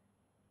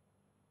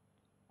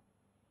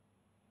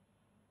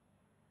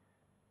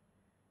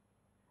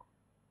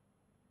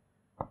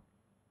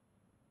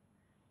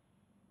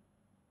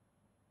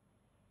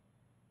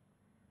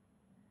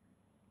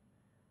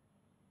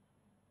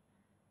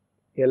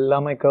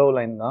 எல்லாமே கர்வ்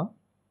லைன் தான்.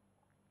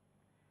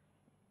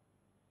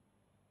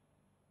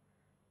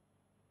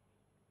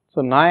 ஸோ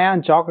நான்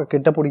ஏன் சாக்கை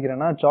கிட்ட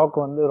பிடிக்கிறேன்னா, சாக்கு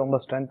வந்து ரொம்ப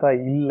ஸ்ட்ரென்த்தா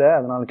இல்லை,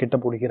 அதனால கிட்ட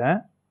பிடிக்கிறேன்.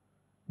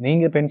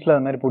 நீங்க பென்சில்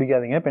அது மாதிரி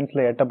பிடிக்காதீங்க,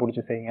 பென்சிலை எட்ட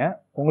பிடிச்சி செய்யுங்க.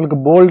 உங்களுக்கு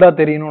போல்டா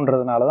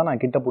தெரியணுன்றதுனால தான்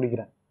நான் கிட்ட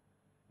பிடிக்கிறேன்.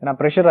 ஏன்னா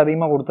ப்ரெஷர்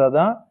அதிகமாக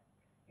கொடுத்தாதான்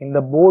இந்த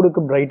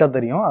போர்டுக்கு பிரைட்டா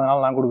தெரியும், அதனால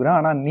நான் கொடுக்குறேன்.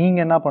 ஆனா நீங்க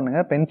என்ன பண்ணுங்க,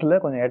 பென்சிலை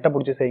கொஞ்சம் எட்ட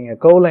பிடிச்சி செய்யுங்க.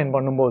 கர்வ் லைன்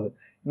பண்ணும்போது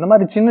இந்த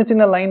மாதிரி சின்ன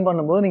சின்ன லைன்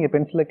பண்ணும்போது நீங்க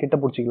பென்சிலை கிட்ட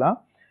பிடிச்சிக்கலாம்.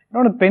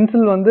 இன்னொன்று,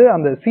 பென்சில் வந்து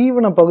அந்த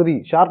சீவன பகுதி,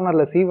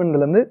 ஷார்ப்னர்ல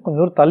சீவனதுல இருந்து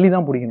கொஞ்சம் ஒரு தள்ளி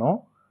தான் பிடிக்கணும்.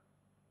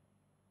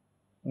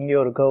 இங்கே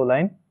ஒரு கர்வ்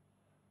லைன்,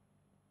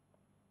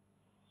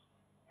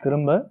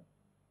 திரும்ப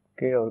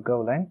கீழே ஒரு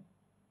கர்வ் லைன்.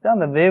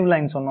 அந்த வேவ்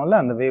லைன் சொன்னோம்ல,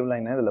 அந்த வேவ்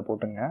லைனை இதில்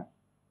போட்டுங்க.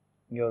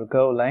 இங்கே ஒரு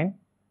கர்வ் லைன்,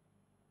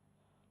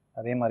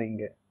 அதே மாதிரி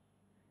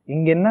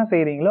இங்க என்ன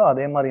செய்றீங்களோ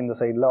அதே மாதிரி இந்த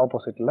சைடில்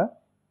ஆப்போசிட்ல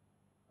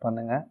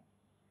பண்ணுங்க.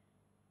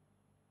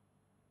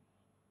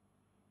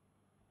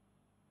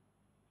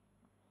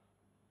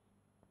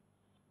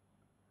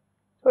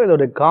 ஸோ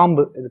இதோட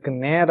காம்பு, இதுக்கு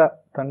நேரா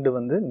தண்டு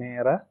வந்து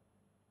நேரா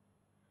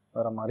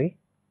வர மாதிரி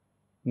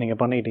நீங்க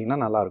பண்ணிட்டீங்கன்னா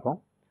நல்லா இருக்கும்.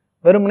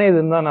 வெறுமனே இது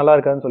இருந்தால் நல்லா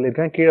இருக்காதுன்னு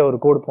சொல்லியிருக்கேன். கீழே ஒரு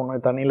கோடு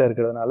போடணும், தண்ணியில்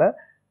இருக்கிறதுனால.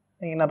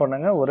 நீங்க என்ன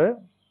பண்ணுங்க, ஒரு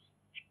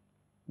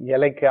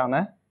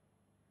இலைக்கான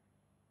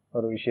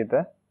ஒரு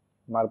விஷயத்த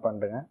மார்க்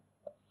பண்ணுங்க.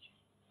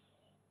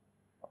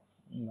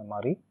 இந்த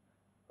மாதிரி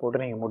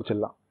போட்டு நீங்க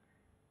முடிச்சிடலாம்.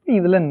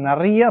 இதுல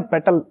நிறைய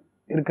பெட்டல்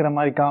இருக்கிற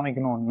மாதிரி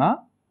காமிக்கணும்னா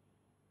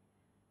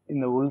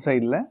இந்த உள்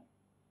சைடில்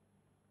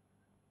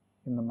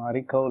இந்த மாதிரி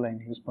கர்வ் லைன்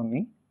யூஸ் பண்ணி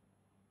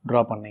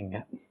ட்ரா பண்ணீங்க.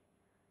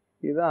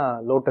 இதுதான்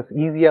லோட்டஸ்,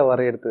 ஈஸியாக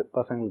வரையிறது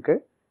பசங்களுக்கு.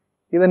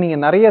 இதை நீங்க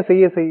நிறைய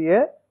செய்ய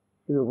செய்ய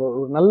இது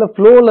ஒரு நல்ல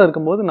ஃப்ளோவில்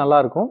இருக்கும்போது நல்லா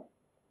இருக்கும்.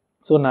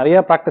 ஸோ நிறைய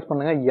ப்ராக்டிஸ்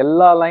பண்ணுங்க.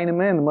 எல்லா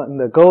லைனுமே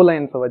இந்த கர்வ்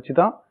லைன்ஸை வச்சு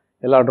தான்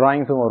எல்லா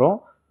டிராயிங்ஸும் வரும்.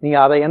 நீங்க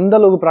அதை எந்த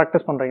அளவுக்கு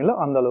ப்ராக்டிஸ் பண்றீங்களோ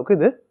அந்த அளவுக்கு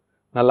இது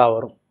நல்லா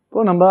வரும்.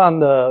 இப்போ நம்ம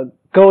அந்த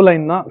கர்வ்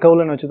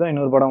லைன் வச்சு தான்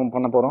இன்னொரு படம்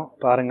பண்ண போறோம்.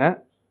 பாருங்க,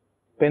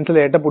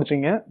 பென்சிலை எட்ட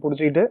பிடிச்சிங்க,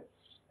 பிடிச்சிக்கிட்டு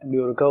இப்படி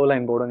ஒரு கர்வ்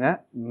லைன் போடுங்க.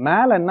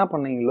 மேலே என்ன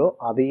பண்ணீங்களோ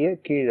அதையே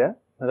கீழே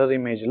மிரர்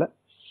இமேஜில்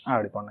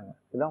அப்படி பண்ணுங்க.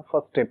 இதுதான்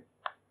ஃபர்ஸ்ட் ஸ்டெப்.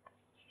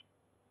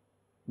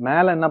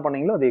 மேலே என்ன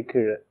பண்ணீங்களோ அதே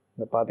கீழே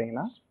இதை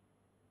பார்த்தீங்கன்னா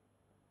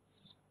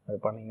அது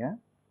பண்ணீங்க.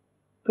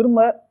 திரும்ப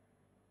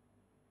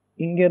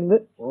இங்கேருந்து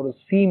ஒரு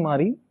சி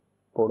மாதிரி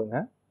போடுங்க,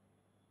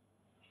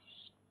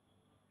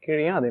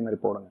 கீழேயும் அதே மாதிரி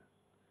போடுங்க.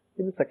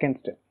 இது செகண்ட்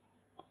ஸ்டெப்.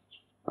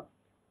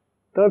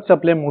 தேர்ட்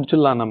ஸ்டெப்லேயே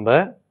முடிச்சிடலாம் நம்ம.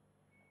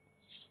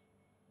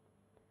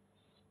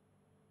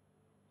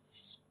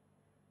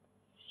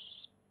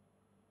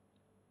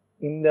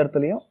 இந்த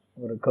இடத்துலையும்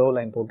ஒரு கர்வ்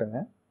லைன் போட்டுங்க.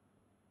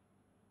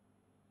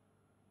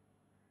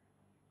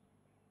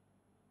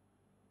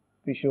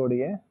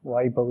 ஃபிஷ்ஷோடைய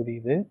வாய்ப்பகுதி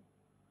இது,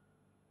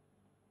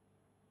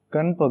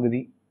 கண்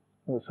பகுதி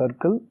ஒரு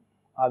சர்க்கிள்,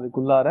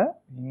 அதுக்குள்ளார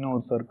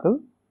இன்னொரு சர்க்கிள்,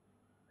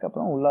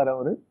 அப்புறம் உள்ளார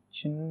ஒரு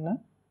சின்ன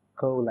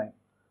கர்வ் லைன்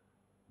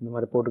இந்த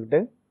மாதிரி போட்டுக்கிட்டு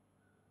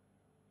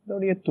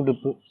இதோடைய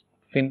துடுப்பு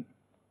ஃபின்,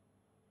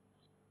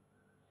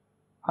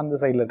 அந்த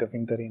சைடில் இருக்க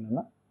ஃபின்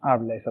தெரியணும்னா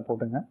ஆப்லைஸை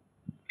போட்டுங்க.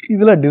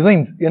 இதில்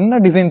டிசைன்ஸ், என்ன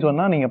டிசைன்ஸ்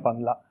வேணா நீங்க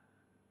பண்ணலாம்.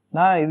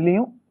 நான்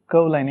இதுலேயும்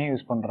கர்வ் லைனே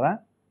யூஸ் பண்றேன்.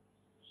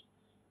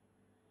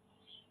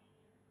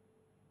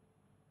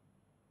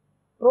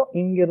 அப்புறம்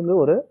இங்கிருந்து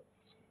ஒரு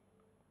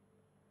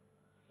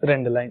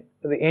 2 லைன்.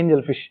 இது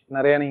ஏஞ்சல் ஃபிஷ்,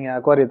 நிறைய நீங்க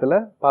அக்வாரியத்தில்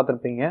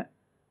பார்த்துருப்பீங்க.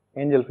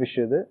 ஏஞ்சல் ஃபிஷ்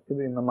இது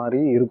இந்த மாதிரி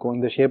இருக்கும்,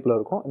 இந்த ஷேப்ல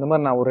இருக்கும். இந்த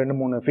மாதிரி நான் ஒரு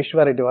 2-3 ஃபிஷ்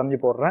வெரைட்டி வரைஞ்சி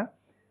போடுறேன்.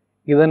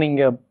 இதை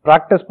நீங்க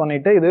ப்ராக்டிஸ்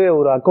பண்ணிட்டு இது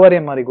ஒரு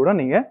அக்வாரியம் மாதிரி கூட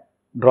நீங்க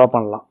ட்ரா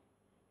பண்ணலாம்.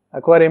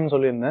 அக்வாரியம்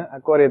சொல்லியிருந்தேன்,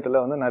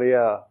 அக்வாரியத்தில் வந்து நிறைய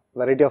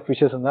வெரைட்டி ஆஃப்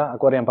ஃபிஷ்ஷஸ் இருந்தால்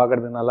அக்வாரியம்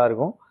பார்க்கறதுக்கு நல்லா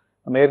இருக்கும்.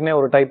 நம்ம ஏற்கனவே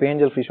ஒரு டைப்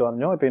ஏஞ்சல் ஃபிஷ்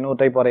வரைஞ்சோம், இப்போ இன்னொரு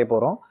டைப் வரைய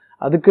போகிறோம்.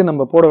 அதுக்கு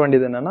நம்ம போட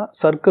வேண்டியது என்னன்னா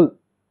சர்க்கிள்.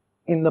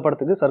 இந்த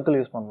படத்துக்கு சர்க்கிள்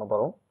யூஸ் பண்ண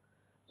போகிறோம்.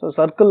 ஸோ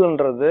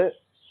சர்க்கிள்ன்றது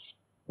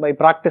பை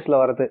ப்ராக்டிஸில்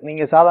வர்றது.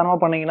 நீங்கள் சாதாரணமாக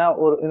பண்ணீங்கன்னா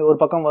ஒரு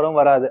பக்கம் வரும்,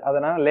 வராது.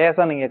 அதனால்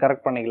லேசாக நீங்கள்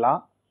கரெக்ட் பண்ணிக்கலாம்.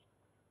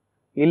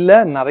 இல்லை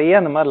நிறைய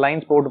இந்த மாதிரி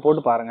லைன்ஸ்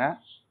போட்டு பாருங்க.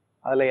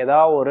 அதில்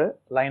ஏதாவது ஒரு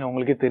லைன்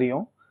உங்களுக்கே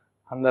தெரியும்,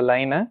 அந்த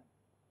லைனை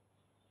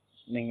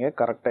நீங்கள்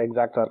கரெக்டாக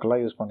எக்ஸாக்ட்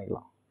சர்க்கிளாக யூஸ்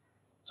பண்ணிக்கலாம்.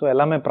 ஸோ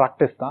எல்லாமே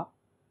ப்ராக்டிஸ் தான்,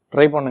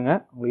 ட்ரை பண்ணுங்க,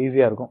 உங்களுக்கு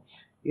ஈஸியாக இருக்கும்.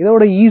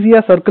 இதோட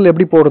ஈஸியாக சர்க்கிள்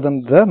எப்படி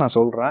போடுறதுன்றத நான்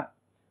சொல்கிறேன்.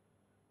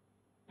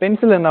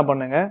 பென்சில் என்ன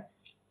பண்ணுங்க,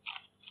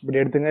 இப்படி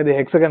எடுத்துங்க. இது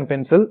ஹெக்ஸகன்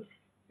பென்சில்,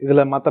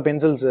 இதில் மற்ற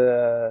பென்சில்ஸ்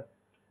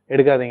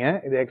எடுக்காதீங்க.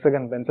 இது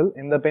ஹெக்ஸகன் பென்சில்.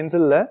 இந்த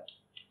பென்சிலில்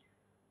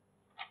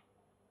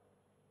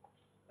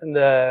இந்த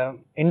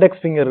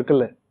இண்டெக்ஸ் ஃபிங்கர்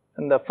இருக்குல்ல,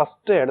 இந்த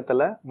ஃபர்ஸ்ட்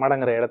இடத்துல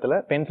மடங்குற இடத்துல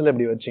பென்சில்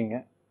இப்படி வச்சிங்க.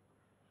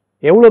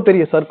 எவ்வளோ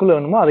பெரிய சர்க்கிள்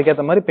வேணுமோ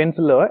அதுக்கேற்ற மாதிரி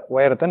பென்சில்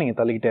உயரத்தை நீங்கள்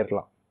தள்ளிக்கிட்டே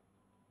இருக்கலாம்,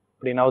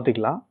 இப்படி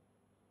நவுத்திக்கலாம்.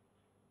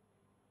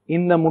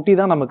 இந்த முட்டி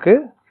தான் நமக்கு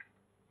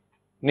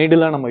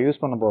நீடிலாக நம்ம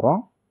யூஸ் பண்ண போகிறோம்.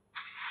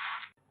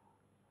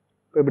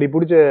 இப்போ இப்படி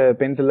பிடிச்ச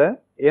பென்சிலை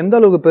எந்த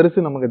அளவுக்கு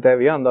பெருசு நமக்கு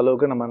தேவையோ அந்த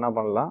அளவுக்கு நம்ம என்ன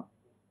பண்ணலாம்,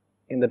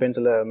 இந்த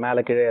பென்சிலை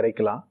மேலே கீழே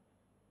இறக்கலாம்.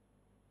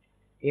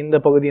 இந்த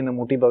பகுதி, இந்த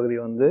முட்டி பகுதி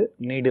வந்து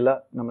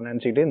நீடிலாக நம்ம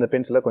நினச்சிக்கிட்டு இந்த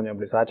பென்சிலை கொஞ்சம்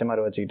இப்படி சாய்ச்ச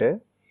மாதிரி வச்சுக்கிட்டு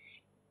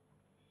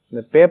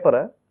இந்த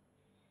பேப்பரை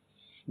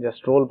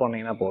ஜஸ்ட் ரோல்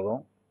பண்ணீங்கன்னா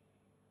போதும்,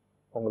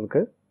 உங்களுக்கு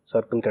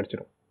சர்க்கிள்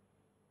கிடைச்சிடும்.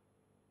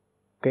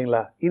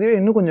 ஓகேங்களா? இதுவே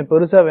இன்னும் கொஞ்சம்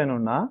பெருசாக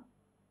வேணும்னா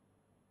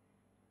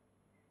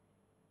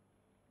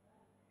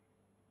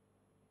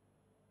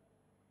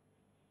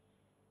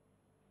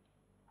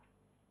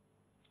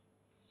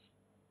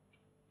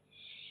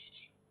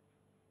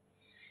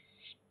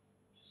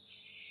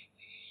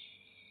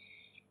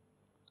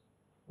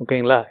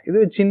ஓகேங்களா? இது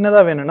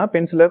சின்னதாக வேணும்னா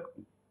பென்சிலை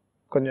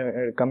கொஞ்சம்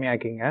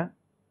கம்மியாக்கிங்க.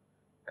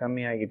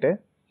 கம்மியாக்கிட்டு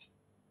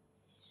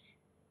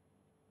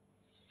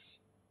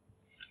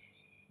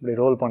இப்படி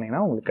ரோல்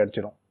பண்ணிங்கன்னா உங்களுக்கு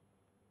கிடச்சிடும்.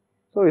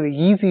 ஸோ இது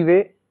ஈஸி வே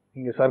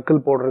நீங்கள்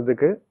சர்க்கிள்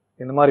போடுறதுக்கு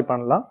இந்த மாதிரி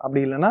பண்ணலாம்.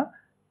 அப்படி இல்லைன்னா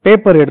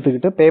பேப்பர்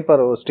எடுத்துக்கிட்டு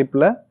பேப்பர் ஒரு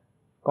ஸ்டிப்பில்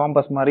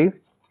காம்பஸ் மாதிரி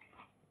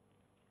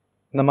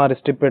இந்த மாதிரி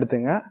ஸ்டிப்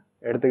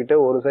எடுத்துக்கிட்டு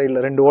ஒரு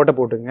சைடில் 2 ஓட்டை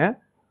போட்டுங்க.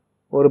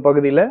 ஒரு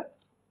பகுதியில்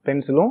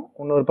பென்சிலும்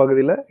இன்னொரு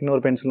பகுதியில்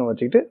இன்னொரு பென்சிலும்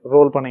வச்சுக்கிட்டு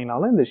ரோல்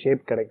பண்ணிங்கனாலும் இந்த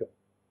ஷேப் கிடைக்கும்.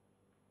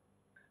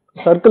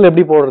 சர்க்கிள்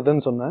எப்படி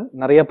போடுறதுன்னு சொன்னேன்.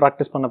 நிறைய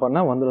ப்ராக்டிஸ்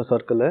பண்ண வந்துடும்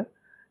சர்க்கிள்.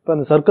 இப்போ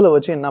அந்த சர்க்கிளை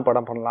வச்சு என்ன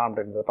படம் பண்ணலாம்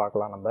அப்படின்றத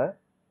பார்க்கலாம். நம்ம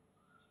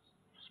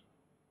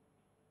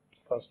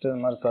ஃபர்ஸ்ட்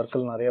இந்த மாதிரி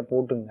சர்க்கிள் நிறைய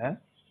போட்டுங்க.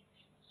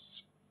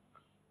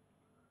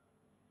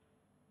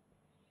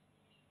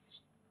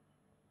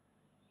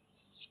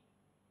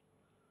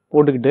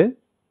 போட்டுக்கிட்டு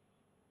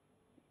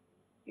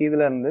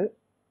இதுல இருந்து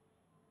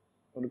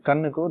ஒரு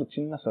கண்ணுக்கு ஒரு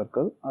சின்ன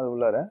சர்க்கிள், அது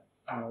உள்ளார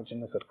ஒரு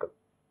சின்ன சர்க்கிள்.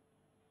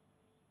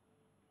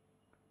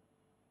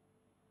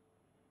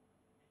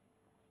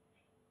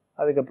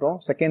 அதுக்கப்புறம்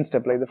செகண்ட்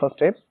ஸ்டெப்ல, இது ஃபர்ஸ்ட்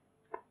ஸ்டெப்,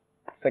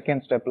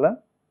 செகண்ட் ஸ்டெப்ல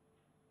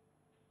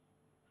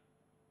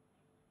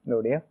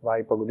இதோடைய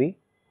வாய்ப்பகுதி,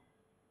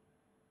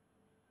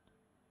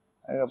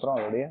 அதுக்கப்புறம்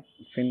அதோடைய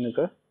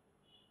ஃபின்னுக்கு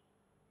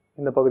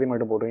இந்த பகுதி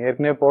மட்டும் போட்டுங்க.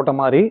 ஏற்கனவே போட்ட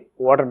மாதிரி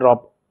வாட்டர்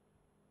டிராப்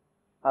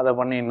அதை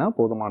பண்ணீங்கன்னா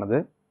போதுமானது.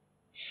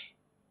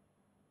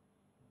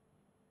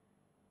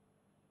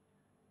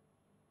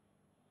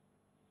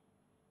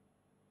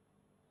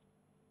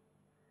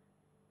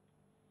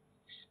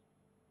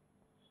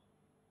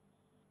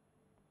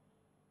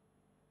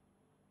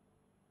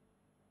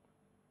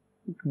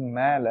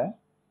 மேல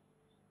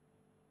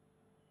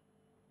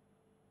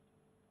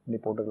இப்படி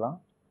போட்டுக்கலாம்.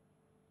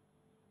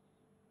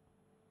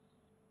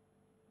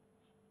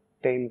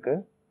 டெயிலுக்கு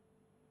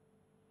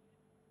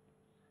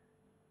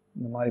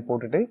இந்த மாதிரி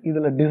போட்டுட்டு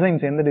இதுல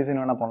டிசைன்ஸ் எந்த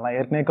டிசைன் வேணா பண்ணலாம்.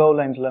 ஏற்கனவே கர்வ்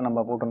லைன்ஸ்ல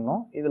நம்ம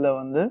போட்டிருந்தோம். இதுல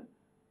வந்து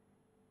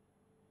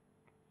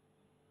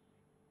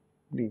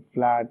இப்படி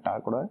ஃபிளாட்டா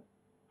கூட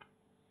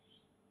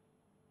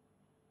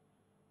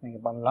நீங்க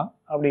பண்ணலாம்.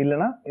 அப்படி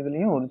இல்லைன்னா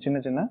இதுலயும் ஒரு சின்ன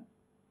சின்ன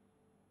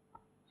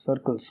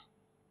சர்க்கிள்ஸ்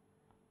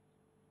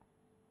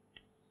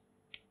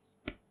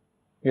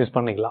யூஸ்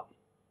பண்ணிக்கலாம்.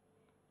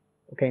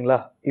 ஓகேங்களா?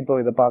 இப்போ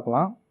இதை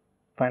பார்க்கலாம்.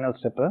 Final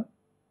step.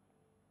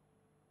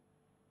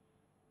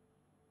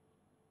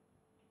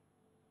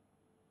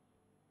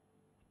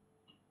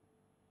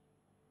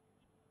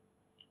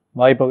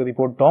 வாய்ப்பகுதி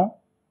போட்டோம்.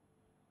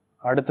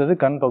 அடுத்தது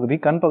கண் பகுதி.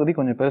 கண் பகுதி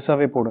கொஞ்சம்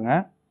பெருசாவே போடுங்க.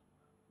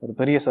 ஒரு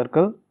பெரிய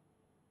சர்க்கிள்,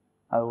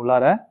 அது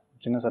உள்ளார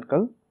சின்ன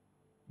சர்க்கிள்,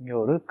 இங்க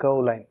ஒரு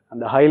கர்வ் லைன்.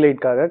 அந்த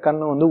ஹைலைட்காக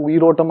கண்ணு வந்து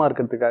உயிரோட்டமா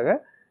இருக்கிறதுக்காக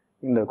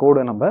இந்த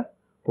கோடை நம்ம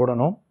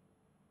போடணும்.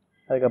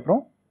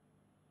 அதுக்கப்புறம்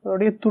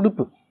அதோடைய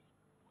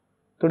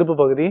துடுப்பு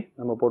பகுதி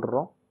நம்ம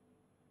போட்டுறோம்.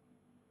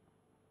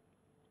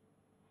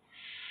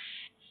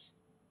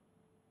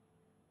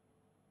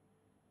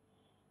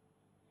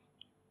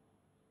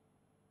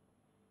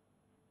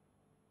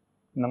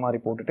 இந்த மாதிரி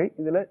போட்டுட்டு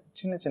இதுல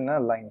சின்ன சின்ன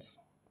லைன்ஸ்,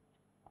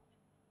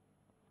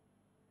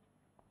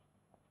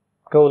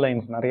 கர்வ்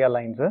லைன்ஸ், நிறைய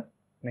லைன்ஸ்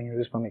நீங்க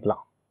யூஸ்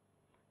பண்ணிக்கலாம்.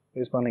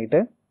 யூஸ்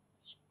பண்ணிட்டு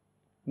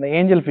இந்த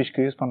ஏஞ்சல்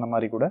ஃபிஷ்க்கு யூஸ் பண்ண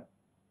மாதிரி கூட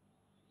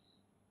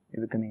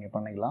இதுக்கு நீங்க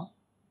பண்ணிக்கலாம்.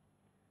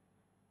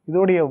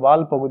 இதோடைய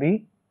வால் பகுதி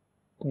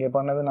இங்க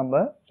பண்ணது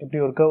நம்ம இப்படி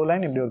ஒரு கர்வ்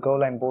லைன், இப்படி ஒரு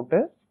கர்வ் லைன் போட்டு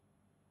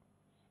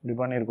இப்படி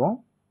பண்ணியிருக்கோம்.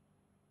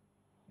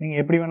 நீங்க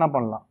எப்படி வேணா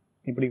பண்ணலாம்.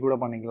 இப்படி கூட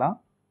பண்ணிக்கலாம்.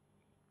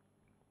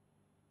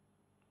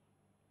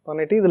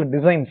 பண்ணிட்டு இதுல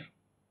டிசைன்ஸ்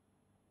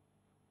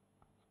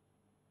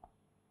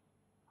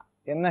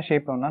என்ன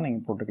ஷேப் வேணா நீங்க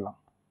போட்டுக்கலாம்.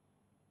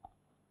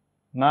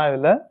 நான்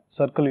இதுல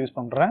சர்க்கிள் யூஸ்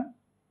பண்றேன்.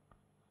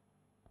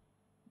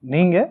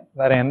 நீங்க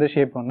வேற எந்த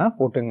ஷேப் வேணா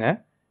போட்டுங்க.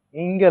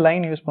 இங்க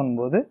லைன் யூஸ்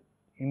பண்ணும்போது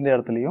இந்த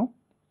இடத்துலயும்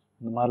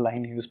இந்த மாதிரி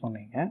லைன் யூஸ்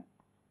பண்ணீங்க,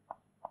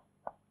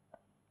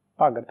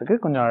 பார்க்கறதுக்கு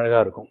கொஞ்சம் அழகா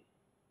இருக்கும்.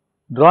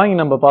 டிராயிங்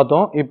நம்ம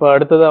பார்த்தோம். இப்போ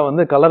அடுத்ததா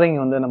வந்து கலரிங்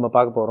வந்து நம்ம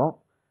பார்க்க போறோம்.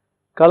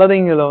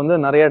 கலரிங்கில் வந்து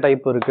நிறைய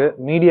டைப் இருக்கு.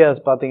 மீடியாஸ்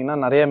பார்த்தீங்கன்னா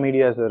நிறைய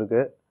மீடியாஸ்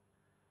இருக்கு.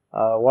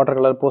 Water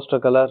colour,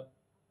 poster colour,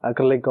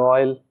 acrylic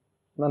oil,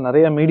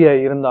 நிறைய மீடியா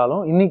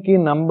இருந்தாலும் இன்னைக்கு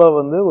நம்ம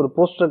வந்து ஒரு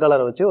போஸ்டர்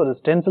கலர் வச்சு ஒரு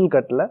ஸ்டென்சில்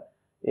கட்ல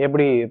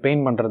எப்படி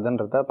பெயிண்ட்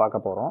பண்றதுன்றத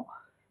பார்க்க போறோம்.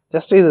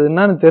 ஜஸ்ட் இது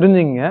என்னன்னு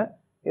தெரிஞ்சுங்க.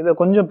 இதை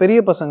கொஞ்சம் பெரிய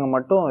பசங்க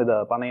மட்டும் இதை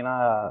பண்ணீங்கன்னா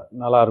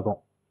நல்லா இருக்கும்.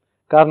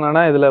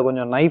 காரணம்னா இதுல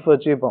கொஞ்சம் நைஃப்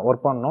வச்சு இப்போ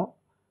ஒர்க் பண்ணணும்.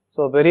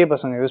 ஸோ பெரிய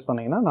பசங்க யூஸ்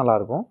பண்ணீங்கன்னா நல்லா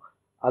இருக்கும்.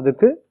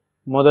 அதுக்கு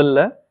முதல்ல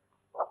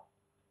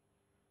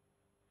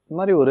இந்த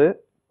மாதிரி ஒரு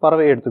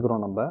பறவை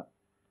எடுத்துக்கிறோம். நம்ம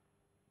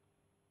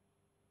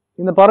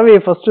இந்த பறவையை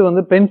ஃபர்ஸ்ட்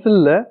வந்து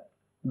பென்சில்ல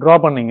டிரா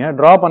பண்ணீங்க.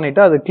 டிரா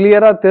பண்ணிட்டு அது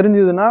கிளியரா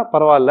தெரிஞ்சதுன்னா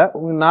பரவாயில்ல.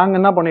 நாங்க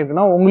என்ன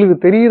பண்ணிருக்கோம்னா உங்களுக்கு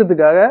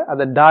தெரியறதுக்காக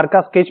அதை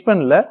டார்க்கா ஸ்கெட்ச்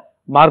பென்ல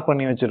மார்க்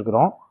பண்ணி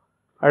வச்சிருக்கிறோம்.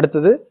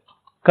 அடுத்தது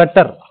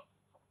கட்டர்.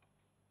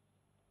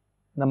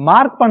 இந்த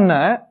மார்க் பண்ண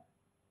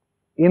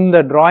இந்த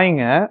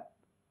டிராயிங்க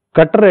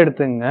கட்டர்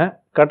எடுத்துங்க.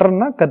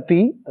 கட்டர்னா கத்தி,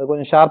 அது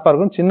கொஞ்சம் ஷார்ப்பா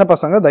இருக்கும். சின்ன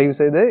பசங்க தயவு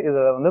செய்து இதை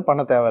வந்து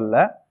பண்ண தேவையில்ல,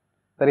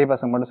 பெரிய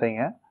பசங்க மட்டும்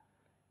செய்யுங்க.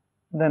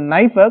 இந்த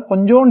நைஃபை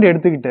கொஞ்சோண்டு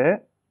எடுத்துக்கிட்டு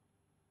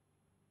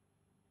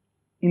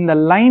இந்த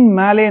லைன்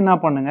மேலே என்ன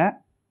பண்ணுங்க,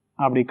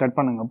 அப்படி கட்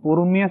பண்ணுங்க.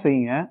 பொறுமையா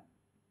செய்யுங்க.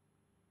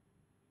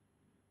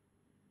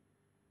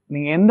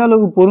 நீங்க எந்த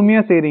அளவுக்கு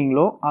பொறுமையா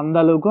செய்றீங்களோ அந்த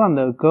அளவுக்கு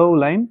அந்த கர்வ்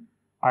லைன்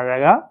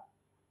அழகா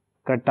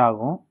கட்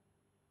ஆகும்.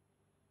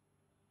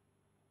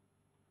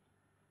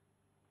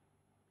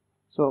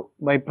 ஸோ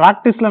பை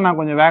ப்ராக்டிஸ்ல நான்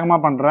கொஞ்சம் வேகமா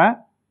பண்றேன்.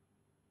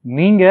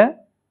 நீங்க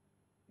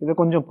இதை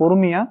கொஞ்சம்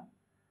பொறுமையா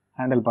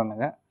ஹேண்டில்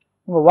பண்ணுங்க.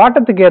 உங்க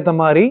வாட்டத்துக்கு ஏற்ற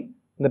மாதிரி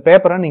இந்த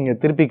பேப்பரை நீங்க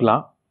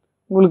திருப்பிக்கலாம்.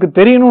 உங்களுக்கு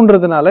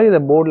தெரியணுன்றதுனால இதை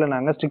போர்டில்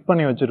நாங்கள் ஸ்டிக்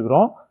பண்ணி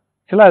வச்சிருக்கிறோம்.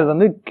 சில அது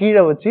வந்து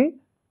கீழே வச்சு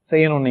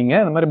செய்யணும். நீங்க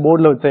இந்த மாதிரி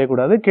போர்டில் வச்சு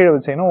செய்யக்கூடாது, கீழே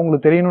வச்சு செய்யணும்.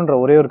 உங்களுக்கு தெரியணுன்ற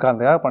ஒரே ஒரு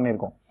காரணத்துக்காக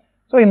பண்ணியிருக்கோம்.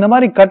 ஸோ இந்த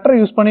மாதிரி கட்டரை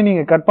யூஸ் பண்ணி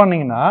நீங்க கட்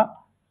பண்ணீங்கன்னா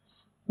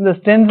இந்த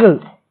ஸ்டென்சில்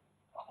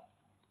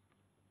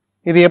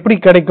இது எப்படி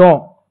கிடைக்கும்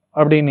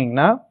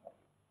அப்படின்னீங்கன்னா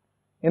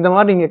இந்த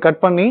மாதிரி நீங்க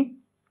கட் பண்ணி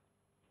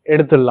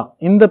எடுத்துடலாம்.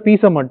 இந்த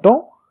பீஸை மட்டும்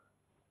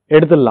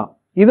எடுத்துடலாம்.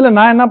 இதுல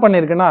நான் என்ன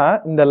பண்ணிருக்கேன்னா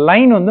இந்த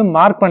லைன் வந்து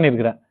மார்க்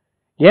பண்ணிருக்கிறேன்.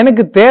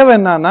 எனக்கு தேவை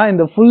என்னன்னா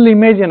இந்த ஃபுல்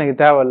இமேஜ் எனக்கு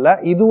தேவையில்லை.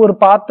 இது ஒரு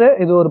பார்ட்,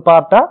 இது ஒரு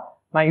பார்ட்டா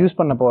நான் யூஸ்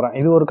பண்ண போறேன்.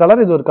 இது ஒரு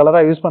கலர், இது ஒரு கலரா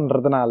யூஸ்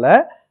பண்றதுனால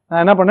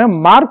நான் என்ன பண்ணேன்,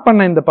 மார்க்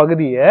பண்ண இந்த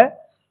பகுதியை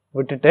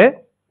விட்டுட்டு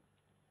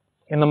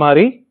இந்த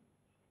மாதிரி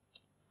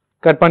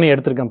கட் பண்ணி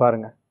எடுத்திருக்கேன்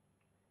பாருங்க.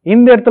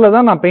 இந்த இடத்துல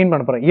தான் நான் பெயிண்ட்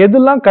பண்ண போறேன்.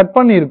 எதெல்லாம் கட்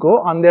பண்ணி இருக்கோ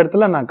அந்த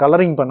இடத்துல நான்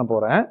கலரிங் பண்ண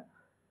போறேன்.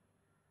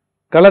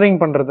 கலரிங்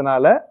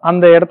பண்றதுனால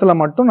அந்த இடத்துல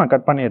மட்டும் நான்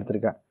கட் பண்ணி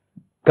எடுத்திருக்கேன்.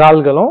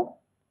 கால்களும்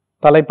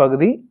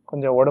தலைப்பகுதி,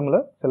 கொஞ்சம் உடம்புல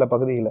சில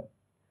பகுதியில.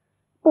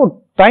 இப்போ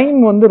டைம்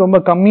வந்து ரொம்ப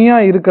கம்மியா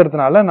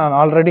இருக்கிறதுனால நான்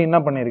ஆல்ரெடி என்ன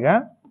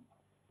பண்ணிருக்கேன்,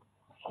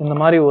 இந்த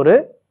மாதிரி ஒரு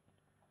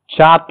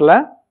சார்ட்ல,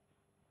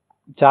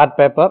 சார்ட்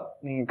பேப்பர்,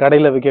 நீங்க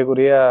கடையில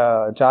விற்கக்கூடிய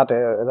சார்ட்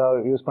ஏதாவது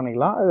யூஸ்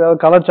பண்ணிக்கலாம், ஏதாவது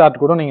கலர்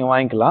சார்ட் கூட நீங்க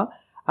வாங்கிக்கலாம்.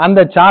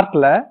 அந்த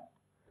சார்ட்ல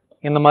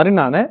இந்த மாதிரி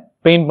நான்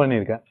பெயிண்ட்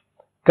பண்ணியிருக்கேன்.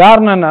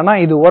 காரணம் என்னன்னா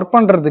இது ஒர்க்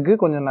பண்றதுக்கு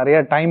கொஞ்சம் நிறைய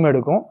டைம்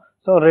எடுக்கும்.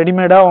 ஸோ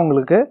ரெடிமேடா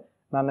உங்களுக்கு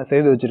நான்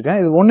செய்து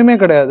வச்சிருக்கேன். இது ஒண்ணுமே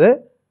கிடையாது,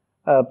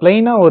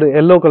 பிளெயினா ஒரு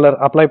எல்லோ கலர்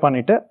அப்ளை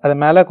பண்ணிட்டு அது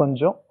மேல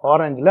கொஞ்சம்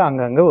ஆரஞ்சுல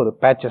அங்கங்க ஒரு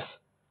பேச்சஸ்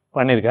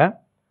பண்ணிருக்கேன்.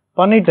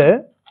 பண்ணிட்டு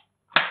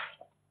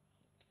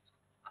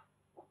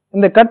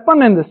இந்த கட்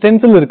பண்ண இந்த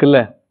ஸ்டென்சில் இருக்குல்ல,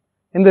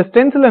 இந்த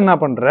ஸ்டென்சில் என்ன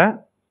பண்றேன்,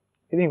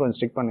 இதையும் கொஞ்சம்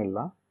ஸ்டிக்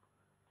பண்ணிடலாம்.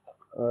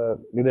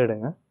 இது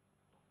எடுங்க.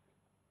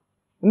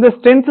 இந்த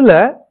ஸ்டென்சில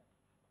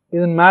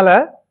இதன் மேல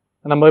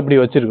நம்ம இப்படி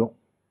வச்சிருக்கோம்.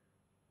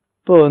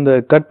 இப்போ இந்த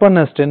கட்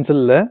பண்ண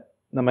ஸ்டென்சில்ல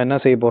நம்ம என்ன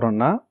செய்ய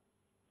போறோம்னா,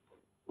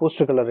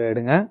 போஸ்டர் கலர்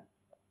எடுங்க.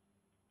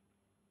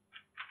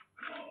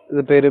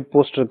 இது பேரு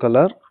போஸ்டர்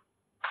கலர்.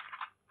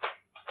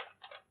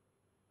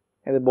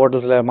 இது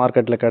பாட்டில்ஸ்ல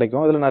மார்க்கெட்ல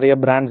கிடைக்கும். இதுல நிறைய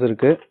பிராண்ட்ஸ்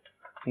இருக்கு,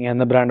 நீங்க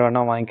எந்த பிராண்ட்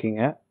வேணா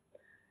வாங்கிக்கிங்க.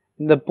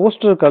 இந்த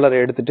போஸ்டர் கலர்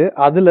எடுத்துட்டு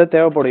அதுல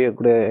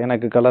தேவைப்படக்கூடிய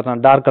எனக்கு கலர்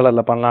நான் டார்க்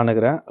கலர்ல பண்ணலான்னு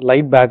இருக்கிறேன்,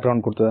 லைட்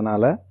பேக்ரவுண்ட்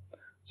கொடுத்ததுனால.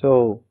 So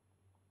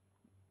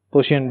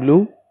பொஷியன் blue,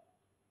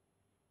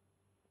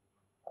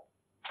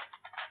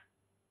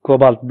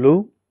 cobalt blue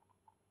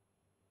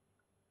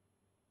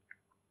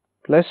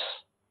plus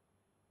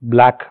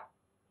black,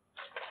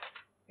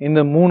 இந்த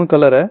மூணு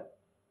கலரை,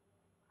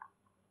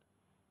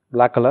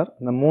 பிளாக் கலர்,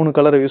 இந்த மூணு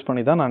கலரை யூஸ்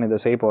பண்ணி தான் நான் இதை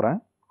செய்ய போறேன்.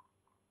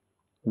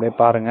 அப்படியே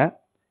பாருங்க.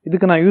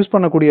 இதுக்கு நான் யூஸ்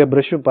பண்ணக்கூடிய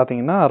ப்ரஷ்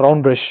பார்த்தீங்கன்னா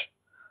ரவுண்ட் ப்ரஷ்,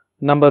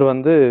 நம்பர்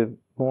வந்து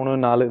 3,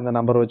 4 இந்த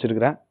நம்பர்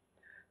வச்சிருக்கிறேன்.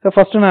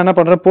 ஃபர்ஸ்ட் நான் என்ன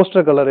பண்றேன்,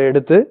 போஸ்டர் கலரை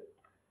எடுத்து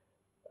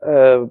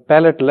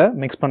பேலட்ல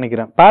மிக்ஸ்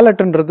பண்ணிக்கிறேன்.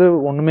 பேலட்ன்றது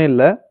ஒண்ணுமே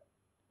இல்லை,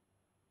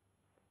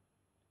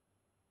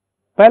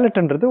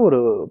 பேலட்ன்றது ஒரு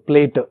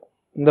பிளேட்.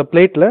 இந்த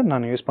பிளேட்ல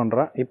நான் யூஸ்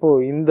பண்றேன். இப்போ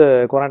இந்த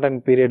குவாரண்டைன்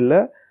பீரியட்ல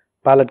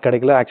பேலட்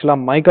கிடைக்கல, ஆக்சுவலா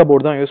மைக்கா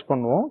போர்டு தான் யூஸ்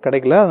பண்ணுவோம்,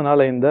 கிடைக்கல,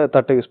 அதனால இந்த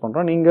தட்டை யூஸ்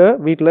பண்றோம். நீங்க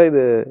வீட்டில்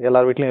இது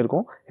எல்லார் வீட்லயும்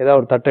இருக்கும், ஏதாவது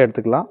ஒரு தட்டை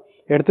எடுத்துக்கலாம்.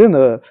 எடுத்து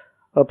இந்த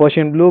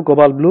Persian blue,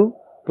 Gopal blue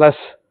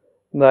plus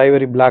இந்த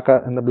ஐவரி பிளாக்,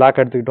 இந்த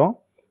பிளாக் எடுத்துக்கிட்டோம்.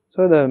 ஸோ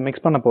இதை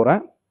மிக்ஸ் பண்ண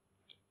போறேன்.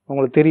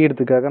 உங்களுக்கு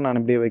தெரியறதுக்காக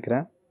நான் இப்படியே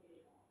வைக்கிறேன்.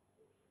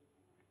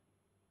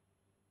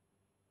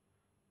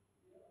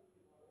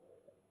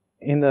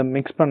 இந்த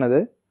மிக்ஸ் பண்ணது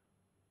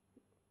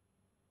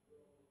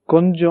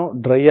கொஞ்சம்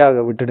ட்ரை ஆக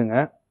விட்டுடுங்க.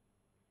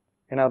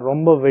 ஏன்னா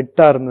ரொம்ப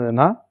வெட்டா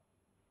இருந்ததுன்னா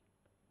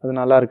அது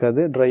நல்லா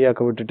இருக்காது. ட்ரை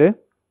ஆக்க விட்டுட்டு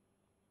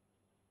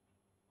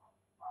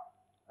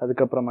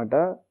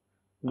அதுக்கப்புறமேட்டா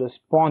இந்த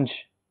ஸ்பாஞ்ச்,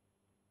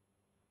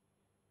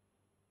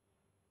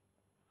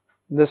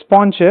 இந்த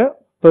ஸ்பாஞ்சு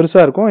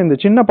பெருசா இருக்கும், இந்த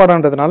சின்ன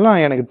படம்ன்றதுனால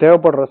நான் எனக்கு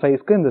தேவைப்படுற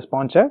சைஸ்க்கு இந்த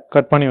ஸ்பாஞ்சை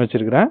கட் பண்ணி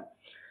வச்சிருக்கிறேன்.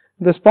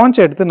 இந்த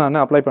ஸ்பாஞ்சை எடுத்து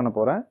நான் அப்ளை பண்ண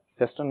போறேன்.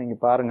 ஜஸ்ட் நீங்க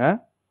பாருங்க,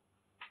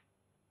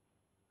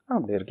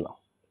 அப்படி இருக்கலாம்.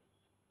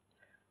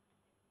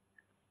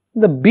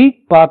 இந்த பீக்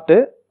பார்ட்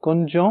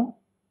கொஞ்சம்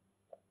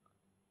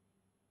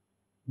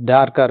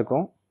டார்க்கா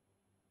இருக்கும்.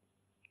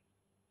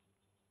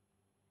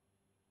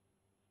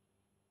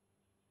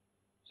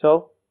 ஸோ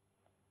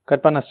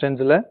கட் பண்ண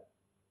ஸ்டென்சில்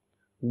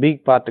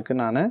பீக் பார்ட்டுக்கு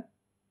நான்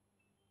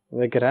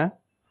வைக்கிறேன்.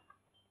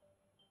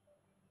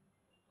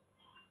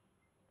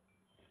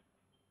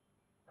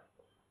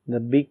 இந்த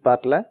பீக்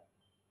பார்ட்ல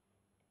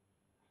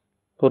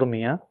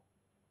பொறுமையா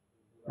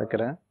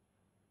வைக்கிறேன்.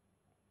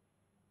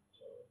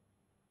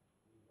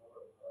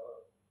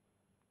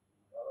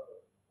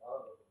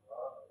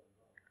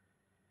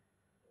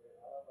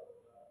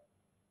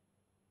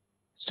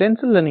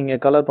 ஸ்டென்சில்ல நீங்க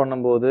கலர்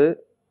பண்ணும்போது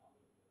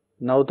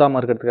நவுத்தாம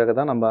இருக்கிறதுக்காக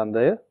தான் நம்ம அந்த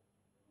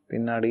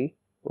பின்னாடி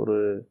ஒரு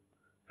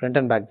front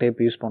and back tape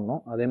use பண்ணணும்.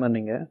 அதே மாதிரி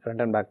நீங்கள்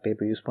front and back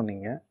tape use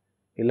பண்ணீங்க,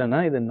 இல்லைன்னா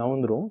இது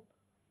நவுந்துடும்.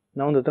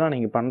 நவுந்துச்சுன்னா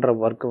நீங்கள் பண்ணுற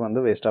ஒர்க்கு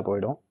வந்து வேஸ்ட்டாக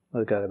போயிடும்.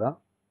 அதுக்காக தான்.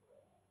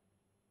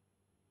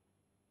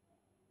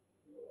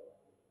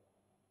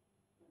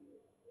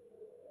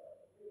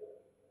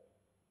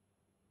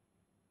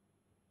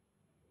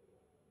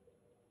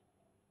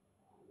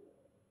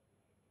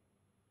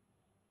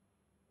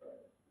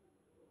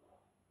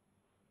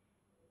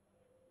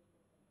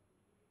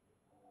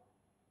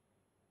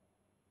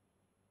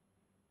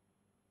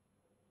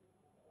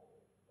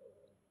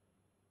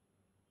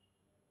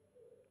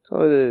 ஸோ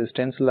இது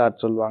ஸ்டென்சில்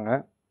ஆர்ட் சொல்லுவாங்க.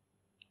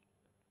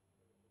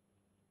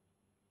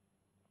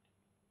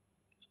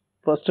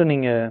 ஃபஸ்ட்டு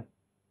நீங்கள்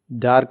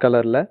டார்க்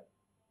கலரில்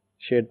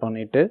ஷேட்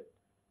பண்ணிவிட்டு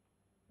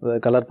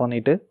கலர்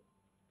பண்ணிவிட்டு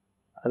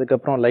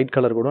அதுக்கப்புறம் லைட்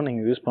கலர் கூட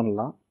நீங்கள் யூஸ்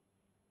பண்ணலாம்.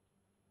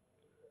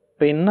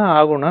 இப்போ என்ன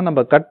ஆகும்னா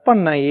நம்ம கட்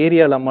பண்ண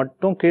ஏரியாவில்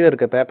மட்டும் கீழே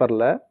இருக்க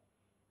பேப்பரில்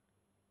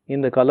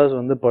இந்த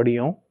கலர்ஸ் வந்து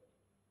படியும்,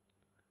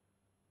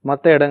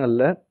 மற்ற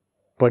இடங்களில்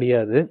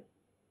படியாது.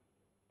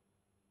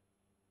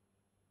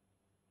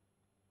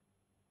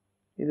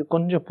 இது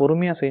கொஞ்சம்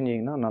பொறுமையாக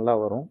செஞ்சீங்கன்னா நல்லா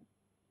வரும்.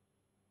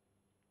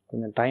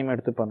 கொஞ்சம் டைம்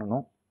எடுத்து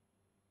பண்ணணும்.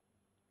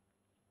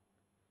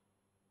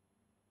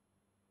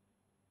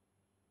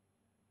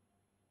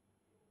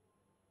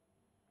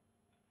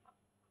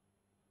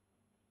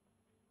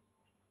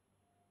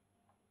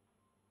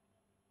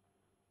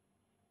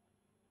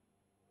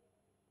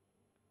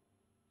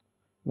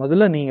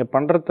 முதல்ல நீங்கள்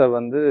பண்ணுறத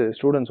வந்து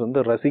ஸ்டூடெண்ட்ஸ்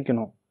வந்து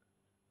ரசிக்கணும்.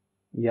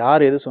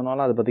 யார் எது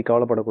சொன்னாலும் அதை பற்றி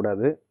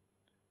கவலைப்படக்கூடாது.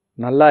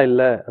 நல்லா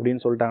இல்லை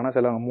அப்படின்னு சொல்லிட்டாங்கன்னா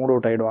சிலவங்க மூட்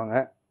அவுட் ஆகிடுவாங்க.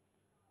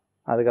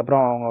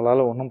 அதுக்கப்புறம்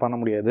அவங்களால ஒன்றும் பண்ண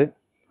முடியாது.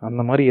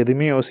 அந்த மாதிரி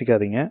எதுவுமே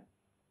யோசிக்காதீங்க.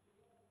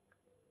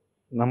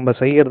 நம்ம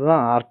செய்கிறது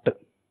தான் ஆர்ட்.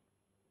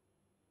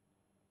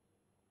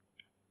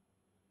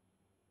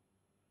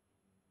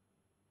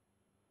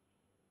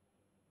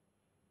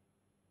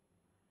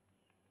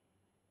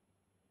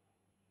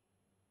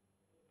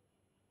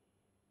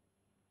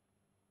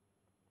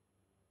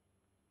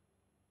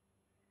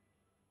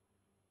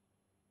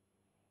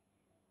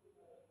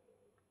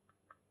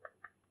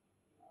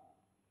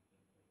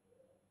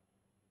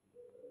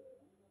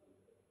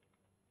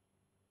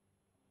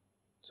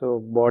 ஸோ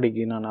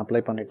பாடிக்கு நான் அப்ளை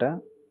பண்ணிட்டேன்.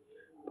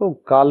 இப்போ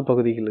கால்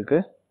பகுதிகளுக்கு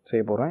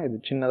செய்ய போகிறேன்.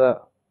 இது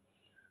சின்னதாக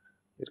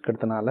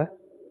இருக்கிறதுனால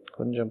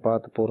கொஞ்சம்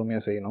பார்த்து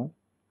பொறுமையாக செய்யணும்.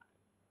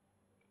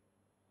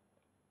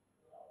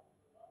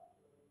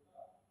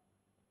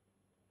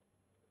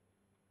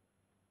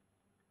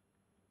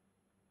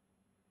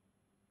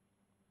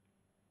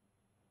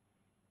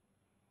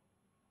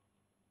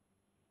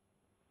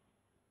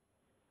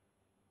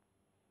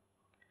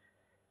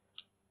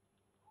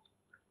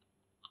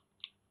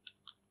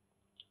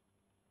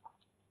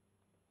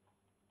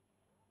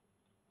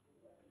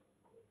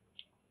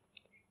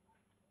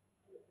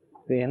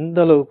 இது எந்த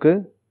அளவுக்கு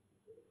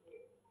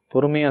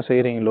பொறுமையாக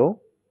செய்கிறீங்களோ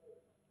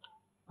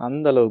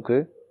அந்த அளவுக்கு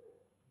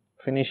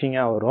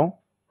ஃபினிஷிங்காக வரும்.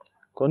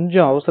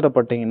 கொஞ்சம்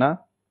அவசரப்பட்டீங்கன்னா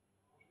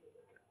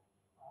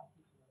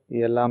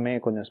எல்லாமே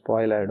கொஞ்சம்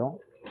ஸ்பாயில் ஆகிடும்.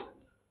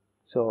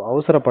 ஸோ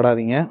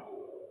அவசரப்படாதீங்க.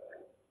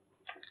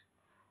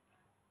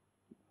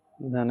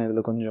 நான்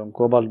இதில் கொஞ்சம்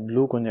கோபால்ட்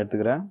ப்ளூ கொஞ்சம்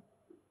எடுத்துக்கிறேன்.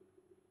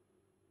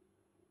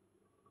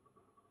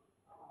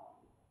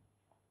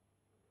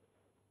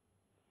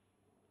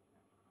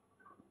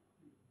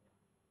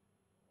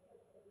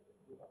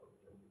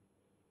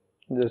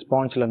 இந்த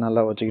ஸ்பாஞ்சில்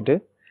நல்லா வச்சுக்கிட்டு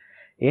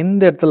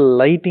எந்த இடத்துல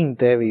லைட்டிங்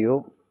தேவையோ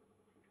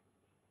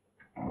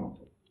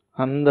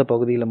அந்த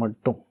பகுதியில்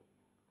மட்டும்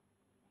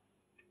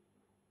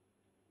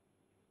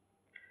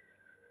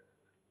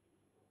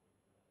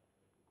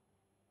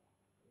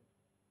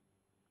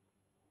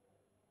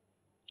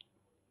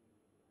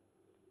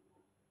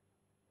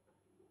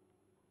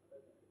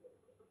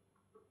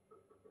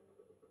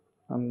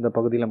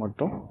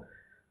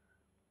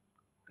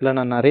இல்லை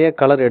நான் நிறைய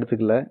கலர்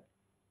எடுத்துக்கல.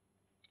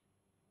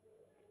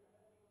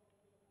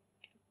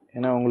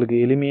 ஏன்னா உங்களுக்கு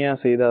எளிமையாக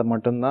செய்தால்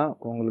மட்டும்தான்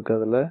உங்களுக்கு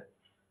அதில்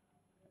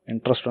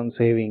இன்ட்ரெஸ்ட் வந்து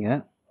செய்வீங்க.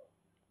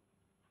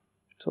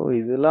 ஸோ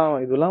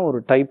இதெல்லாம் ஒரு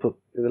டைப்பு.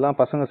 இதெல்லாம்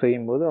பசங்க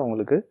செய்யும்போது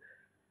அவங்களுக்கு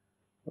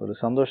ஒரு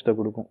சந்தோஷத்தை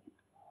கொடுக்கும்.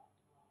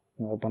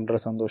 அவங்க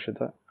பண்ணுற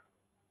சந்தோஷத்தை.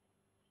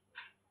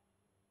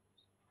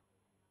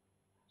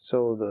 ஸோ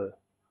இது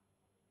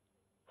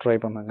ட்ரை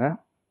பண்ணுங்க.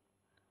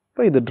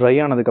 இப்போ இது ட்ரை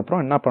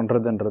ஆனதுக்கப்புறம் என்ன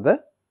பண்ணுறதுன்றதை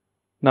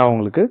நான்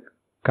உங்களுக்கு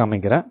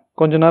காமிக்கிறேன்.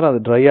 கொஞ்ச நேரம்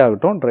அது ட்ரை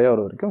ஆகட்டும். ட்ரை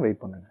ஆகிற வரைக்கும்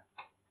வெயிட் பண்ணுங்கள்.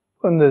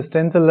 இப்போ இந்த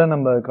ஸ்டென்சிலில்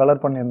நம்ம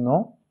கலர்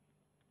பண்ணியிருந்தோம்.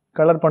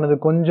 கலர் பண்ணது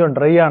கொஞ்சம்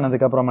ட்ரை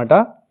ஆனதுக்கப்புறமேட்டா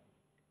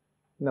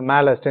இந்த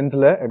மேலே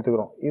ஸ்டென்சிலை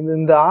எடுத்துக்கிறோம்.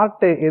 இந்த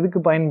ஆர்ட்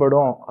எதுக்கு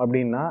பயன்படும்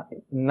அப்படின்னா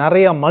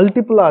நிறைய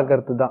மல்டிபிள்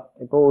ஆகிறது தான்.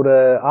 இப்போ ஒரு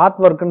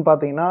ஆர்ட் ஒர்க்குன்னு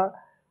பார்த்தீங்கன்னா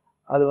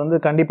அது வந்து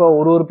கண்டிப்பாக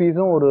ஒரு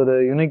பீஸும் ஒரு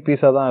யூனிக்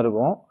பீஸாக தான்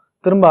இருக்கும்.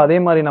 திரும்ப அதே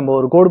மாதிரி நம்ம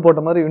ஒரு கோடு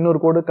போட்ட மாதிரி இன்னொரு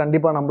கோடு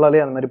கண்டிப்பாக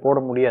நம்மளாலே அந்த மாதிரி போட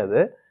முடியாது.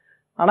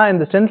 ஆனால்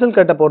இந்த ஸ்டென்சில்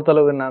கட்டை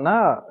பொறுத்தளவு என்னன்னா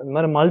இந்த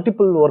மாதிரி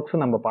மல்டிபிள் ஒர்க்ஸ்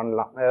நம்ம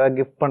பண்ணலாம். ஏதாவது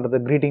கிஃப்ட் பண்ணுறது,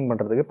 க்ரீட்டிங்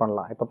பண்ணுறதுக்கு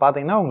பண்ணலாம். இப்போ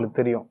பார்த்தீங்கன்னா உங்களுக்கு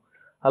தெரியும்,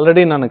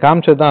 ஆல்ரெடி நான்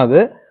காமிச்சது தான். அது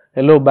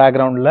எல்லோ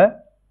பேக்ரவுண்டில்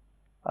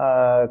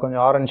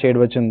கொஞ்சம் ஆரஞ்ச்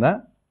ஷேட்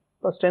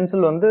இப்போ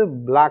ஸ்டென்சில் வந்து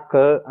black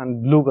and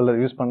blue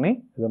colour use பண்ணி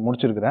இதை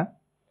முடிச்சிருக்கிறேன்.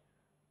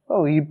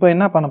 இப்போ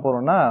என்ன பண்ண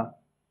போறோம்னா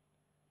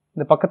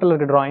இந்த பக்கத்துல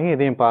இருக்க டிராயிங்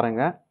இதையும்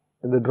பாருங்க.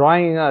 இது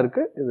டிராயிங்கா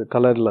இருக்கு, இது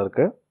கலர்ல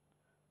இருக்கு.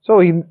 ஸோ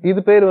இது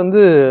பேர்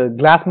வந்து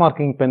கிளாஸ்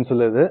மார்க்கிங்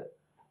பென்சில்.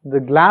 இது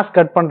கிளாஸ்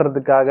கட்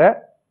பண்றதுக்காக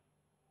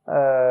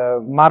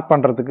மார்க்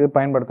பண்றதுக்கு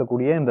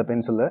பயன்படுத்தக்கூடிய இந்த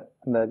பென்சில்.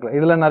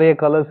 இதுல நிறைய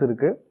கலர்ஸ்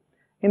இருக்கு.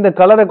 இந்த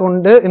கலரை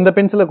கொண்டு இந்த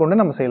பென்சிலை கொண்டு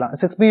நம்ம செய்யலாம்.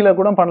 6Bல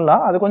கூட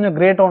பண்ணலாம். அது கொஞ்சம்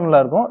கிரே டோன்ல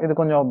இருக்கும். இது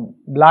கொஞ்சம்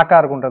பிளாக்கா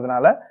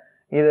இருக்குன்றதுனால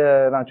இதை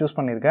நான் சூஸ்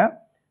பண்ணியிருக்கேன்.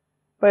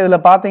 இப்போ இதுல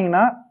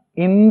பாத்தீங்கன்னா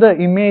இந்த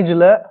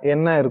இமேஜ்ல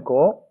என்ன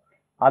இருக்கோ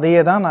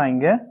அதையே தான் நான்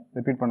இங்க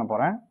ரிப்பீட் பண்ண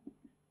போறேன்.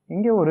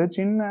 இங்க ஒரு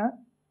சின்ன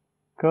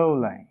கர்வ்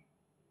லைன்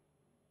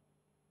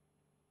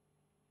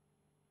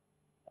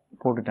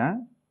போட்டுட்டேன்.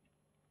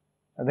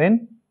 தென்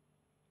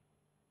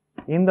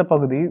இந்த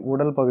பகுதி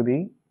உடல் பகுதி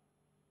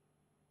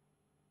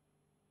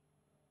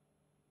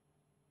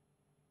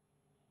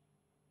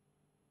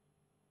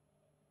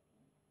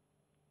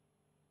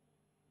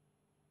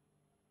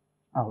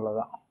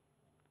அவ்வளவுதான்.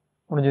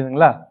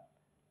 முடிஞ்சதுங்களா?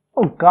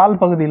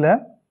 கால் பகுதியில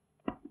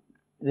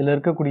இதுல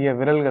இருக்கக்கூடிய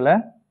விரல்களை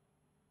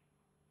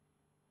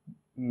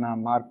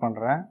நான் மார்க்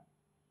பண்றேன்.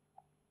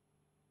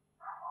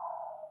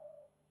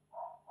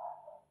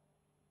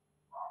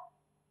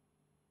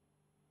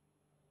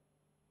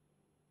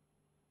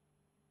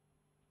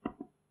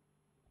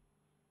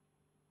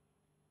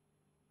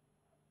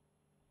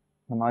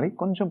 இந்த மாதிரி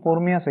கொஞ்சம்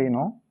பொறுமையா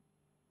செய்யணும்.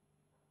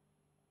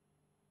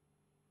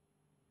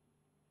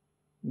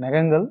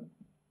 நகங்கள்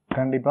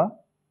கண்டிப்பா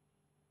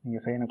நீங்க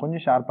செய்யணும்,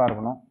 கொஞ்சம் ஷார்ப்பா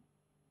இருக்கணும்.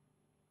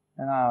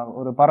 ஏன்னா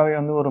ஒரு பறவை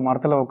வந்து ஒரு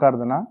மரத்துல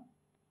உட்காருதுன்னா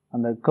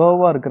அந்த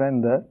கர்வா இருக்கிற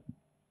இந்த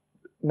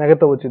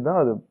நகத்தை வச்சுதான்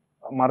அது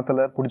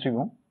மரத்துல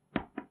பிடிச்சிக்கும்.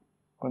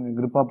 கொஞ்சம்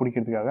கிரிப்பா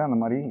பிடிக்கிறதுக்காக அந்த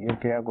மாதிரி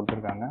இயற்கையா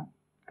கொடுத்துருக்காங்க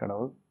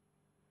கடவுள்.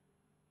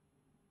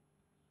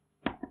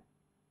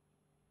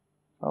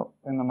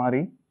 இந்த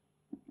மாதிரி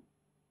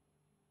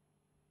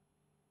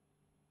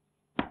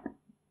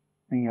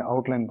நீங்க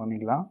அவுட்லைன்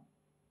பண்ணிக்கலாம்.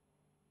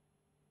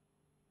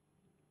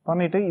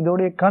 பண்ணிட்டு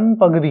இதோடைய கண்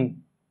பகுதி,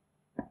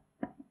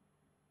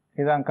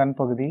 இதான் கண்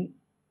பகுதி.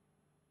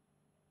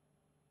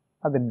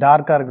 அது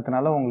டார்க்கா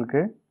இருக்கிறதுனால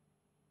உங்களுக்கு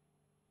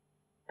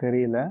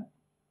தெரியல.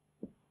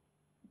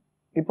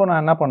 இப்போ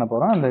நான் என்ன பண்ண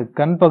போறேன், அந்த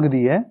கண்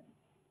பகுதியை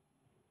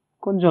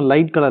கொஞ்சம்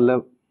லைட் கலர்ல,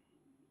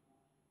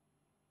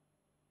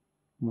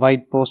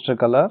 white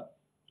poster colour,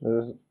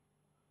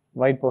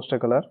 white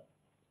poster colour,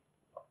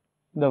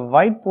 இந்த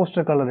ஒயிட்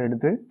போஸ்டர் கலர்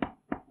எடுத்து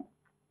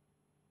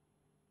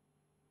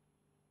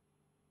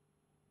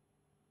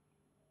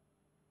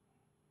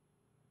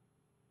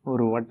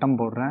ஒரு வட்டம்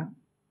போடுறேன்,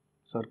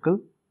 சர்க்கிள்.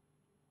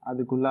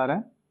 அதுக்குள்ளார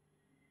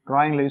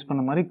டிராயிங்ல யூஸ்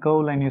பண்ண மாதிரி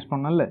கர்வ் லைன் யூஸ்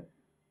பண்ணல,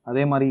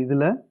 அதே மாதிரி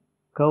இதுல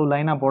கர்வ்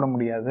லைனா போட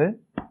முடியாது.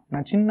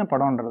 நான் சின்ன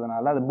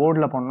படம்ன்றதுனால அது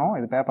போர்டில் பண்ணோம்,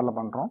 இது பேப்பர்ல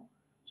பண்றோம்.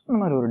 இந்த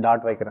மாதிரி ஒரு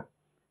டாட் வைக்கிறேன்.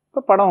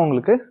 இப்போ படம்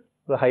உங்களுக்கு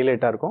ஒரு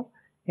ஹைலைட்டா இருக்கும்.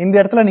 இந்த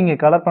இடத்துல நீங்க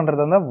கலர்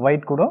பண்றதா இருந்தா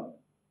ஒயிட் கூட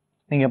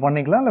நீங்க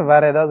பண்ணிக்கலாம், இல்லை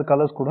வேற ஏதாவது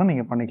கலர்ஸ் கூட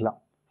நீங்க பண்ணிக்கலாம்.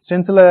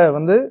 ஸ்டென்சில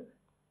வந்து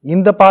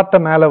இந்த பார்ட்டை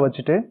மேல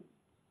வச்சுட்டு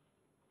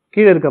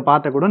கீழே இருக்க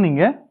பார்ட்டை கூட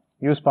நீங்க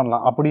யூஸ்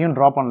பண்ணலாம், அப்படியும்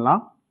டிரா பண்ணலாம்.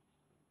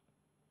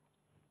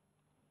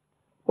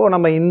 இப்போ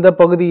நம்ம இந்த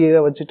பகுதியை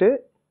வச்சுட்டு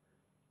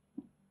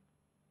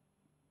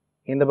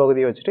இந்த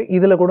பகுதியை வச்சுட்டு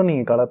இதுல கூட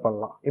நீங்க கலர்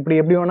பண்ணலாம். இப்படி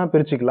எப்படி வேணா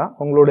பிரிச்சுக்கலாம்,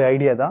 உங்களுடைய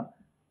ஐடியா தான்.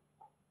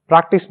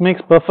 Practice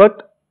makes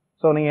perfect.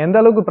 ஸோ நீங்க எந்த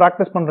அளவுக்கு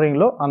ப்ராக்டிஸ்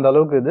பண்றீங்களோ அந்த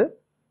அளவுக்கு இது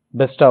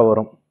பெஸ்டா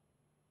வரும்.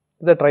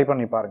 இதை ட்ரை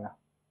பண்ணி பாருங்க.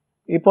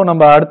 இப்போ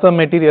நம்ம அடுத்த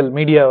மெட்டீரியல்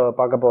மீடியா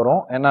பார்க்க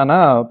போறோம். என்னன்னா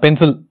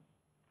பென்சில்.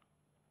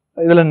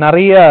 இதுல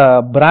நிறைய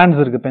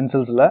பிராண்ட்ஸ் இருக்கு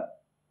பென்சில்ஸ்ல.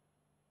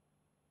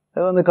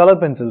 இது வந்து கலர்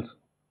பென்சில்ஸ்.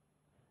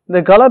 இந்த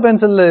கலர்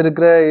பென்சில்ல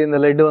இருக்கிற இந்த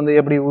லெட் வந்து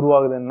எப்படி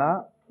உருவாகுதுன்னா,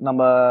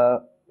 நம்ம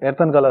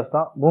எர்த்தன் கலர்ஸ்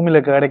தான், பூமியில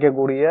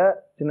கிடைக்கக்கூடிய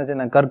சின்ன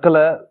சின்ன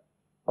கற்களை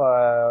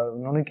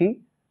நுணுக்கி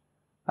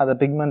அதை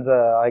பிக்மெண்ட்ஸை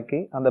ஆக்கி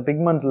அந்த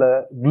பிக்மெண்ட்ல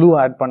க்ளூ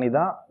ஆட் பண்ணி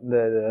தான் இந்த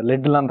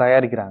லெட்லாம்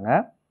தயாரிக்கிறாங்க.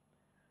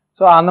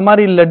 ஸோ அந்த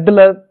மாதிரி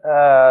லெட்டில்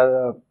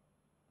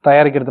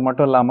தயாரிக்கிறது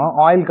மட்டும் இல்லாமல்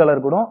ஆயில்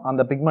கலர் கூட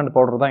அந்த பிக்மெண்ட்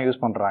பவுடர் தான்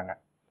யூஸ் பண்ணுறாங்க.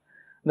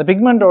 இந்த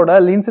பிக்மெண்ட்டோட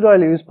லின்சிட்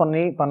ஆயில் யூஸ்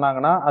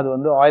பண்ணாங்கன்னா அது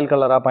வந்து ஆயில்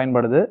கலராக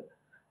பயன்படுது.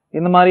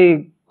 இந்த மாதிரி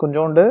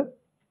கொஞ்சோண்டு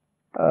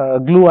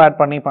க்ளூ ஆட்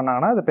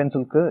பண்ணாங்கன்னா அது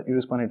பென்சிலுக்கு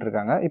யூஸ் பண்ணிட்டு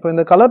இருக்காங்க. இப்போ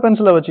இந்த கலர்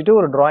பென்சிலை வச்சுட்டு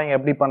ஒரு டிராயிங்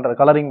எப்படி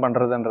கலரிங்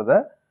பண்ணுறதுன்றத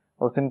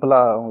ஒரு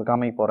சிம்பிளாக உங்களுக்கு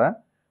காமிக்க போகிறேன்.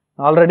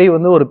 ஆல்ரெடி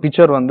வந்து ஒரு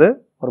பிக்சர் வந்து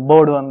ஒரு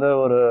போர்டு வந்து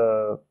ஒரு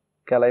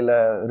கிளையில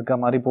இருக்க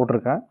மாதிரி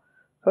போட்டிருக்கேன்.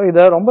 ஸோ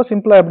இதை ரொம்ப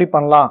சிம்பிளாக எப்படி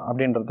பண்ணலாம்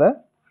அப்படின்றத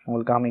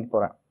உங்களுக்கு காமிக்க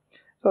போகிறேன்.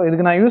 ஸோ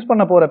இதுக்கு நான் யூஸ்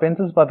பண்ண போகிற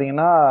பென்சில்ஸ்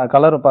பார்த்தீங்கன்னா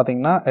கலர்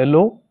பார்த்தீங்கன்னா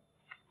yellow,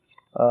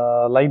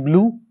 light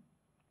blue,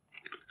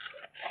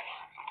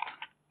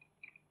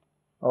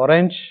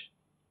 orange,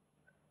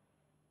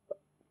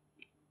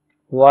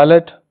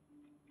 violet,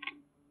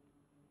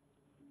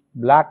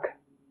 black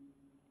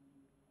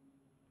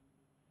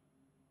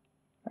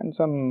and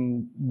some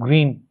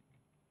green.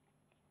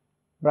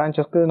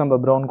 branchesக்கு நம்ம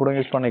brown கூட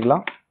யூஸ்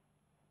பண்ணிக்கலாம்.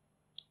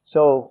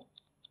 ஸோ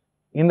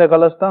இந்த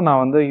கலர்ஸ் தான்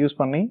நான் வந்து யூஸ்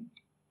பண்ணி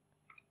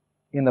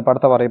இந்த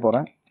படத்தை வரைய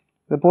போறேன்.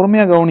 இது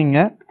பொறுமையாக கவனிங்க,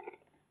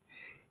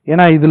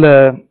 ஏன்னா இதுல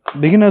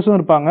பிகினர்ஸும்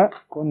இருப்பாங்க,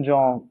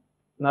 கொஞ்சம்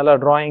நல்லா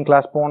டிராயிங்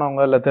கிளாஸ்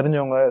போனவங்க இல்லை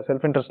தெரிஞ்சவங்க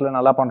செல்ஃப் இன்ட்ரெஸ்ட்டில்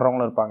நல்லா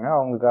பண்ணுறவங்களும் இருப்பாங்க.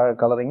 அவங்களுக்காக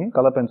கலரிங்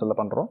கலர் பென்சிலில்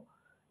பண்ணுறோம்.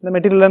 இந்த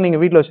மெட்டீரியலில்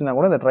நீங்கள் வீட்டில் வச்சுருந்தா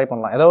கூட இதை ட்ரை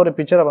பண்ணலாம். ஏதோ ஒரு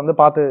பிக்சரை வந்து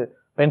பார்த்து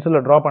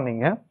பென்சிலில் ட்ரா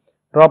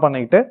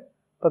பண்ணிக்கிட்டு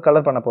இப்போ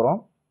கலர் பண்ண போகிறோம்.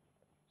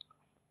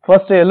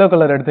 ஃபர்ஸ்ட் எல்லோ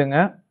கலர் எடுத்துங்க.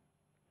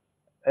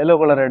 எல்லோ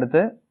கலர்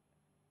எடுத்து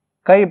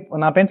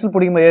நான் பென்சில்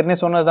பிடிக்கும்போது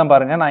ஏற்கனவே சொன்னது தான்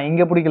பாருங்க. நான்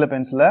இங்கே பிடிக்கல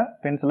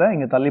பென்சிலை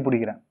இங்கே தள்ளி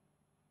பிடிக்கிறேன்.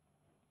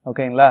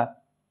 ஓகேங்களா?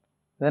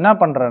 இது என்ன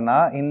பண்ணுறேன்னா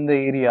இந்த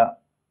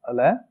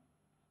ஏரியாவில்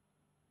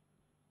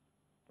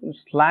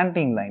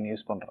ஸ்லாண்டிங் லைன்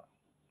யூஸ் பண்ணுறேன்.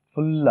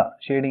 ஃபுல்லாக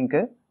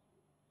ஷேடிங்க்கு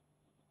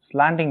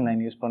ஸ்லாண்டிங்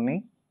லைன் யூஸ் பண்ணி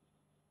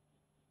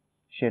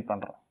ஷேட்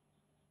பண்ணுறேன்.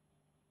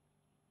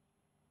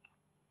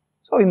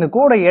 ஸோ இந்த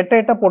கோடை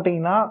எட்ட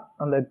போட்டிங்கன்னா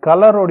அந்த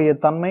கலருடைய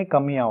தன்மை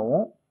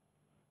கம்மியாகும்,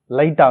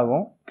 லைட்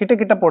ஆகும்.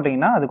 கிட்ட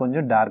போட்டிங்கன்னா அது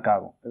கொஞ்சம் டார்க்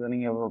ஆகும். இதை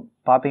நீங்கள்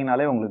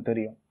பார்த்தீங்கனாலே உங்களுக்கு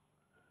தெரியும்.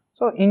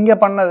 ஸோ இங்கே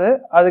பண்ணது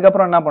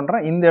அதுக்கப்புறம் என்ன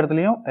பண்ணுறேன், இந்த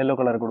இடத்துலையும் எல்லோ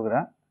கலர்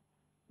கொடுக்குறேன்.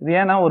 இது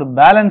ஏன்னா ஒரு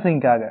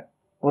பேலன்சிங்காக.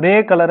 ஒரே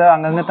கலரை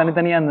அங்கங்கே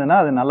தனித்தனியாக இருந்ததுன்னா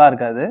அது நல்லா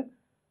இருக்காது.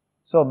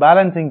 ஸோ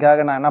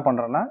பேலன்சிங்காக நான் என்ன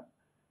பண்ணுறேன்னா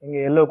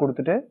இங்கே எல்லோ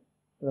கொடுத்துட்டு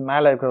இது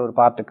மேலே இருக்கிற ஒரு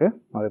பார்ட்டுக்கு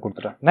அதை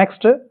கொடுத்துட்டேன்.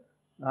 நெக்ஸ்ட்டு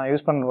நான்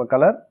யூஸ் பண்ணுற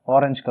கலர்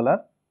ஆரஞ்சு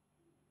கலர்.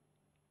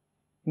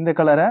 இந்த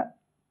கலரை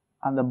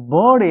அந்த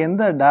பேர்டு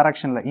எந்த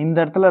டைரக்ஷனில், இந்த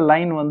இடத்துல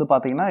லைன் வந்து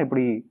பார்த்தீங்கன்னா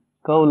இப்படி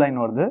கர்வ் லைன்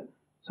வருது.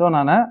 ஸோ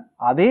நான்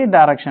அதே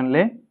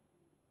டைரக்ஷன்லே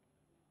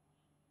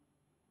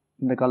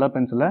இந்த கலர்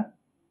பென்சிலை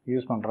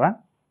யூஸ் பண்ணுறேன்.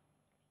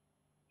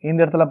 இந்த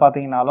இடத்துல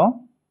பார்த்தீங்கன்னாலும்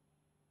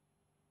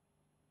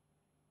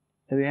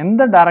இது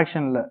எந்த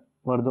டைரக்ஷனில்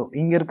வருதோ,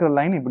 இங்கே இருக்கிற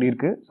லைன் இப்படி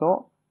இருக்கு. ஸோ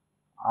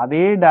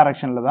அதே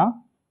டைரக்ஷனில் தான்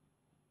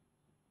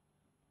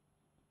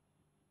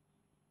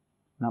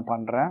நான்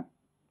பண்ணுறேன்.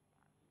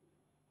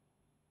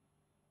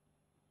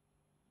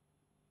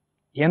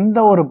 எந்த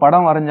ஒரு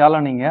படம்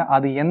வரைஞ்சாலும் நீங்கள்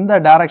அது எந்த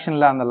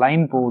டைரக்ஷனில் அந்த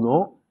லைன் போகுதோ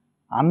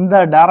அந்த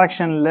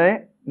டைரக்ஷனில்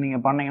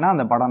நீங்கள் பண்ணீங்கன்னா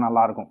அந்த படம்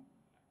நல்லாயிருக்கும்.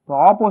 ஸோ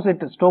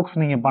ஆப்போசிட்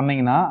ஸ்ட்ரோக்ஸ் நீங்கள்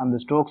பண்ணீங்கன்னா அந்த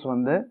ஸ்ட்ரோக்ஸ்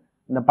வந்து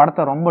இந்த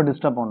படத்தை ரொம்ப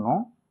டிஸ்டர்ப்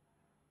பண்ணும்.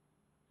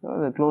 ஸோ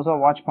இதை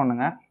க்ளோஸாக வாட்ச்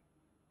பண்ணுங்கள்,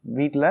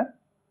 வீட்டில்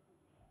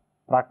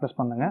ப்ராக்டிஸ்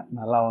பண்ணுங்கள்,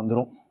 நல்லா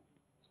வந்துடும்.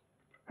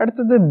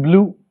 அடுத்தது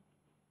ப்ளூ.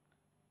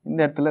 இந்த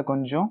இடத்துல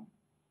கொஞ்சம்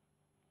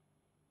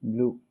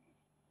ப்ளூ.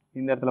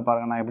 இந்த இடத்துல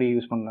பாருங்கள் நான் எப்படி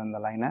யூஸ் பண்ணுறேன்.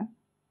 இந்த லைனை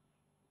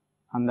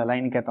அந்த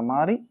லைனுக்கு ஏற்ற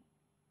மாதிரி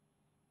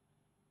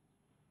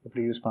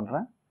இப்படி யூஸ்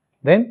பண்ணுறேன்.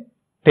 தென்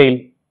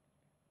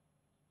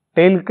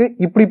டெயிலுக்கு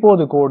இப்படி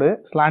போகுது கோடு,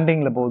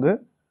 ஸ்லாண்டிங்கில் போகுது.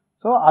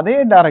 ஸோ அதே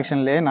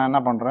டைரக்ஷன்லேயே நான்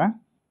என்ன பண்ணுறேன்,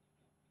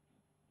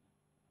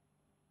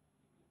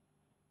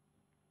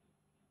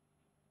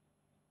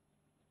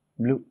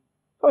 ப்ளூ.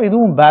 ஸோ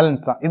இதுவும்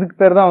பேலன்ஸ் தான். இதுக்கு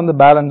பேர் தான் வந்து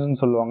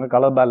பேலன்ஸ்னு சொல்லுவாங்க,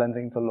 கலர்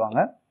பேலன்சிங் சொல்லுவாங்க.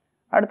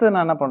 அடுத்து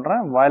நான் என்ன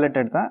பண்ணுறேன்,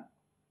 வயலட் எடுத்தேன்.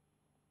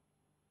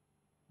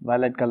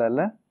 வயலட்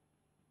கலரில்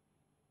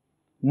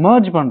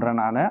மர்ஜ் பண்ணுறேன்.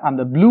 நான்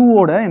அந்த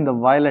ப்ளூவோட இந்த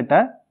வயலட்டை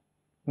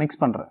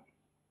மிக்ஸ் பண்ணுறேன்.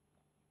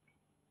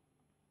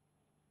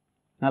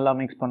 நல்லா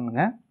மிக்ஸ்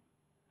பண்ணுங்க.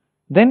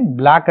 தென்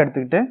பிளாக்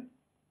எடுத்துக்கிட்டு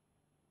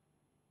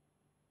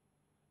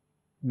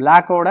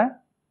பிளாக்கோட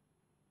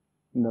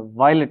இந்த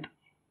வயலட்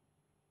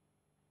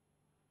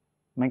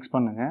மிக்ஸ்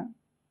பண்ணுங்க.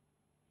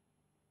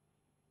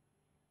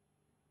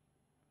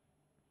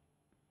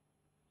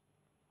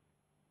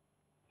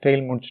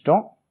 டெயில்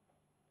முடிச்சிட்டோம்.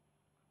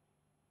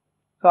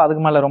 ஸோ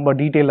அதுக்கு மேலே ரொம்ப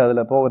டீட்டெயில்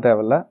அதில் போக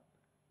தேவையில்லை.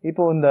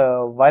 இப்போ இந்த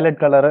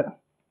வயலட் கலரு,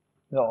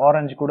 இந்த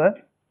ஆரஞ்சு கூட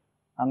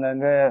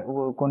அங்கங்கே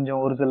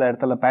கொஞ்சம் ஒரு சில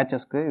இடத்துல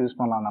பேச்சஸ்க்கு யூஸ்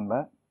பண்ணலாம்.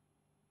 நம்ம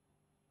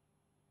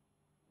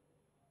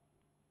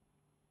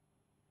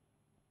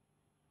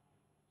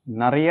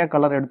நிறைய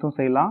கலர் எடுத்தும்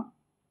செய்யலாம்,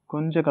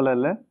 கொஞ்சம்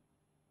கலரில்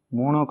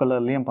மோனோ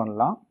கலர்லேயும்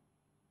பண்ணலாம்,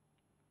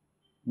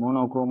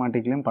 மோனோ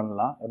குரோமேட்டிக்லேயும்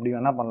பண்ணலாம், எப்படி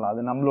வேணால் பண்ணலாம்.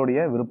 அது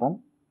நம்மளுடைய விருப்பம்.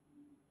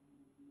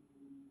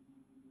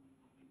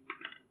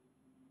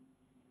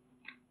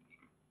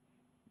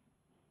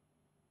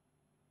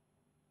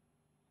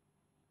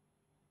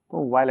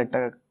 இப்போ வயலட்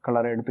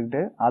கலரை எடுத்துக்கிட்டு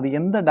அது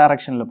எந்த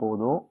டைரக்ஷனில்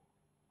போகுதோ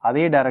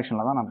அதே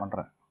டைரக்ஷனில் தான் நான்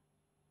பண்ணுறேன்.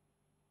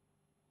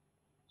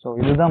 ஸோ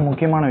இதுதான்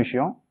முக்கியமான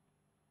விஷயம்.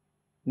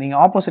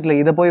 நீங்கள் ஆப்போசிட்டில்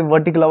இதை போய்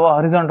வெர்டிகலாவோ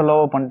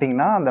ஹரிசாண்டலாவோ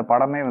பண்ணிட்டீங்கன்னா அந்த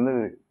படமே வந்து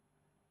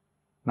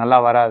நல்லா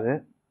வராது.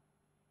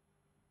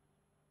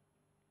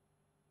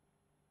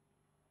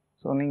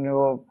 ஸோ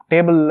நீங்கள்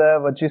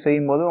டேபிளில் வச்சு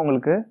செய்யும்போது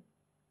உங்களுக்கு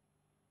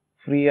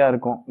ஃப்ரீயாக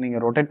இருக்கும்.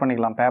 நீங்கள் ரொட்டேட்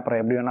பண்ணிக்கலாம், பேப்பரை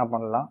எப்படி வேணால்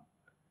பண்ணலாம்.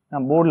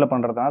 நான் போர்டில்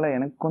பண்ணுறதுனால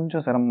எனக்கு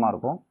கொஞ்சம் சிரமமாக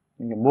இருக்கும்.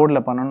 நீங்கள்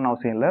போர்டில் பண்ணணும்னு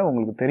அவசியம் இல்லை,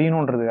 உங்களுக்கு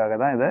தெரியணுன்றதுக்காக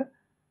தான் இதை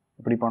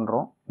இப்படி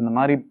பண்ணுறோம். இந்த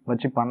மாதிரி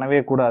வச்சு பண்ணவே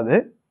கூடாது,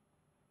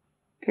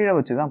 கீழே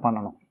வச்சு தான்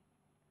பண்ணணும்.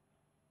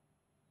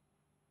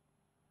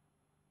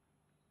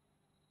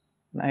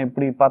 நான்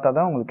இப்படி பார்த்தா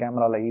தான் உங்களுக்கு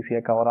கேமராவில்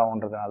ஈஸியாக கவர்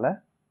ஆகுன்றதுனால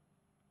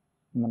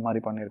இந்த மாதிரி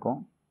பண்ணியிருக்கோம்.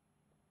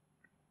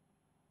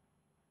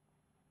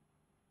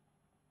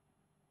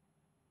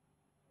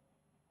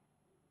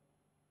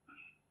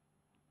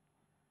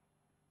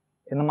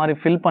 இந்த மாதிரி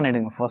ஃபில்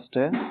பண்ணிடுங்க.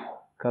 ஃபர்ஸ்ட்டு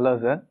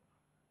கலர்ஸை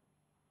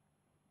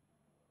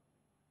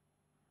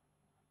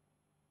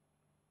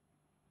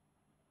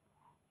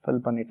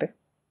ஃபில் பண்ணிவிட்டு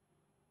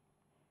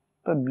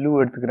இப்போ ப்ளூ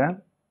எடுத்துக்கிறேன்.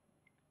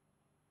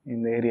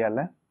 இந்த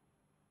ஏரியாவில்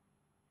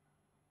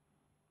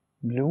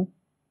ப்ளூ,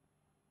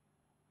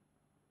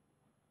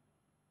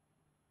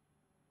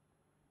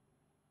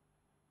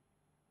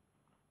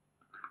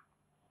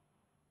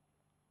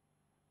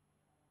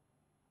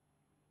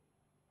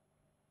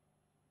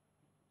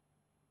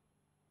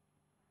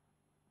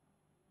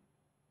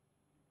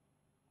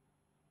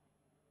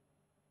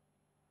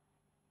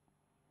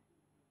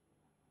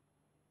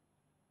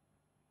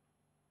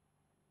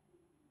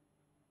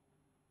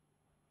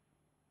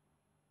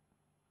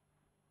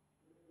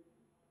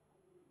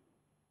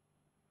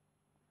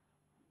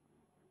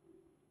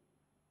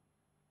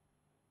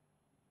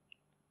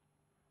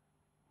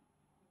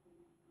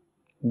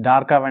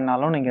 டார்க்கா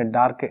வேணாலும் நீங்க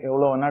டார்க்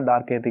எவ்வளோ வேணா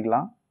டார்க்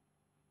ஏற்றிக்கலாம்.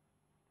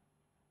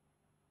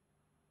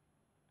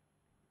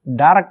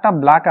 டைரக்டாக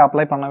பிளாக்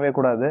அப்ளை பண்ணவே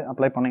கூடாது.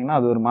 அப்ளை பண்ணிங்கன்னா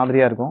அது ஒரு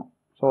மாதிரியாக இருக்கும்.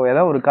 ஸோ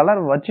ஏதாவது ஒரு கலர்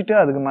வச்சுட்டு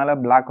அதுக்கு மேலே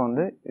பிளாக்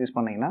வந்து யூஸ்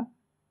பண்ணிங்கன்னா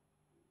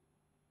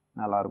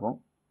நல்லாயிருக்கும்.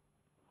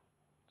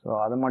 ஸோ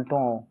அது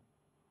மட்டும்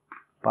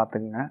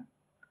பார்த்துக்குங்க.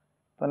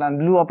 இப்போ நான்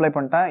ப்ளூ அப்ளை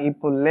பண்ணிட்டேன்.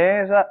 இப்போ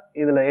லேசாக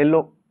இதில் எல்லோ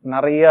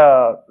நிறையா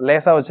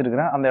லேசாக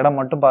வச்சுருக்கிறேன். அந்த இடம்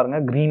மட்டும்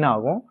பாருங்கள் க்ரீன்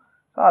ஆகும்.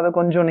 ஸோ அதை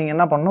கொஞ்சம் நீங்கள்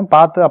என்ன பண்ணணும்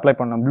பார்த்து அப்ளை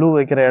பண்ணணும். ப்ளூ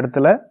வைக்கிற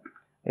இடத்துல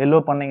எல்லோ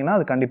பண்ணிங்கன்னா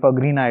அது கண்டிப்பாக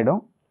க்ரீன்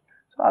ஆகிடும்.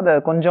 ஸோ அதை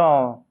கொஞ்சம்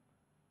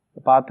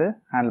பார்த்து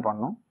ஹேண்டில்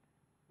பண்ணணும்.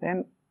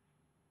 தென்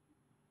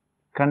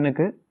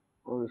கண்ணுக்கு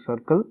ஒரு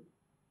சர்க்கிள்,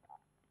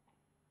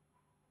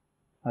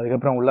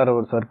 அதுக்கப்புறம் உள்ளார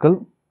ஒரு சர்க்கிள்.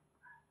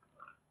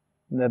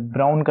 இந்த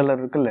ப்ரௌன்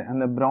கலர் இருக்குல்ல,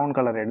 அந்த ப்ரௌன்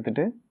கலர்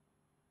எடுத்துகிட்டு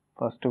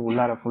ஃபஸ்ட்டு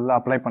உள்ளார ஃபுல்லாக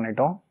அப்ளை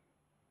பண்ணிட்டோம்.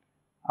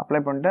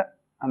 அப்ளை பண்ணிட்டு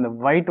அந்த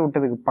ஒயிட்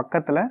விட்டதுக்கு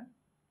பக்கத்தில்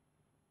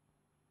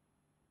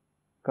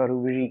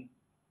கருவிழி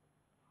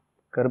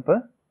கருப்பை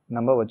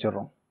நம்ம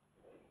வச்சிடுறோம்.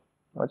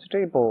 வச்சுட்டு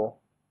இப்போது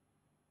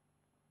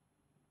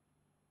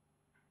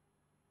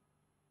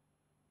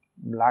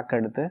பிளாக்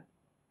எடுத்து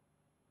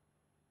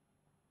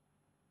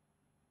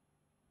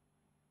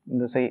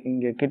இந்த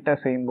இங்கே கிட்ட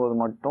செய்யும்போது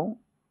மட்டும்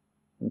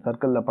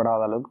சர்க்கிளில்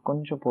படாத அளவுக்கு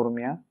கொஞ்சம்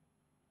பொறுமையாக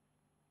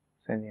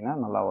செஞ்சிங்கன்னா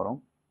நல்லா வரும்.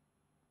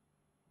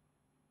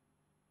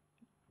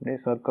 அப்படியே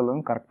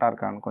சர்க்கிளும் கரெக்டாக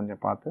இருக்கான்னு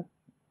கொஞ்சம் பார்த்து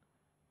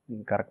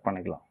நீங்கள் கரெக்ட்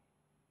பண்ணிக்கலாம்.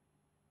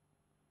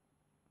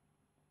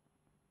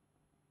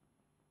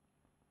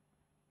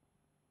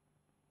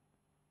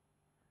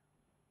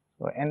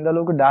 ஸோ எந்த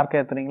அளவுக்கு டார்க்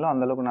ஏற்றுறீங்களோ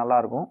அந்த அளவுக்கு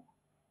நல்லாயிருக்கும்.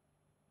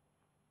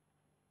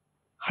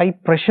 ஹை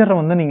ப்ரெஷரை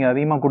வந்து நீங்கள்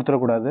அதிகமாக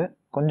கொடுத்துடக்கூடாது.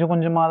 கொஞ்சம்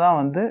கொஞ்சமாக தான்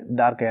வந்து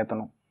டார்க்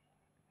ஏற்றணும்.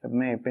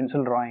 எப்பவுமே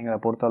பென்சில் ட்ராயிங்கை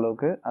பொறுத்த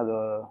அளவுக்கு அது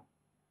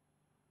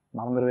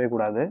மறந்துடவே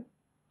கூடாது.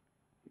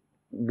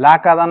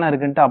 பிளாக்காக தானே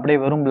இருக்குன்ட்டு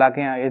அப்படியே வெறும்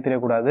பிளாக்கையும்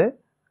ஏற்றிடக்கூடாது.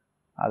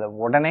 அதை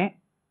உடனே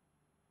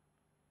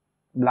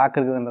பிளாக்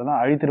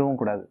இருக்குதுன்றதான் அழித்திடவும்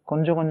கூடாது.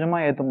 கொஞ்சம்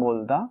கொஞ்சமாக ஏற்றும்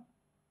போது தான்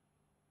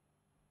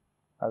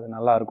அது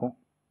நல்லாயிருக்கும்.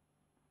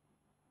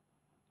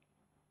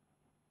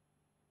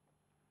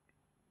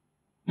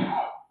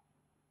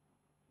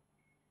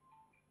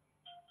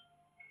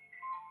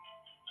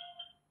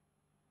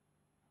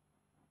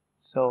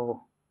 ஸோ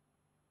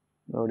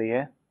இதோடைய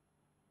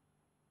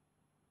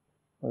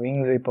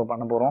விங்ஸ் இப்போ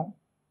பண்ண போகிறோம்.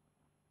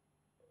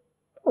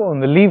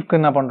 இந்த லீஃப்க்கு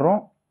என்ன பண்ணுறோம்,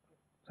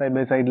 சைட்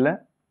பை சைடில்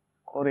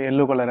ஒரு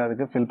எல்லோ கலர்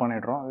அதுக்கு ஃபில்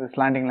பண்ணிடுறோம். அது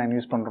ஸ்லாண்டிங் லைன்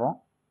யூஸ் பண்ணுறோம்.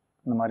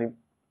 இந்த மாதிரி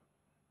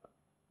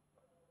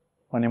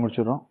பண்ணி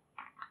முடிச்சிடுறோம்.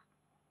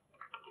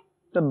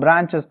 இந்த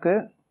பிரான்ச்சஸ்க்கு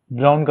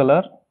ப்ரௌன்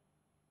கலர்,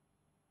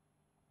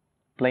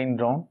 பிளைன்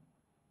ப்ரௌன்,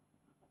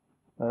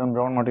 வெறும்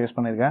ப்ரௌன் மட்டும் யூஸ்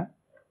பண்ணியிருக்கேன்.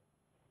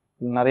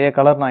 நிறைய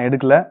கலர் நான்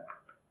எடுக்கல.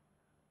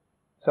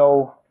 ஸோ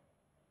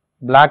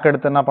பிளாக்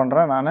எடுத்து என்ன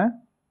பண்ணுறேன், நான்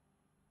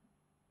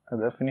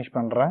அதை ஃபினிஷ்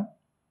பண்ணுறேன்.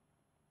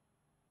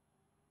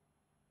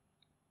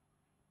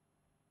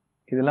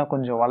 இதெல்லாம்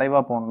கொஞ்சம்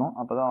வளைவாக போடணும்,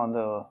 அப்போ தான்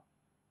வந்து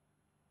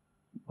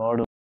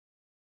பேர்டு